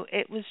too,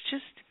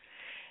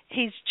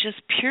 he's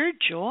just pure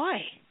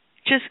joy.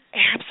 Just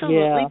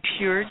absolutely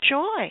pure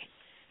joy.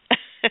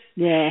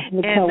 Yeah,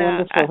 look how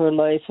wonderful her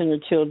life and her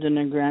children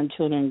and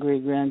grandchildren and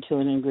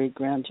great-grandchildren and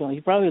great-grandchildren. He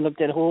probably looked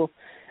at whole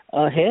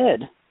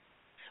ahead.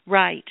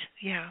 Right,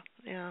 yeah.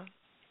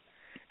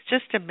 It's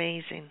just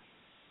amazing.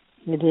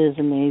 It is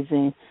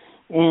amazing.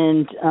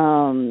 And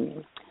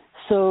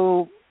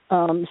so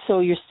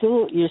you're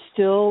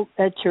still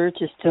at church,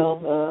 you're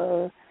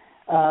still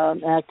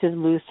active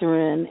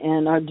Lutheran,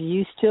 and do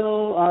you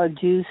still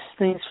do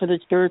things for the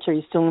church? Are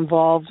you still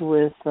involved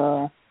with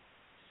what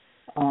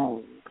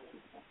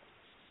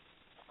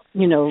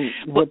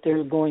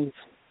they're going?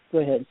 Go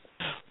ahead.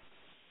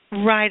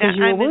 Right,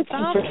 I'm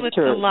involved with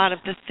a lot of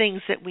the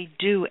things that we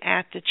do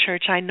at the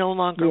church. I no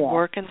longer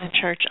work in the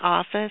church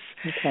office,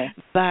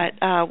 but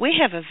we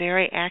have a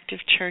very active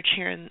church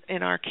here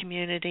in our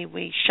community.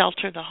 We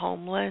shelter the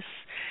homeless,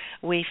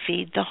 we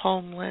feed the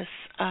homeless,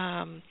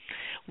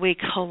 we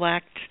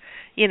collect,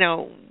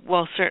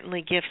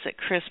 certainly gifts at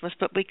Christmas,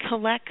 but we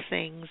collect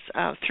things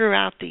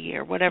throughout the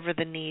year, whatever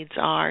the needs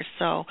are.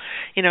 So,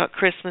 at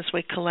Christmas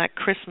we collect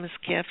Christmas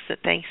gifts.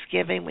 At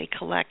Thanksgiving we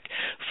collect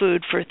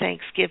food for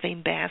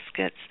Thanksgiving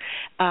baskets.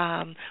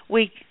 Our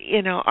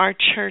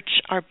church,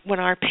 when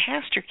our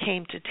pastor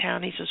came to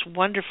town, he's this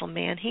wonderful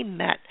man. He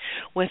met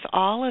with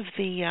all of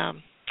the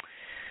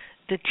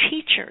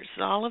teachers,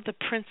 all of the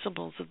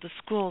principals of the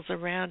schools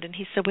around, and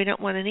he said, we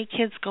don't want any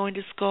kids going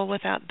to school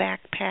without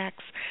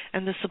backpacks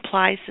and the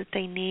supplies that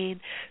they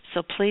need,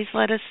 so please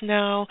let us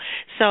know.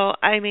 So,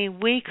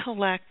 we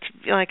collect,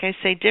 like I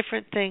say,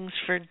 different things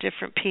for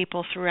different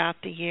people throughout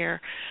the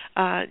year,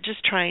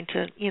 just trying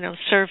to,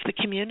 serve the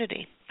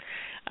community.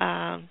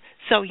 I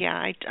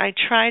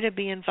try to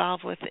be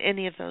involved with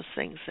any of those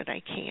things that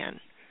I can.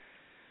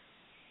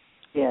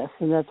 Yes,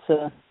 and I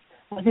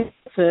think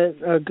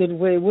it's a good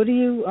way. What do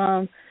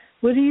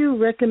you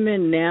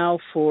recommend now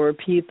for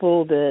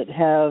people that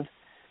have,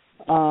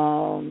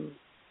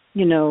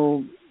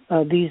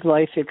 these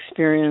life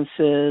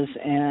experiences,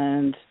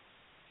 and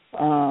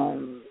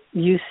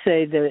you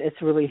say that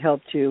it's really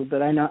helped you,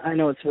 but I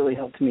know it's really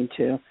helped me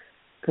too,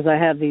 because I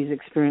have these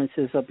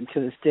experiences up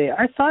until this day.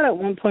 I thought at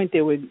one point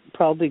they would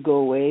probably go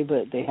away,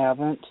 but they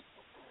haven't,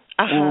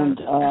 and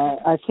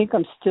I think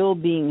I'm still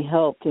being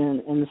helped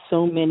in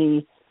so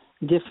many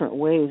different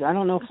ways. I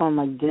don't know if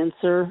I'm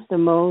denser the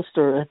most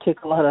or I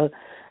take a lot of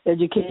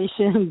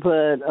education,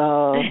 but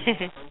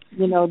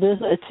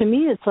there's to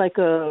me it's like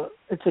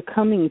it's a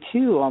coming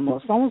to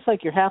almost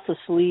like you're half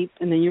asleep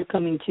and then you're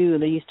coming to,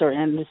 and then you start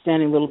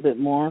understanding a little bit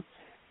more,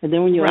 and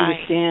then when you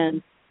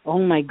understand, oh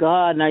my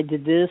God, and I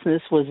did this and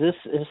it was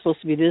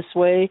supposed to be this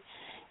way,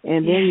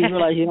 and then you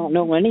realize you don't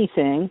know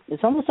anything.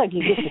 It's almost like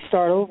you get to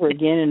start over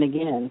again and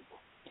again.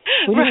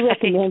 What do you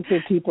recommend for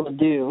people to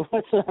do?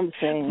 That's what I'm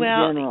saying in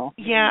general.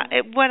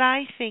 What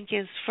I think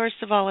is,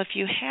 first of all, if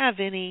you have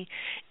any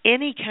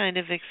kind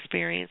of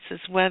experiences,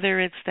 whether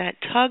it's that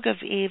tug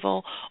of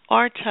evil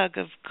or tug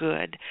of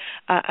good,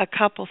 a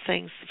couple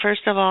things.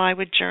 First of all, I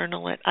would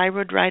journal it. I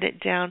would write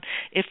it down,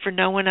 if for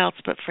no one else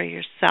but for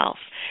yourself.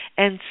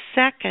 And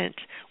second,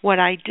 what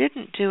I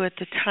didn't do at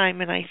the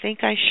time, and I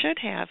think I should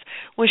have,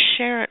 was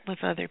share it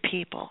with other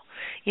people.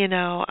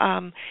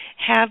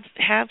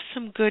 Have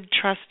some good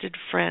trusted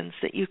friends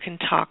that you can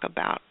talk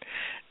about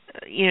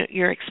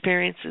your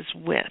experiences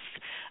with.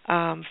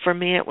 For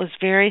me, it was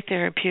very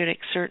therapeutic,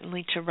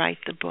 certainly, to write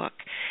the book,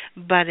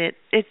 but it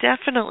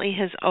definitely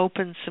has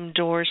opened some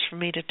doors for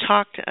me to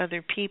talk to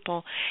other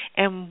people.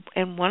 And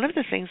one of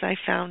the things I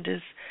found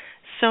is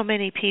so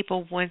many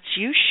people, once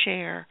you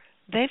share,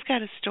 they've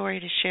got a story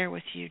to share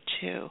with you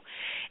too.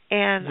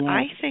 And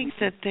I think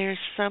that there's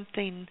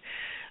something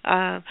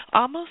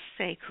almost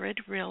sacred,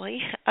 really,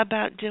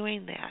 about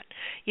doing that,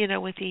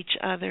 with each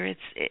other.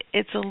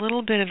 It's a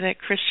little bit of that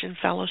Christian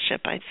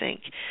fellowship, I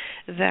think,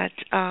 that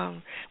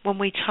when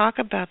we talk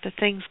about the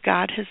things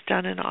God has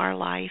done in our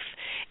life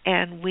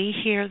and we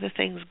hear the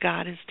things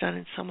God has done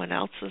in someone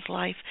else's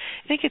life,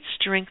 I think it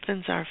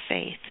strengthens our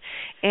faith.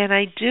 And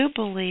I do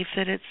believe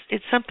that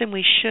it's something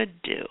we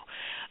should do.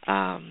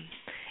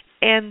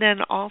 And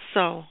then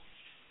also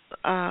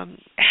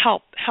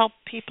help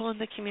people in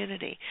the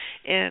community,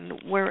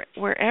 and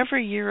wherever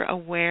you're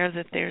aware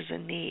that there's a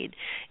need,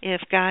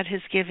 if God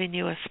has given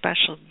you a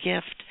special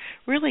gift,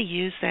 really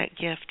use that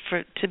gift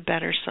to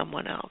better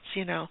someone else,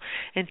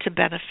 and to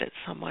benefit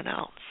someone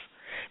else.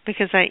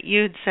 Because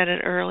you had said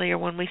it earlier,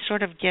 when we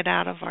sort of get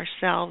out of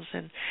ourselves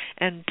and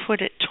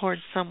put it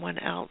towards someone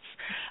else,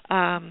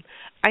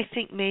 I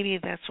think maybe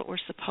that's what we're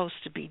supposed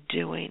to be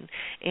doing,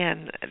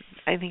 and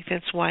I think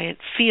that's why it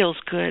feels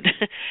good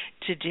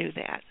to do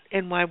that,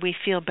 and why we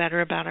feel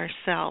better about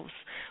ourselves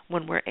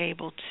when we're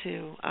able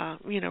to,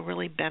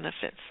 really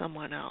benefit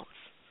someone else.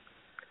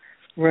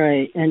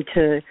 Right, and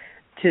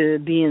to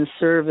be in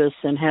service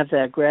and have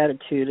that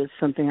gratitude. It's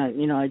something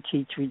I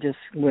teach. We just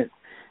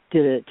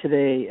did it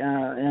today,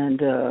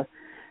 and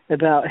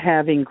about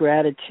having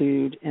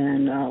gratitude,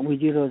 and we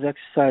do those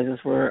exercises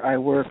where I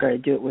work. I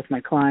do it with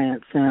my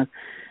clients, and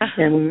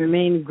we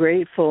remain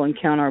grateful and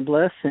count our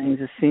blessings.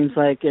 It seems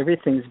like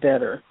everything's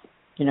better.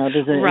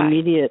 There's an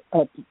immediate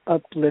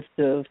uplift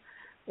of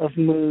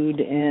mood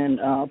and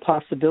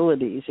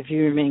possibilities if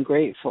you remain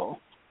grateful.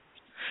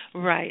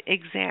 Right,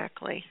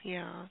 exactly.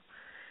 Yeah.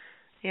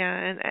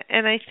 Yeah,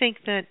 and I think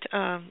that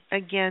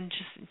again,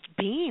 just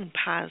being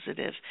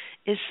positive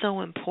is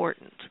so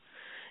important.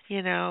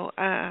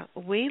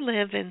 We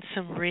live in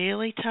some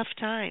really tough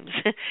times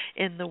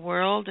in the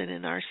world and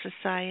in our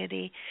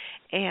society,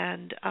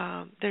 and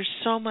there's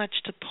so much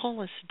to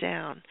pull us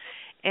down.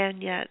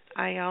 And yet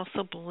I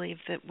also believe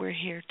that we're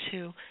here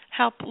to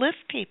help lift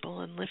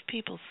people and lift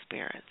people's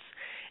spirits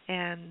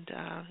and,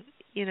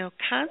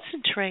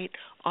 concentrate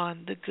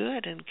on the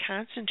good and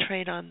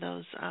concentrate on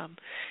those,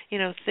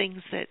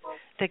 things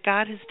that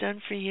God has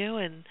done for you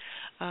and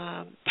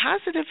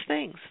positive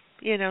things,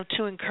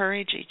 to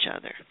encourage each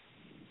other.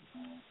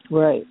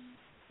 Right.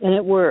 And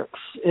it works.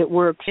 It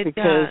works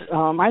because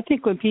does. I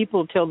think when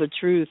people tell the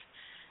truth,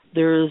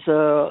 there's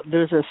a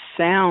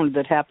sound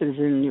that happens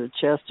in your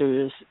chest or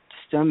your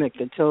stomach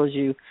that tells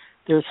you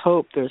there's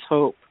hope. You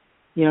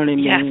know what I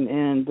mean? Yeah.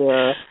 And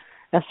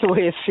that's the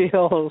way it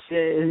feels.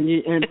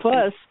 And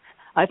plus,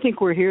 I think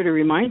we're here to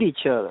remind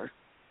each other.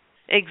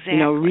 Exactly.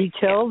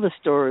 Retell the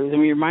stories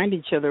and remind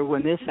each other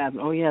when this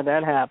happened. Oh, yeah,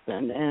 that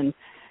happened. And,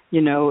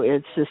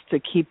 it's just to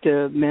keep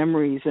the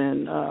memories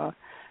and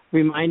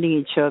reminding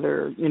each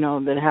other,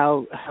 that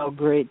how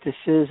great this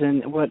is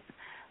and what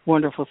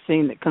wonderful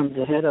thing that comes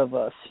ahead of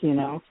us,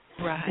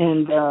 Right.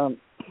 And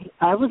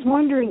I was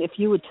wondering if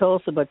you would tell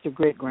us about your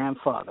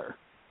great-grandfather,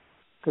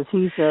 because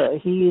he's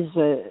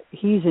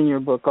in your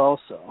book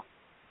also.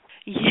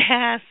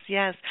 Yes.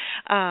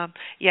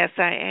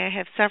 I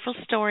have several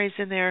stories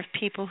in there of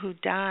people who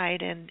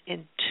died, and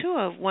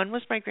one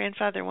was my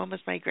grandfather, one was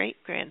my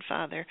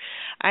great-grandfather.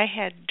 I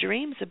had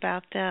dreams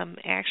about them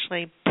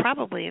actually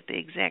probably at the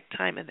exact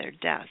time of their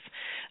death.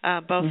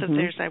 Both of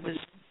theirs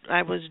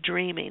I was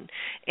dreaming.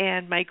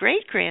 And my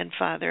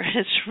great-grandfather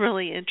is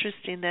really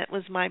interesting. That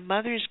was my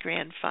mother's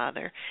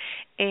grandfather.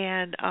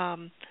 And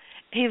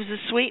he was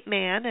a sweet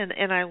man,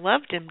 and I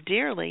loved him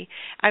dearly.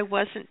 I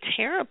wasn't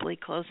terribly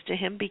close to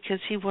him because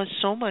he was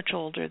so much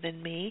older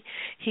than me.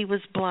 He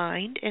was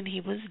blind, and he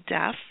was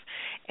deaf,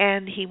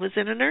 and he was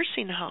in a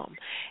nursing home.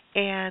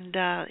 And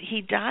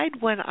he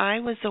died when I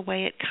was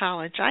away at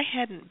college. I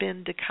hadn't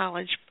been to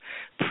college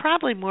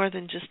probably more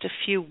than just a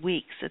few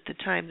weeks at the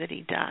time that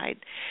he died.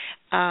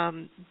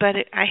 But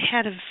I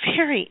had a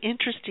very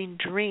interesting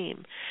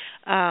dream,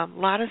 a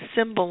lot of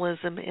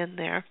symbolism in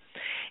there.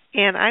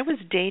 And I was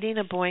dating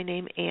a boy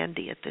named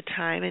Andy at the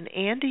time, and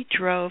Andy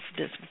drove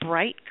this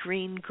bright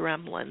green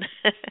gremlin.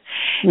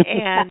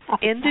 And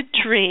in the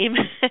dream,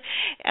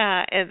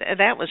 and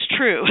that was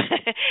true,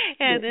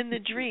 and in the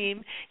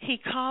dream, he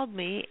called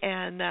me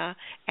and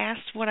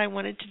asked what I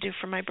wanted to do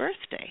for my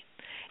birthday.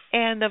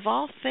 And of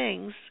all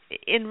things,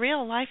 in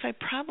real life, I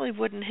probably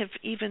wouldn't have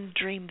even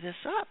dreamed this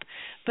up.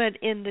 But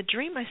in the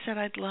dream, I said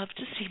I'd love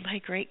to see my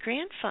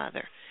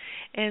great-grandfather.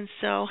 And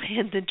so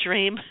in the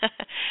dream,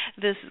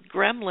 this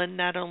gremlin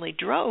not only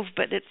drove,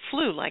 but it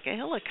flew like a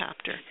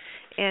helicopter.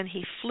 And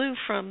he flew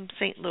from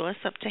St. Louis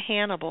up to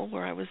Hannibal,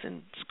 where I was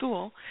in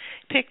school,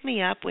 picked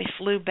me up. We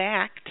flew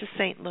back to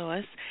St.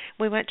 Louis.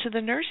 We went to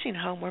the nursing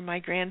home where my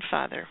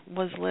grandfather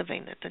was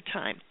living at the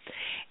time.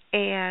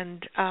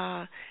 And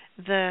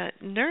the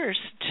nurse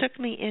took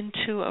me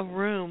into a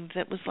room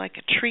that was like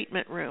a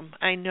treatment room.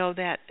 I know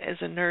that as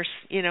a nurse,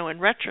 in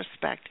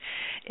retrospect.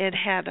 It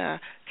had a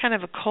kind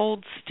of a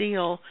cold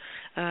steel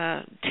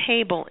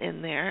table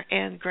in there,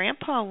 and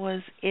Grandpa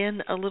was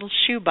in a little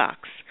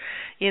shoebox,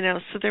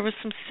 so there was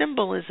some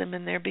symbolism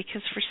in there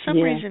because for some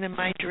reason in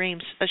my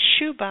dreams, a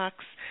shoebox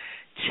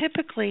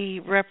typically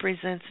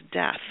represents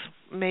death.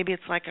 Maybe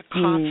it's like a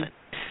coffin.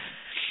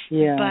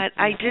 Yeah. But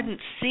I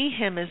didn't see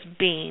him as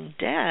being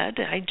dead.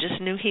 I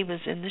just knew he was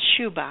in the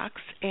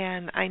shoebox,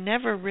 and I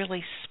never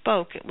really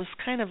spoke. It was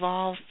kind of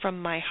all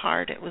from my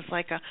heart. It was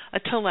like a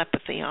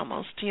telepathy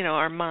almost,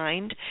 our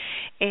mind.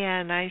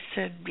 And I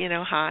said,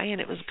 hi, and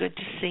it was good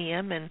to see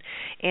him. And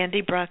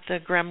Andy brought the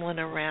gremlin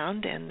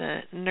around, and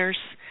the nurse,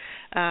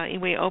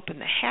 we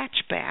opened the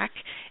hatchback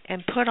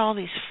and put all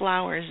these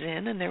flowers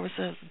in, and there was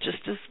just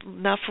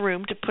enough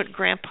room to put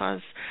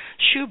Grandpa's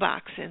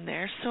shoebox in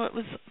there. So it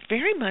was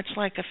very much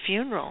like a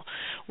funeral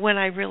when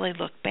I really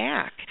look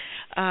back,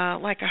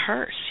 like a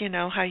hearse,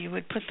 how you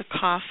would put the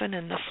coffin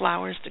and the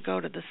flowers to go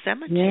to the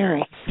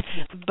cemetery.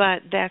 Yeah.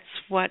 But that's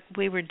what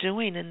we were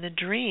doing in the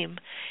dream.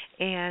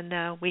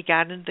 And we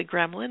got into the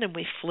gremlin and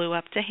we flew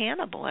up to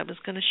Hannibal. I was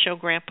going to show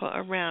Grandpa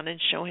around and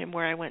show him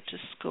where I went to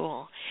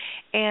school,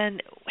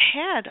 and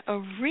had a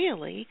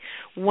really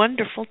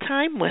wonderful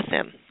time with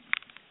him.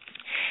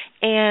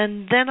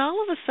 And then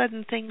all of a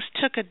sudden things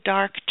took a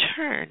dark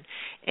turn,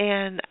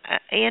 and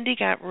Andy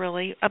got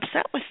really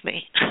upset with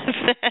me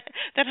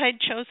that I'd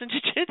chosen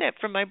to do that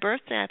for my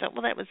birthday. I thought,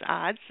 well, that was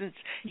odd since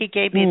he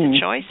gave me the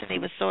choice and he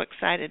was so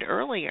excited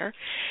earlier.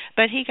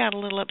 But he got a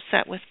little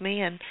upset with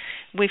me, and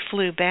we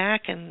flew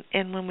back, and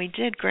when we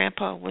did,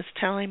 Grandpa was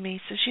telling me, he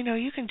says, you know,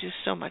 you can do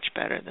so much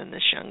better than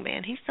this young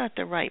man. He's not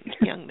the right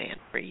young man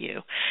for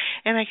you.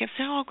 And I kept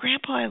saying, oh,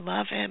 Grandpa, I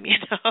love him, you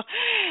know.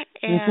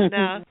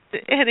 And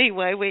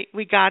anyway,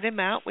 we got him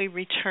out, we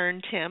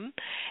returned him,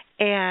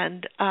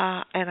 and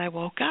I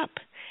woke up.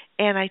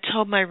 And I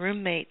told my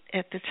roommate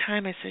at the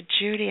time, I said,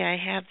 Judy, I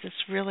have this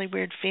really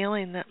weird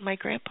feeling that my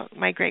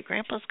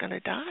great-grandpa's going to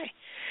die.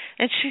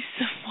 And she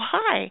said,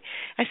 why?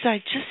 I said, I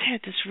just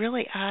had this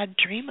really odd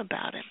dream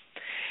about him.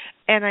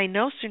 And I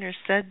no sooner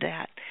said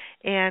that,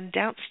 and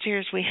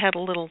downstairs we had a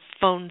little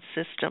phone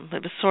system.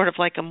 It was sort of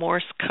like a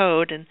Morse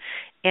code,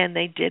 and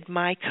they did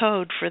my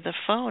code for the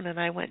phone, and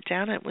I went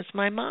down, and it was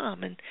my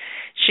mom, and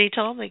she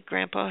told me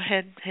Grandpa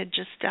had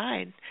just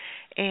died.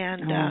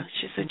 And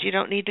she said, you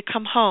don't need to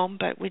come home,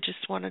 but we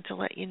just wanted to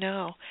let you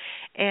know.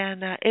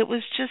 And it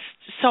was just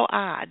so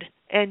odd,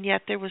 and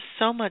yet there was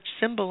so much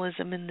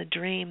symbolism in the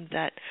dream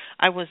that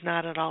I was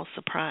not at all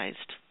surprised.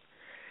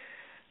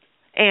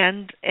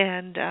 And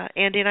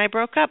Andy and I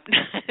broke up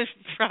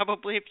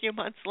probably a few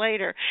months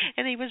later,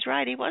 and he was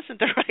right. He wasn't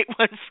the right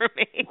one for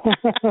me.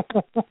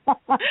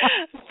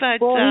 But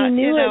well, he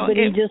knew you know, it, but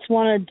he just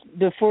wanted,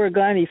 before it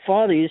got any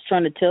farther, he was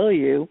trying to tell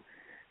you.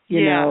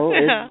 You know,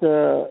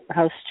 it's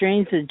how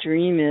strange the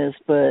dream is,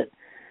 but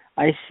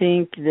I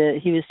think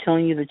that he was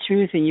telling you the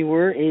truth, and you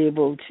were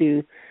able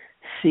to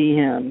see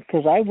him.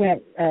 Because I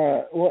went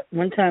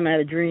one time, I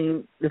had a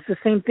dream. It's the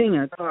same thing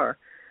in a car,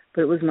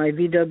 but it was my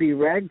VW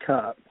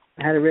ragtop.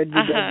 I had a red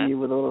VW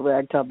with a little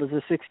ragtop. It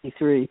was a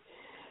 '63,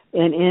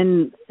 and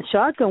in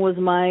shotgun was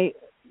my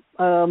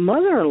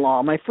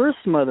mother-in-law, my first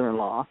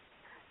mother-in-law,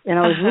 and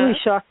I was really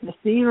shocked to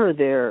see her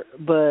there.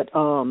 But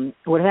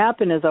what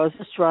happened is I was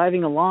just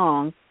driving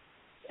along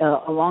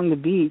the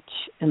beach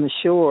and the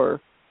shore,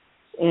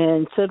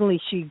 and suddenly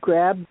she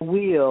grabbed the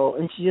wheel,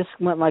 and she just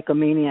went like a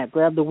maniac,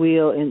 grabbed the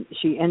wheel, and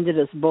she ended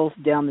us both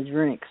down the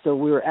drink. So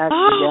we were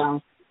actually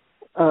down,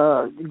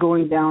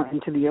 going down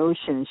into the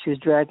ocean, and she was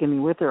dragging me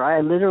with her.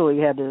 I literally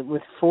had to,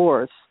 with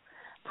force,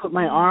 put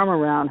my arm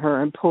around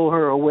her and pull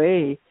her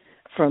away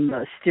from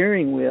the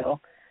steering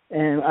wheel,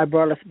 and I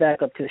brought us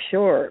back up to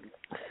shore.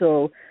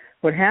 So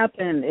what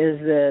happened is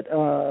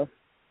that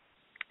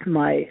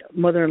my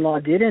mother-in-law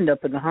did end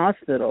up in the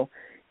hospital,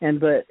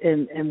 and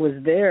was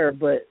there.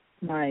 But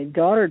my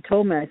daughter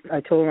told me,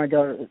 I told my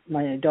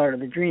daughter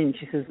the dream.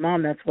 She says,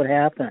 "Mom, that's what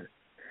happened."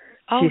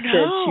 Oh,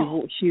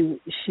 she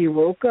said she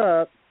woke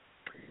up,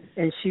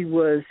 and she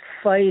was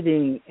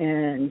fighting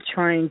and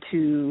trying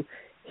to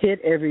hit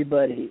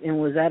everybody and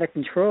was out of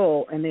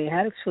control. And they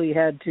actually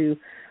had to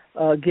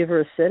give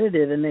her a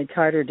sedative, and they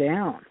tied her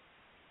down.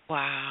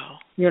 Wow.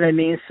 You know what I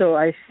mean? So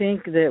I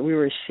think that we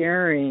were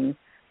sharing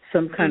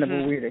some kind of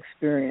a weird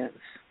experience,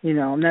 you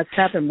know, and that's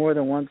happened more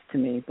than once to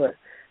me, but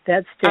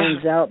that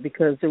stands out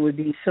because there would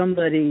be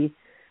somebody,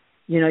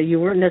 you know, you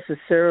weren't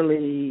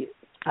necessarily,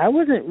 I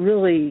wasn't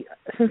really,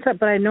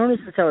 but I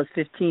noticed since I was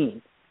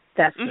 15,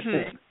 that's the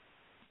thing,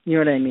 you know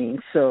what I mean?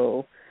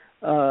 So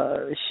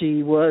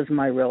she was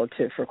my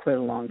relative for quite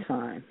a long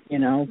time, you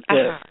know,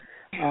 but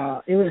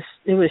it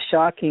was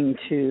shocking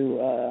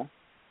to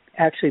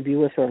actually be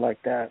with her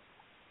like that.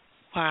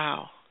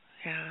 Wow,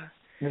 yeah.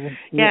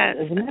 Yeah,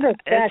 as a matter of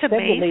fact, that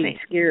lady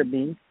scared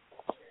me.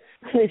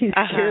 Lady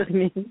scared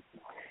me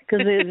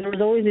because there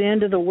was always the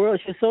end of the world.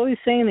 She was always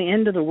saying the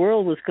end of the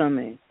world was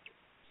coming.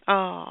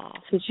 Oh.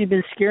 So she'd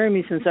been scaring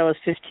me since I was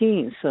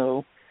 15.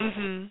 So,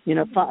 you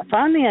know,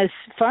 finally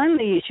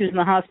she was in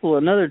the hospital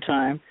another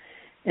time,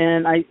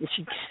 and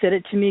she said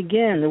it to me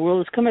again. The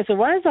world is coming. I said,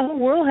 why does the whole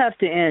world have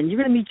to end?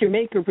 You're going to meet your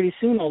maker pretty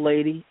soon, old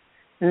lady.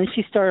 And then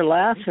she started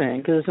laughing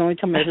because it's the only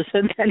time I ever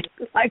said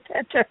anything like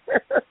that to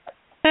her.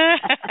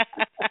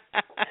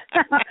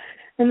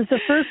 And it's the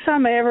first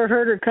time I ever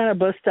heard her kind of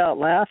bust out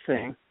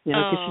laughing, you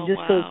know, because she's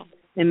just so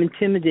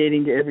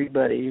intimidating to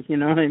everybody, you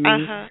know what I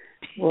mean?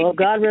 Well,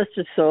 God rest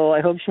her soul.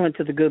 I hope she went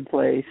to the good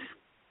place.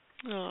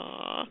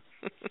 Aww.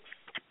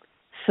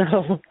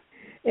 So,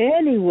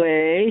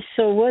 anyway,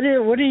 so what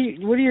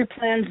are your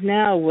plans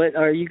now? What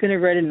are you going to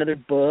write another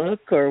book,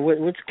 or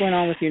what's going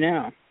on with you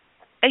now?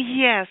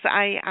 Yes,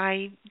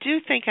 I do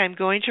think I'm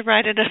going to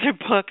write another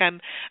book.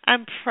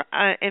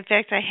 In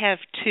fact, I have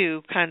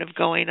two kind of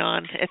going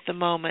on at the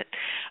moment.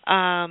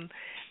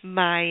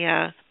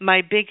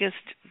 My biggest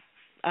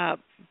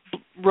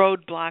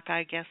roadblock,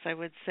 I guess I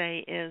would say,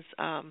 is,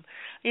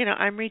 you know,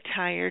 I'm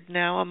retired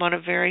now. I'm on a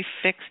very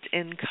fixed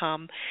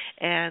income,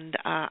 and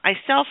I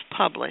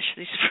self-publish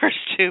these first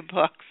two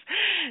books.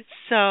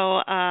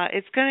 So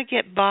it's going to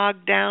get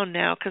bogged down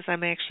now because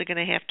I'm actually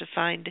going to have to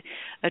find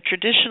a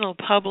traditional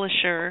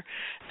publisher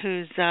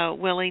who's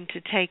willing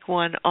to take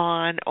one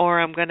on, or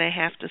I'm going to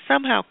have to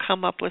somehow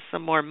come up with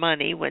some more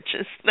money, which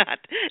is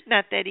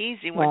not that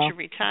easy once you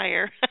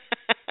retire.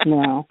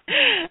 No.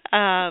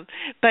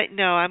 But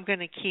no, I'm going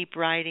to keep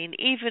writing,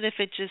 even if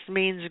it just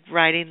means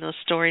writing those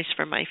stories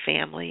for my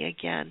family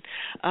again.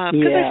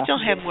 Because I still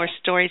have more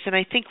stories, and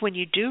I think when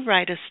you do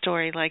write a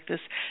story like this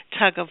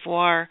Tug of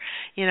War,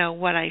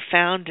 what I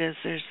found is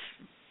there's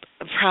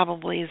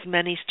probably as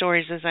many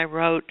stories as I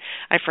wrote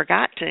I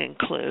forgot to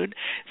include.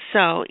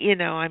 So,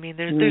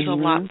 there's a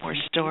lot more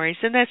stories,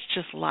 and that's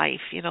just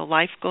life.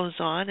 Life goes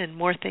on and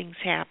more things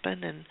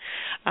happen, and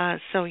I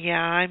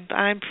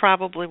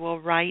probably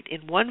will write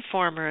in one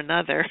form or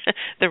another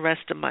the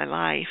rest of my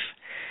life.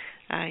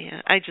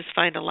 I just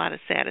find a lot of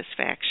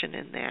satisfaction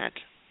in that.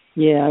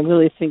 Yeah, I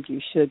really think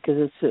you should,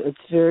 because it's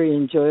very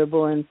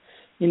enjoyable, and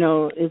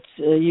it's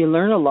you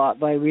learn a lot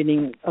by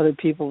reading other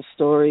people's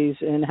stories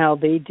and how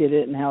they did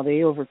it and how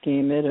they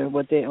overcame it or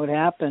what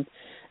happened.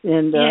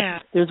 And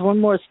there's one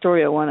more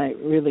story I want to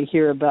really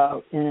hear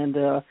about, and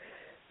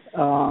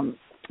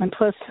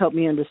plus help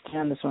me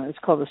understand this one. It's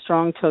called A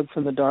Strong Tug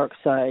from the Dark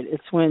Side.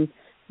 It's when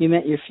you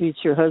met your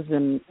future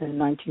husband in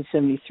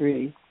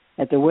 1973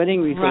 at the wedding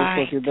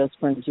rehearsal with your best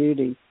friend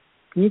Judy.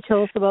 Can you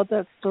tell us about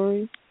that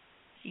story?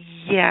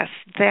 Yes,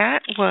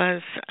 that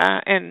was,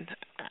 and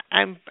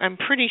I'm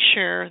pretty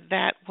sure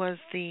that was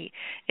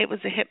it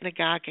was a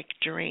hypnagogic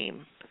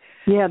dream.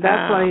 Yeah,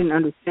 that's what I didn't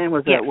understand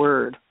was that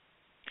word.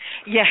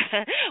 Yeah,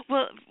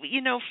 well,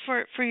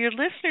 for your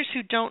listeners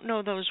who don't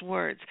know those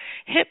words,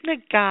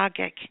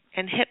 hypnagogic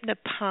and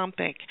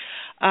hypnopompic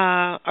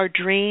are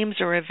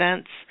dreams or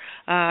events,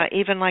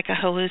 even like a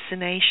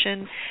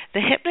hallucination.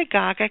 The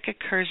hypnagogic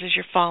occurs as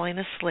you're falling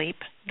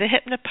asleep. The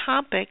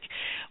hypnopompic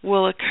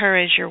will occur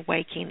as you're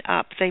waking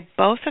up. They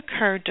both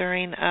occur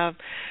during a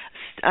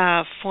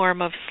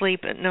form of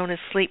sleep known as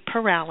sleep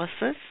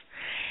paralysis.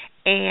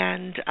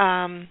 And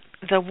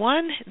the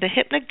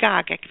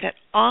hypnagogic that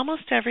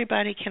almost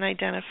everybody can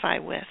identify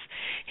with.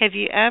 Have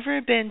you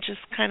ever been just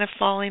kind of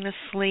falling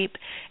asleep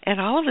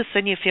and all of a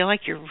sudden you feel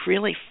like you're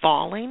really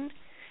falling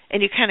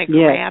and you kind of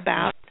grab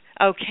out?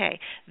 Okay,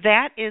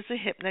 that is a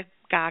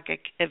hypnagogic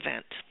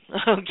event.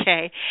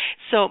 Okay,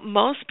 so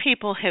most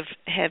people have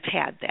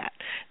had that.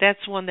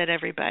 That's one that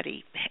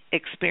everybody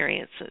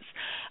experiences.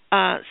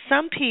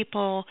 Some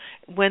people,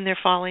 when they're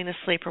falling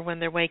asleep or when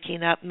they're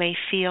waking up, may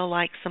feel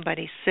like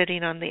somebody's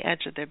sitting on the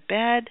edge of their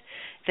bed.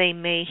 They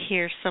may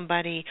hear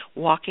somebody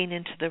walking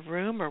into the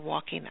room or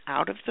walking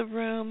out of the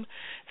room.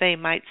 They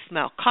might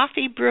smell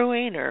coffee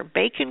brewing or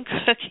bacon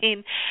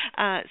cooking.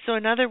 So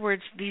in other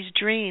words, these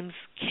dreams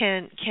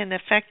can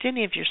affect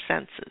any of your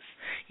senses.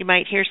 You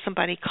might hear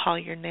somebody call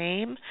your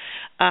name.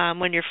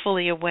 When you're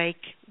fully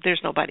awake,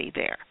 there's nobody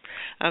there.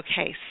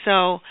 Okay,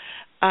 so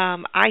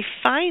I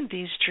find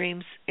these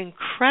dreams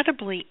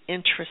incredibly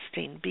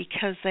interesting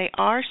because they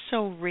are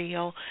so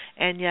real,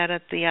 and yet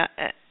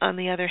on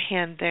the other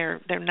hand,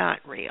 they're not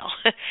real.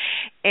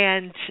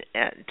 And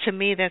to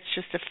me, that's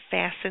just a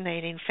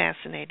fascinating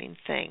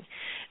thing.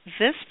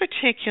 This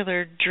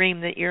particular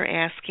dream that you're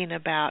asking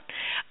about,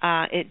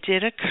 it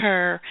did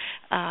occur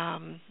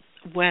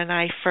when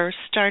I first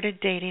started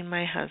dating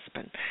my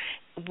husband.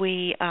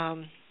 We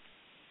had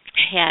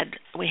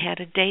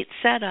a date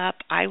set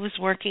up. I was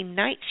working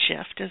night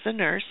shift as a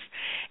nurse,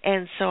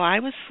 and so I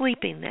was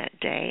sleeping that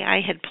day. I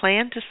had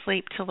planned to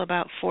sleep till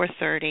about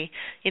 4:30,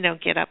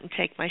 get up and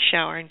take my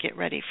shower and get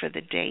ready for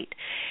the date.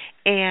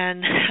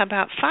 And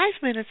about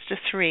 5 minutes to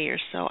 3 or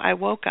so, I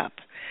woke up.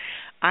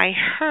 I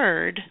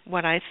heard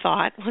what I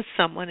thought was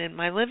someone in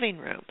my living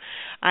room.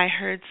 I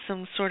heard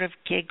some sort of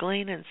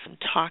giggling and some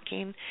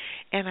talking,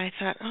 and I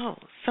thought, oh,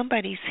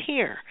 somebody's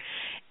here.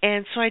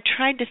 And so I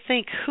tried to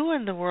think who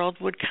in the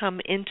world would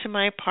come into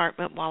my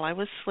apartment while I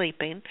was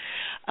sleeping.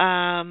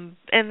 And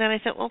then I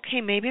thought, okay,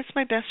 maybe it's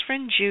my best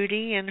friend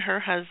Judy and her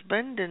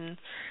husband and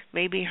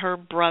maybe her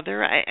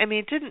brother. I mean,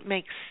 it didn't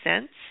make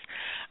sense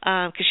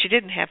because she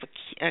didn't have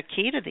a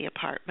key to the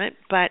apartment.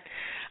 But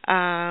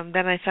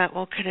then I thought,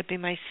 well, could it be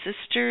my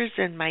sisters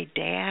and my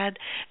dad?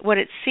 What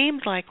it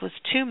seemed like was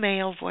 2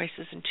 male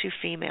voices and 2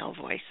 female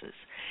voices.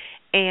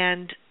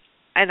 And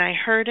I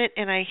heard it,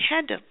 and I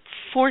had to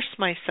force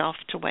myself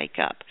to wake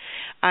up.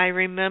 I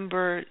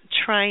remember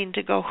trying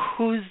to go,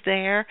 who's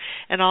there?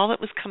 And all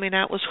that was coming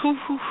out was who.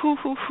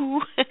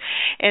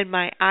 And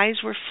my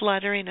eyes were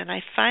fluttering, and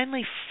I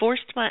finally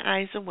forced my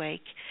eyes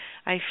awake.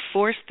 I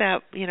forced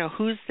that,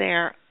 who's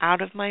there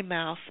out of my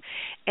mouth.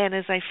 And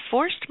as I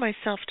forced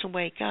myself to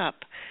wake up,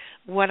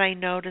 what I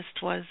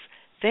noticed was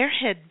there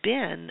had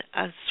been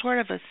a sort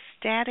of a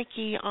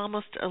staticky,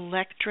 almost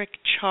electric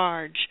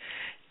charge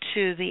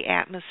to the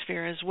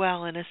atmosphere as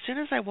well, and as soon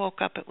as I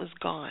woke up, it was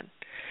gone.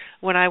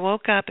 When I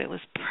woke up, it was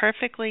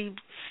perfectly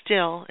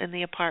still in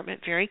the apartment,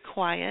 very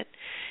quiet.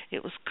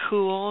 It was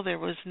cool. There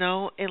was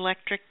no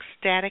electric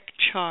static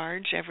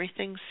charge.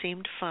 Everything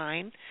seemed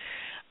fine.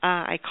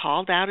 I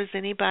called out, is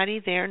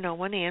anybody there? No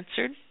one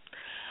answered.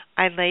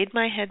 I laid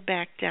my head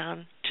back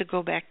down to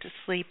go back to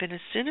sleep, and as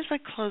soon as I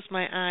closed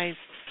my eyes,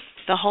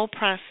 the whole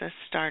process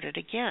started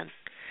again.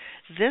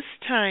 This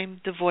time,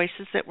 the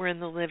voices that were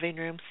in the living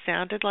room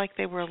sounded like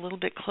they were a little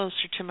bit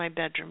closer to my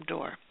bedroom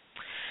door.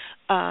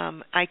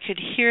 I could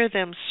hear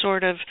them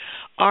sort of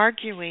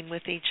arguing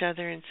with each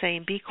other and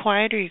saying, "Be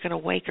quiet or you're going to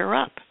wake her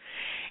up."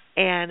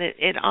 And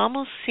it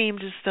almost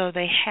seemed as though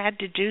they had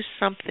to do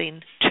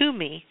something to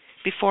me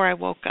before I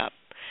woke up.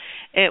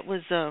 It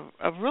was a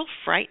real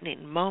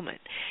frightening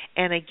moment.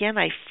 And again,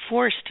 I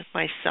forced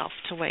myself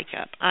to wake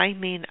up. I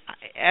mean,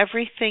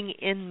 everything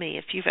in me,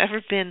 if you've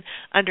ever been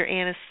under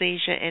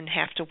anesthesia and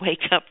have to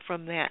wake up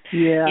from that,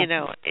 you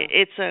know,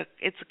 it's a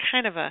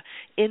kind of a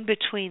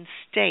in-between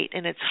state,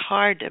 and it's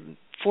hard to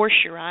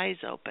force your eyes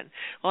open.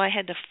 Well, I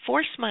had to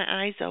force my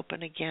eyes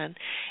open again,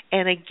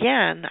 and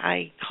again,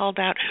 I called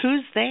out,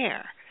 "Who's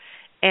there?"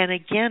 And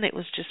again, it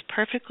was just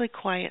perfectly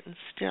quiet and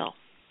still.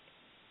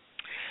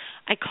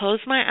 I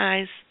closed my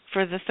eyes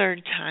for the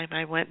third time.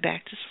 I went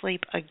back to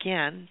sleep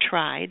again,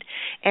 tried,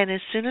 and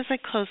as soon as I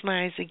closed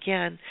my eyes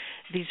again,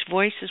 these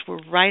voices were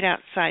right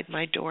outside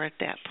my door at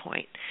that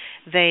point.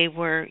 They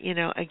were, you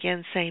know,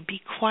 again saying, "Be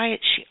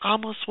quiet, she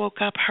almost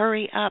woke up,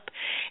 hurry up."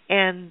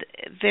 And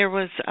there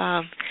was,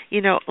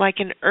 you know, like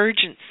an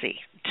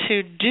urgency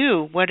to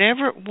do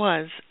whatever it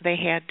was they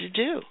had to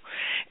do.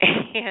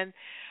 And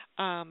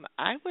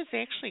I was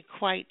actually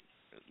quite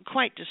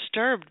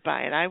disturbed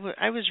by it.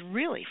 I was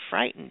really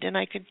frightened, and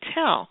I could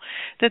tell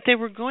that they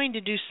were going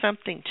to do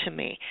something to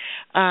me.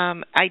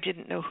 I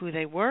didn't know who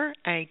they were.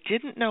 I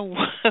didn't know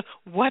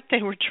what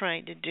they were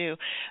trying to do,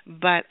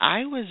 but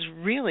I was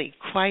really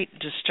quite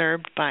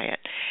disturbed by it.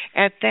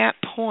 At that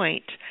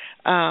point,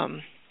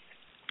 there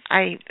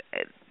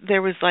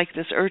was like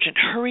this urgent,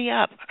 hurry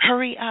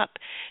up,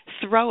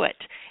 throw it.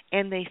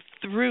 And they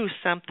threw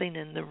something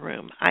in the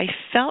room. I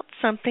felt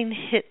something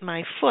hit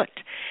my foot.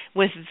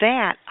 With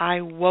that, I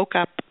woke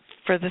up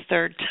for the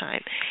third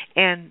time.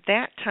 And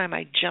that time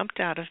I jumped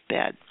out of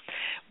bed.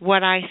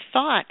 What I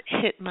thought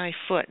hit my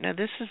foot, now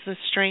this is the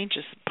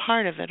strangest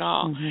part of it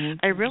all.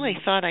 I really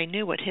thought I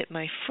knew what hit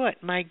my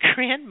foot. My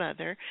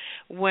grandmother,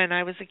 when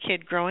I was a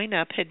kid growing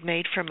up, had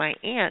made for my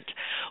aunt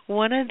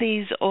one of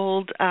these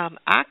old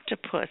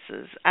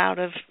octopuses out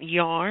of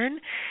yarn.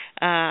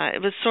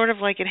 It was sort of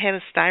like it had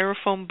a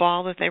styrofoam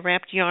ball that they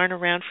wrapped yarn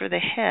around for the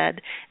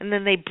head, and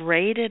then they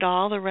braided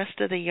all the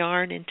rest of the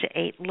yarn into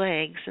 8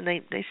 legs, and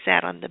they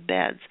sat on the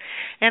beds.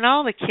 And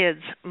all the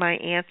kids my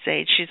aunt's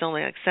age, she's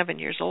only like 7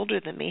 years older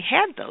than me,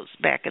 had those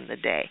back in the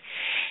day.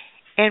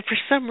 And for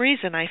some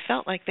reason, I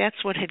felt like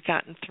that's what had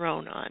gotten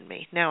thrown on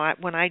me. Now,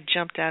 when I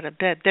jumped out of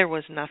bed, there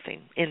was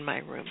nothing in my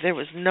room. There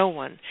was no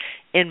one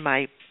in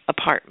my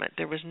apartment.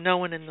 There was no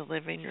one in the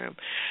living room.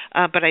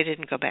 But I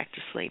didn't go back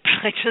to sleep.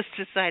 I just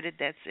decided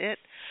that's it.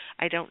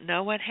 I don't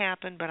know what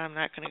happened, but I'm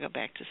not going to go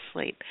back to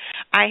sleep.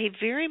 I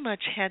very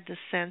much had the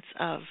sense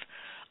of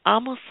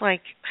almost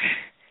like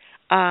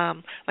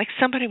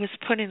somebody was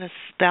putting a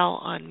spell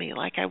on me,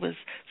 like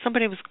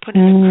somebody was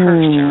putting a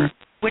curse or a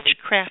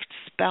witchcraft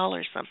spell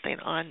or something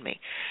on me.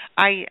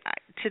 I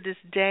to this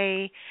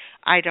day,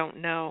 I don't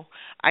know.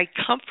 I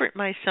comfort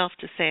myself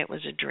to say it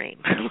was a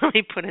dream. Let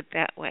me put it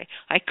that way.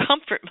 I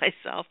comfort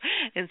myself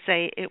and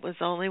say it was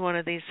only one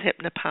of these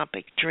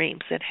hypnopompic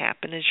dreams that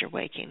happen as you're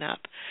waking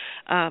up.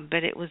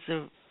 But it was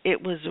a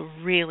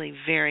really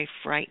very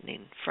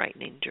frightening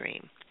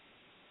dream.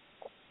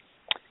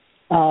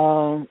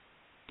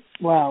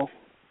 Wow.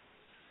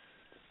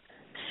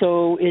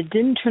 So it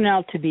didn't turn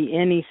out to be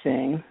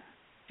anything,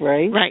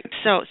 right? Right.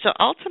 So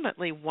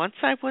ultimately, once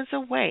I was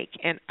awake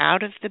and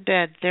out of the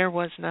bed, there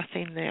was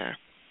nothing there.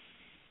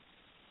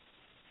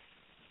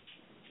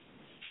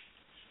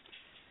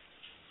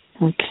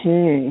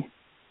 Okay.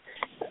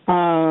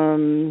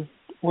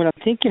 What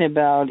I'm thinking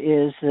about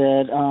is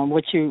that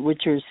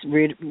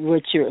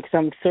because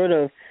I'm sort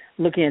of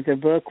looking at the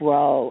book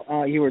while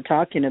you were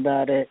talking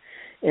about it.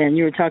 And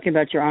you were talking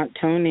about your Aunt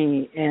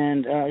Tony,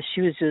 and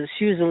she was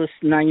almost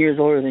 9 years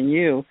older than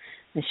you,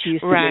 and she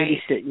used to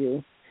babysit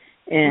you.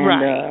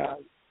 And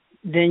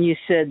then you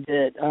said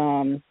that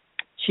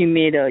she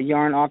made a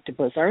yarn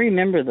octopus. I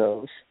remember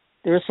those.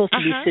 They were supposed to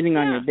be sitting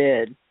on your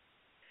bed,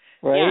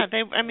 right? Yeah,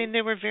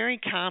 they were very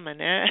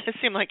common. It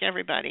seemed like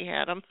everybody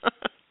had them.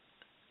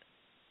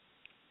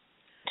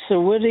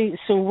 So what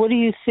do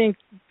you think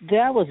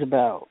that was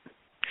about?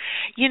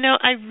 You know,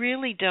 I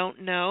really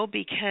don't know,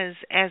 because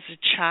as a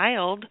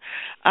child,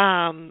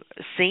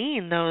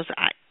 seeing those,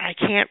 I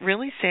can't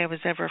really say I was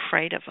ever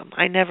afraid of them.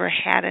 I never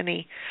had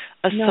any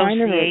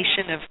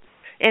association of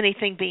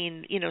anything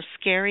being,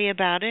 scary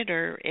about it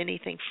or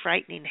anything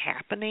frightening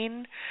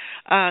happening,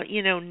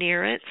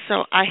 near it.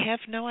 So I have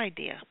no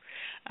idea.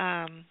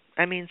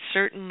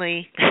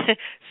 Certainly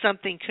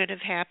something could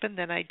have happened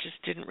that I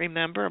just didn't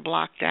remember or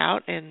blocked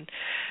out. And,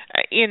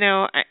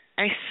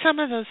 some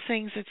of those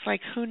things, it's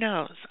like, who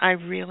knows? I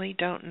really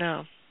don't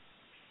know.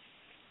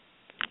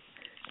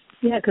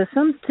 Yeah, because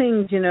some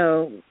things,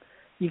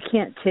 you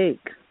can't take.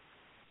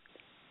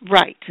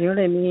 Right. You know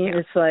what I mean? Yeah.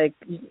 It's like,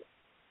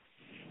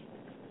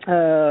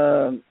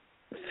 I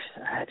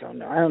don't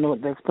know. I don't know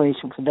what the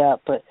explanation for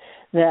that, but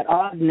that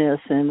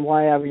oddness and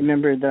why I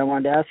remembered that I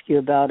wanted to ask you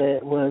about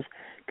it was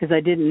because I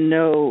didn't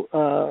know,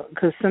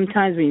 because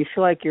sometimes when you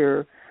feel like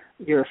you're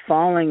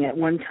falling, at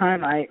one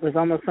time it was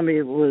almost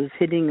somebody was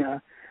hitting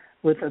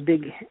with a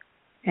big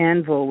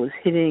anvil was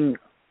hitting,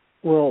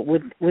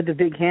 with the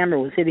big hammer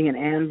was hitting an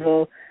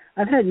anvil.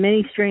 I've had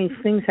many strange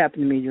things happen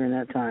to me during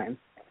that time.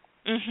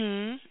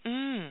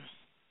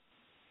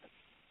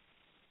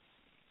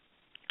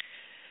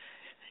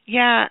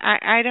 Yeah,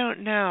 I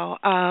don't know.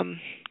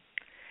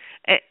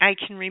 I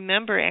can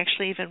remember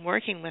actually even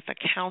working with a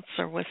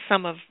counselor with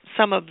some of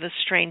the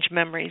strange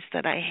memories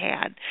that I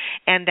had,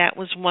 and that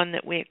was one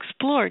that we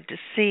explored to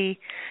see,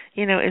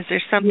 is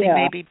there something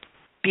maybe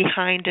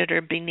behind it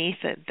or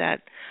beneath it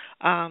that,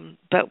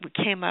 but we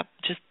came up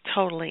just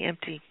totally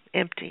empty.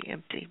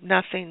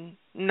 Nothing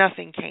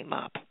came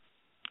up.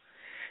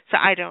 So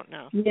I don't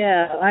know.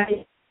 Yeah,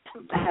 I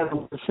have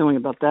a feeling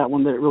about that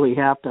one that it really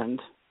happened.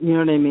 You know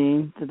what I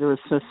mean? That there was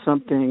just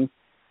something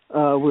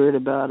weird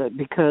about it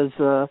because.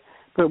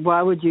 But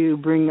why would you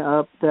bring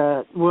up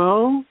that?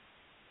 Well,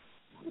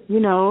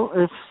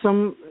 if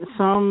some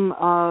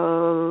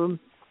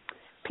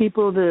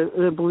people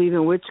that believe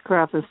in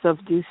witchcraft and stuff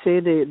do say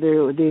they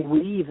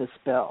weave a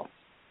spell.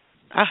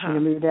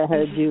 Maybe that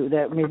had you.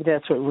 Maybe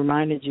that's what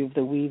reminded you of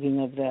the weaving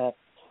of that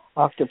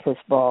octopus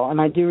ball,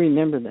 and I do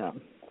remember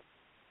them.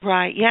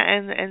 Right. Yeah,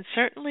 and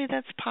certainly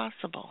that's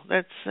possible.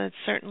 That's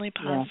certainly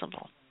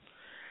possible.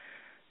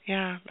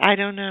 Yeah, I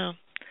don't know.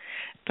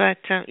 But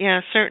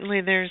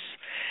certainly there's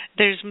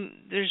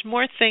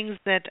more things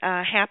that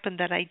happen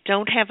that I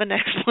don't have an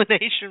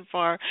explanation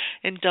for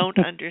and don't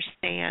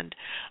understand.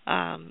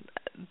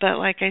 But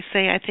like I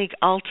say, I think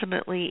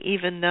ultimately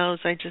even those,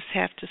 I just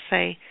have to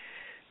say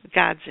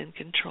God's in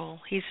control.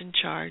 He's in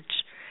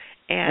charge.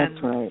 And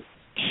that's right.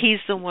 He's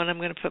the one I'm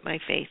going to put my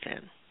faith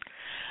in.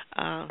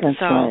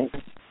 That's right.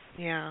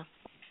 Yeah.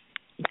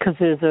 Because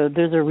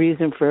there's a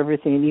reason for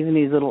everything, and even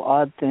these little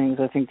odd things,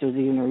 I think there's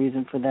even a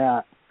reason for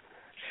that.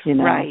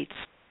 Right.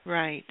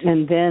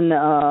 And then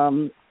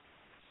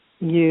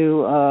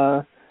you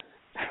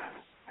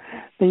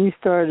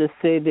started to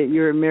say that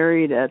you were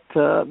married at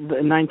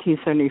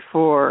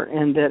 1974,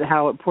 and that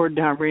how it poured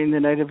down rain the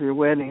night of your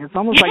wedding. It's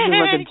almost like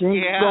there's like a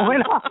jinx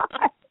going on.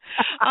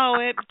 Oh,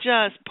 it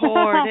just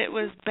poured. It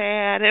was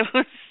bad. It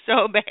was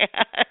so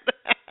bad.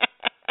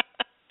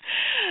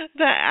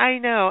 But I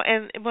know,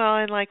 and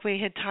like we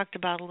had talked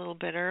about a little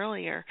bit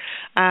earlier,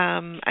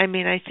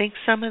 I think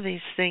some of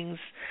these things,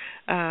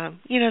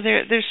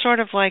 they're sort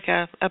of like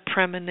a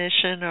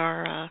premonition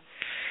or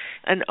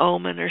an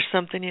omen or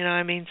something.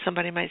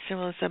 Somebody might say,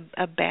 well, it's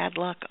a bad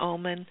luck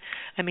omen.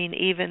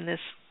 Even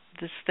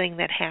this thing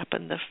that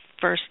happened the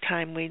first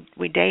time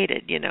we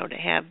dated, to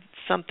have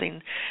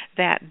something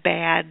that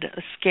bad,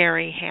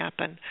 scary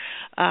happen.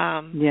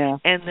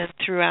 And then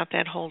throughout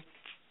that whole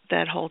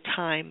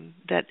time,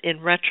 that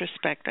in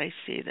retrospect I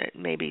see that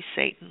maybe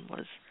Satan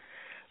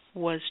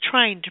was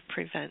trying to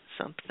prevent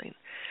something.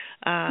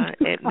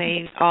 It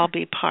may all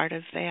be part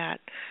of that.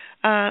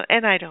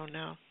 And I don't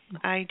know.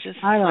 I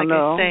don't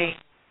know. I say,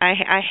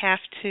 I have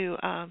to,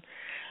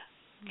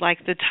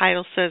 like the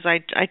title says, I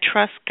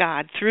trust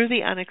God through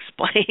the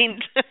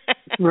unexplained.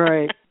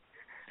 Right.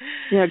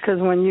 Yeah, because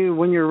when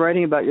you're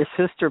writing about your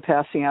sister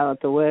passing out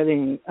at the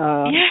wedding,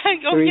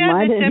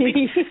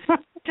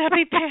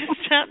 Debbie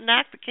passed out,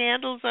 knocked the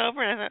candles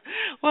over, and I thought,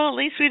 well, at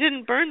least we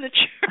didn't burn the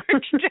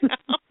church down.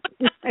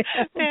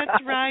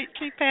 That's right.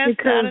 She passed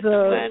out at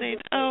the wedding.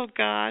 Oh,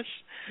 gosh.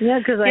 Yeah,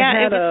 because it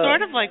was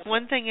sort of like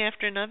one thing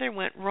after another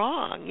went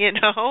wrong,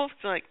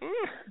 It's like,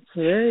 It's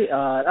very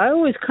odd. I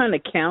always kind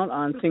of count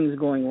on things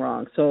going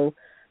wrong, so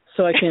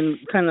I can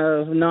kind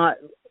of not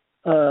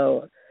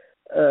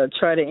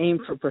try to aim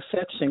for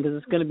perfection because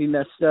it's going to be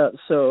messed up.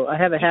 So I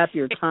have a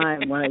happier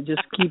time when I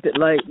just keep it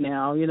light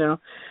now,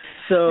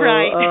 So,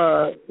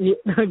 right.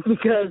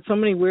 Because so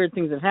many weird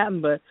things have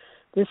happened, but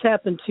this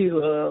happened to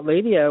a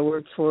lady I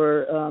worked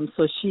for.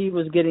 So she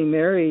was getting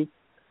married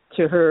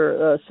to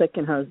her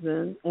second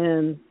husband,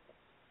 and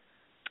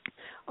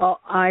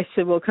I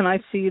said, well, can I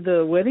see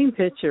the wedding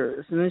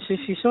pictures? And then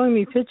she's showing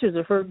me pictures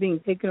of her being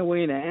taken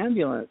away in an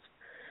ambulance.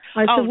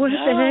 I said, what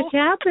the heck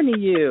happened to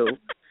you?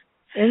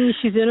 And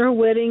she's in her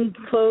wedding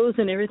clothes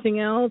and everything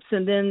else,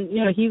 and then,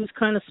 he was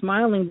kind of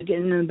smiling to get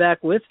in the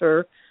back with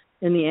her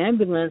in the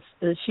ambulance.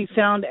 She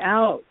found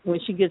out when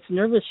she gets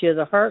nervous she has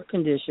a heart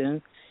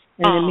condition,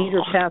 and it made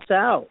her pass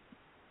out.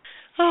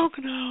 Oh,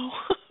 no.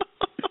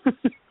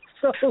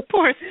 So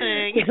poor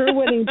thing. Her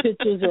wedding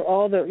pictures are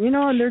all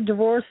and they're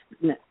divorced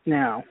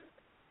now.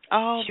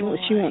 Oh, she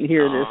won't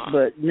hear this,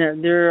 but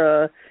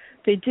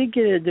they did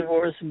get a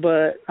divorce,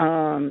 but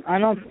I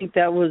don't think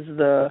that was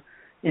the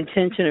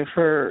intention of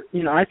her.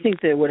 I think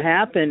that what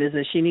happened is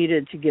that she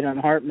needed to get on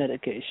heart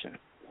medication.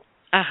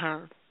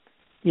 Yes,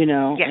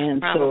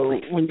 and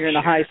probably. So when you're in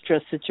a high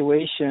stress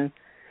situation,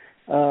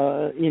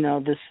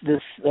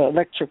 this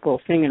electrical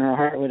thing in her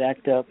heart would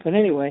act up. But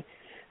anyway,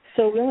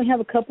 so we only have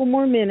a couple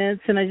more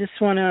minutes, and I just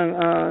want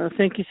to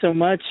thank you so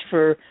much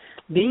for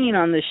being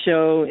on the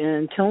show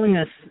and telling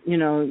us,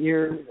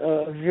 your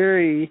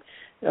very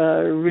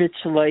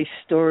rich life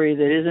story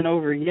that isn't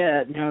over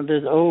yet.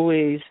 There's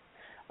always,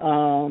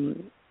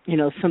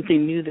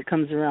 something new that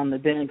comes around the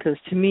bend. Because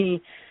to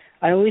me,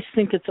 I always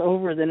think it's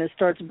over, then it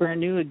starts brand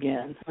new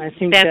again. I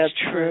think that's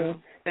true.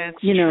 That's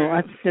true.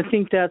 I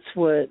think that's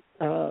what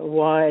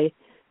why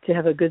to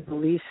have a good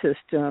belief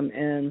system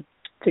and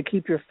to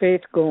keep your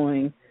faith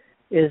going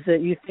is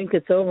that you think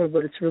it's over,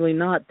 but it's really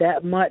not.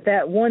 That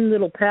one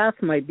little path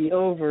might be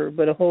over,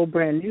 but a whole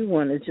brand new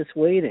one is just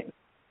waiting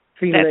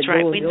for you to let go of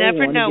the old one. We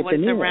never know what's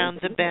around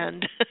the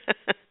bend.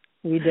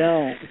 We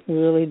don't. We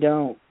really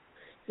don't.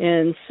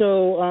 And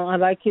so I'd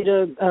like you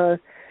to,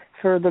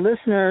 for the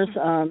listeners,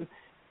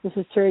 this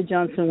is Terry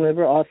Johnson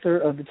Weber, author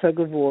of The Tug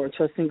of War,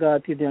 Trusting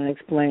God Through the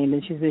Unexplained,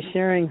 and she's been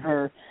sharing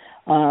her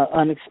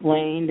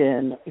unexplained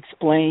and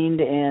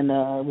explained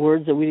and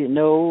words that we didn't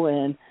know.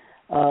 And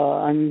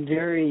I'm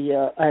very,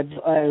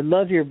 I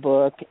love your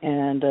book,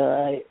 and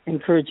I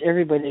encourage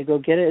everybody to go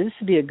get it. This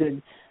would be a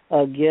good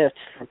gift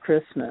for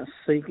Christmas.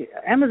 So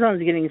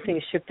Amazon's getting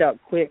things shipped out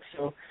quick,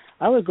 so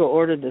I would go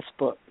order this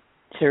book.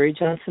 Terry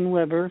Johnson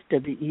Weber,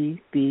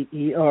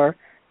 Weber,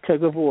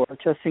 Tug of War,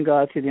 Trusting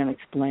God Through the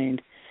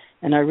Unexplained.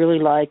 And I really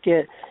like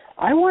it.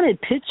 I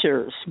wanted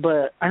pictures,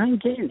 but I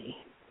didn't get any.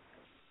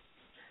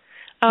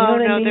 Oh,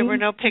 no, there were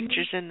no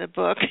pictures in the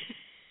book.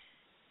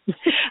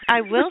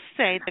 I will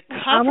say the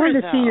cover, I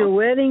wanted to see your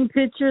wedding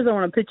pictures. I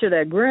want a picture of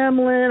that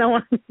gremlin.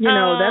 That's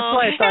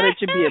why I thought it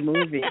should be a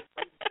movie.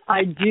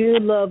 I do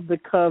love the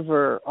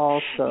cover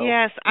also.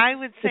 Yes, I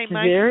would say it's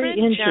my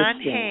friend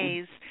John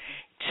Hayes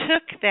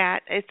took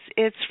that.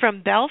 It's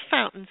from Bell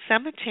Fountain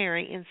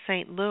Cemetery in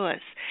St.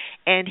 Louis,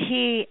 and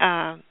he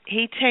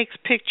takes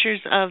pictures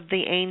of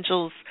the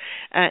angels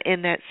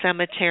in that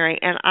cemetery,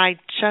 and I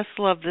just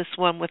love this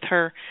one with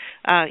her,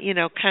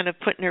 kind of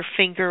putting her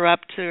finger up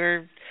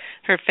to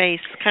her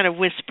face, kind of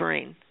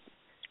whispering.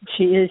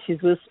 She is.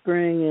 She's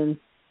whispering,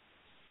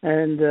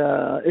 and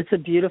it's a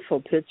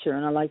beautiful picture,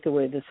 and I like the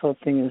way this whole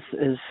thing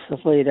is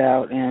laid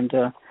out, and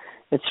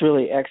it's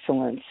really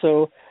excellent.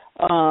 So.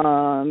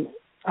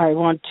 I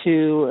want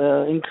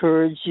to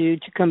encourage you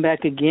to come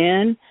back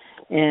again,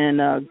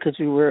 and because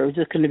we were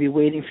just going to be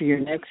waiting for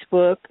your next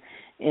book.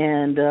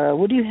 And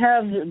what do you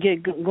have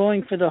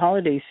going for the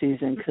holiday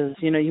season? Because,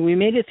 we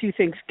made it through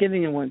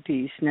Thanksgiving in one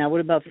piece. Now, what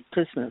about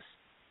Christmas?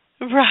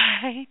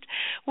 Right.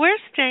 We're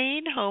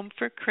staying home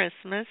for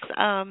Christmas.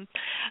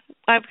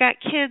 I've got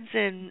kids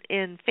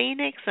in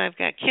Phoenix. I've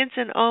got kids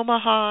in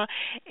Omaha.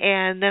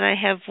 And then I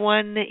have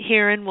one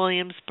here in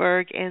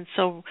Williamsburg. And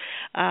so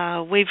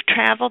we've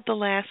traveled the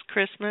last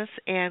Christmas,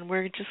 and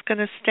we're just going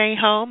to stay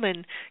home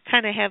and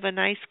kind of have a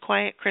nice,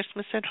 quiet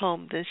Christmas at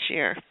home this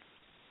year.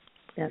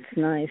 That's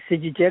nice.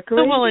 Did you decorate?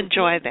 So we'll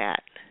enjoy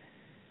that.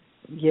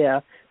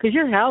 Yeah, because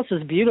your house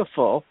is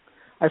beautiful.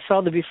 I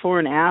saw the before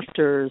and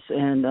afters,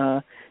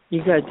 and you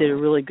guys did a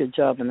really good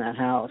job in that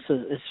house.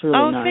 It's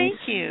really nice. Oh, thank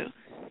you.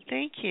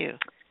 Thank you.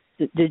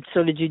 Did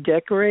you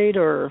decorate,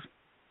 or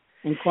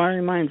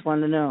inquiring minds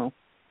want to know?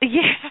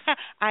 Yeah,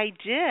 I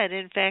did.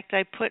 In fact,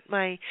 I put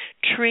my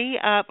tree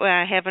up.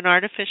 I have an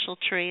artificial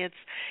tree.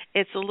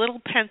 It's a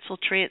little pencil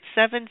tree. It's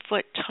 7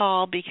 foot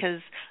tall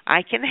because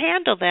I can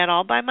handle that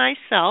all by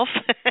myself.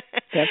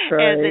 That's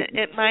right. And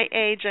at my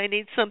age, I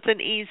need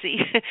something easy.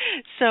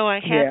 So I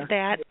have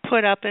that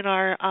put up in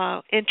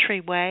our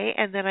entryway,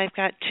 and then I've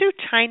got 2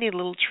 tiny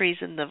little trees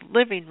in the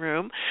living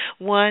room.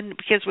 One,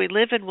 because we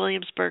live in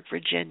Williamsburg,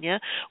 Virginia,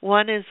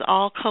 one is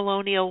all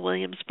colonial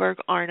Williamsburg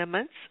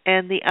ornaments,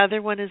 and the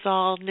other one is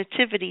all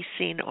nativity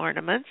scene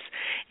ornaments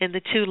in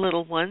the 2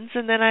 little ones.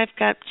 And then I've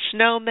got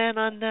snowmen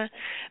on the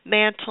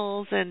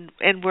mantles, and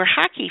we're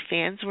hockey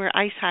fans. We're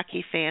ice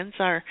hockey fans.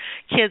 Our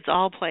kids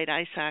all played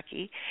ice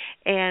hockey,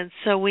 and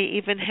so we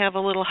even have a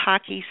little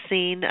hockey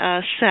scene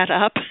set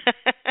up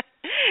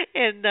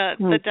in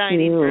the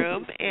dining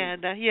room.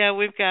 And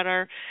we've got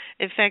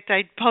in fact,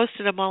 I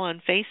posted them all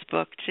on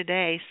Facebook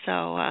today, so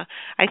I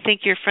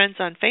think your friend's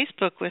on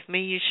Facebook with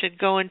me. You should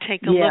go and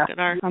take a look at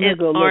our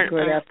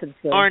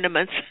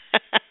ornaments.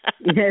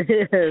 Yeah,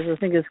 it is. I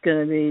think it's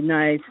going to be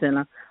nice,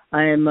 and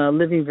I am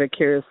living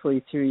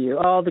vicariously through you.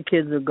 All the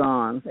kids are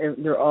gone.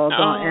 They're all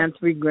gone, and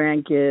 3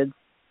 grandkids.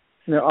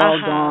 They're all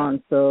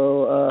gone,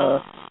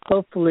 so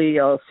hopefully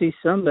I'll see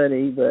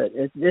somebody. But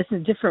it's a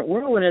different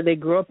world when they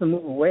grow up and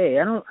move away.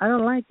 I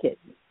don't like it.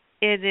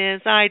 It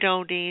is. I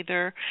don't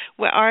either.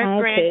 Well, our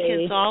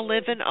grandkids all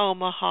live in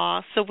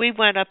Omaha, so we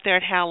went up there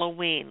at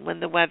Halloween when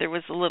the weather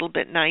was a little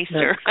bit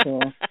nicer. That's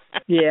cool.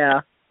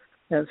 Yeah,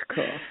 that's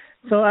cool.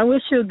 So I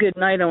wish you a good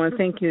night. I want to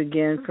thank you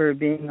again for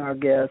being our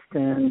guest.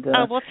 And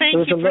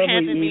thank you for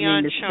having me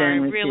on, Char. I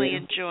really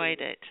enjoyed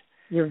it.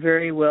 You're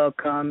very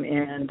welcome,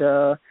 and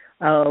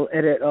I'll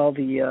edit all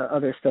the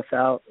other stuff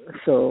out,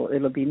 so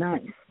it'll be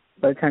nice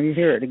by the time you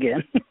hear it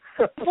again.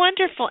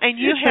 Wonderful, and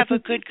you have a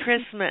good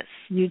Christmas.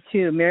 You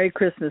too. Merry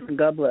Christmas, and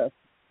God bless.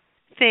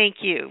 Thank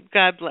you.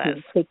 God bless.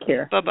 Take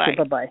care. Bye-bye. Okay,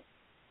 bye-bye.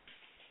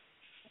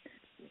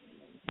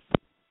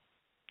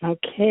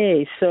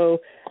 Okay, so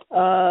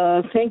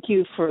thank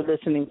you for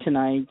listening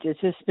tonight.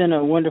 It's just been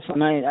a wonderful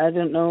night. I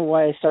don't know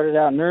why I started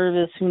out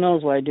nervous. Who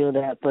knows why I do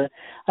that? But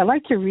I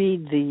like to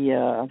read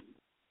the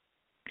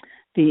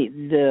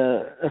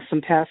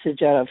some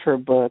passage out of her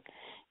book,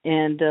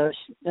 And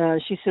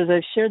she says,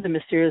 I've shared the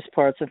mysterious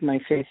parts of my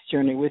faith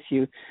journey with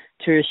you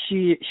to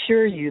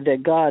assure you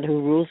that God,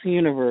 who rules the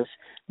universe,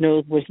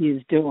 knows what he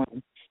is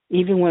doing,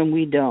 even when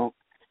we don't.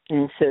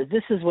 And it says,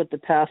 this is what the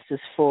past is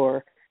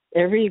for.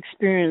 Every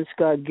experience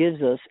God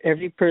gives us,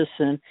 every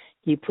person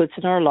he puts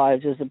in our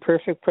lives is a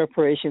perfect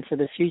preparation for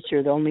the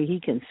future that only he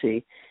can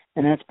see.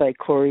 And that's by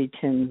Corrie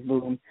ten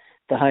Boom,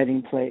 The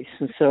Hiding Place.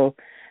 And so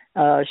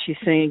she's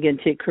saying again,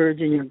 take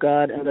courage in your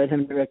God and let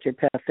him direct your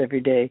path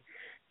every day.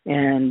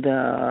 And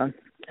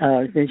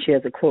then she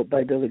has a quote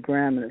by Billy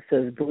Graham, and it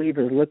says,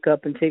 believers, look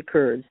up and take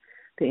courage.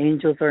 The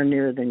angels are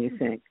nearer than you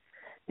think.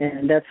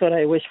 And that's what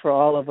I wish for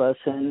all of us.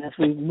 And as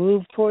we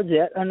move towards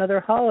yet another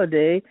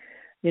holiday,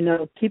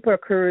 keep our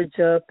courage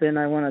up. And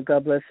I want to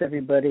God bless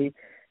everybody.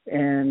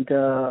 And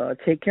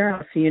take care.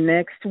 I'll see you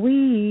next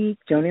week.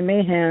 Joni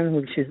Mahan,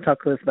 who she's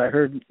talking to us about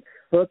her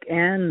book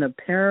and the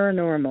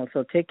paranormal.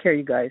 So take care,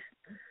 you guys.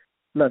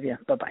 Love you.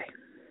 Bye-bye.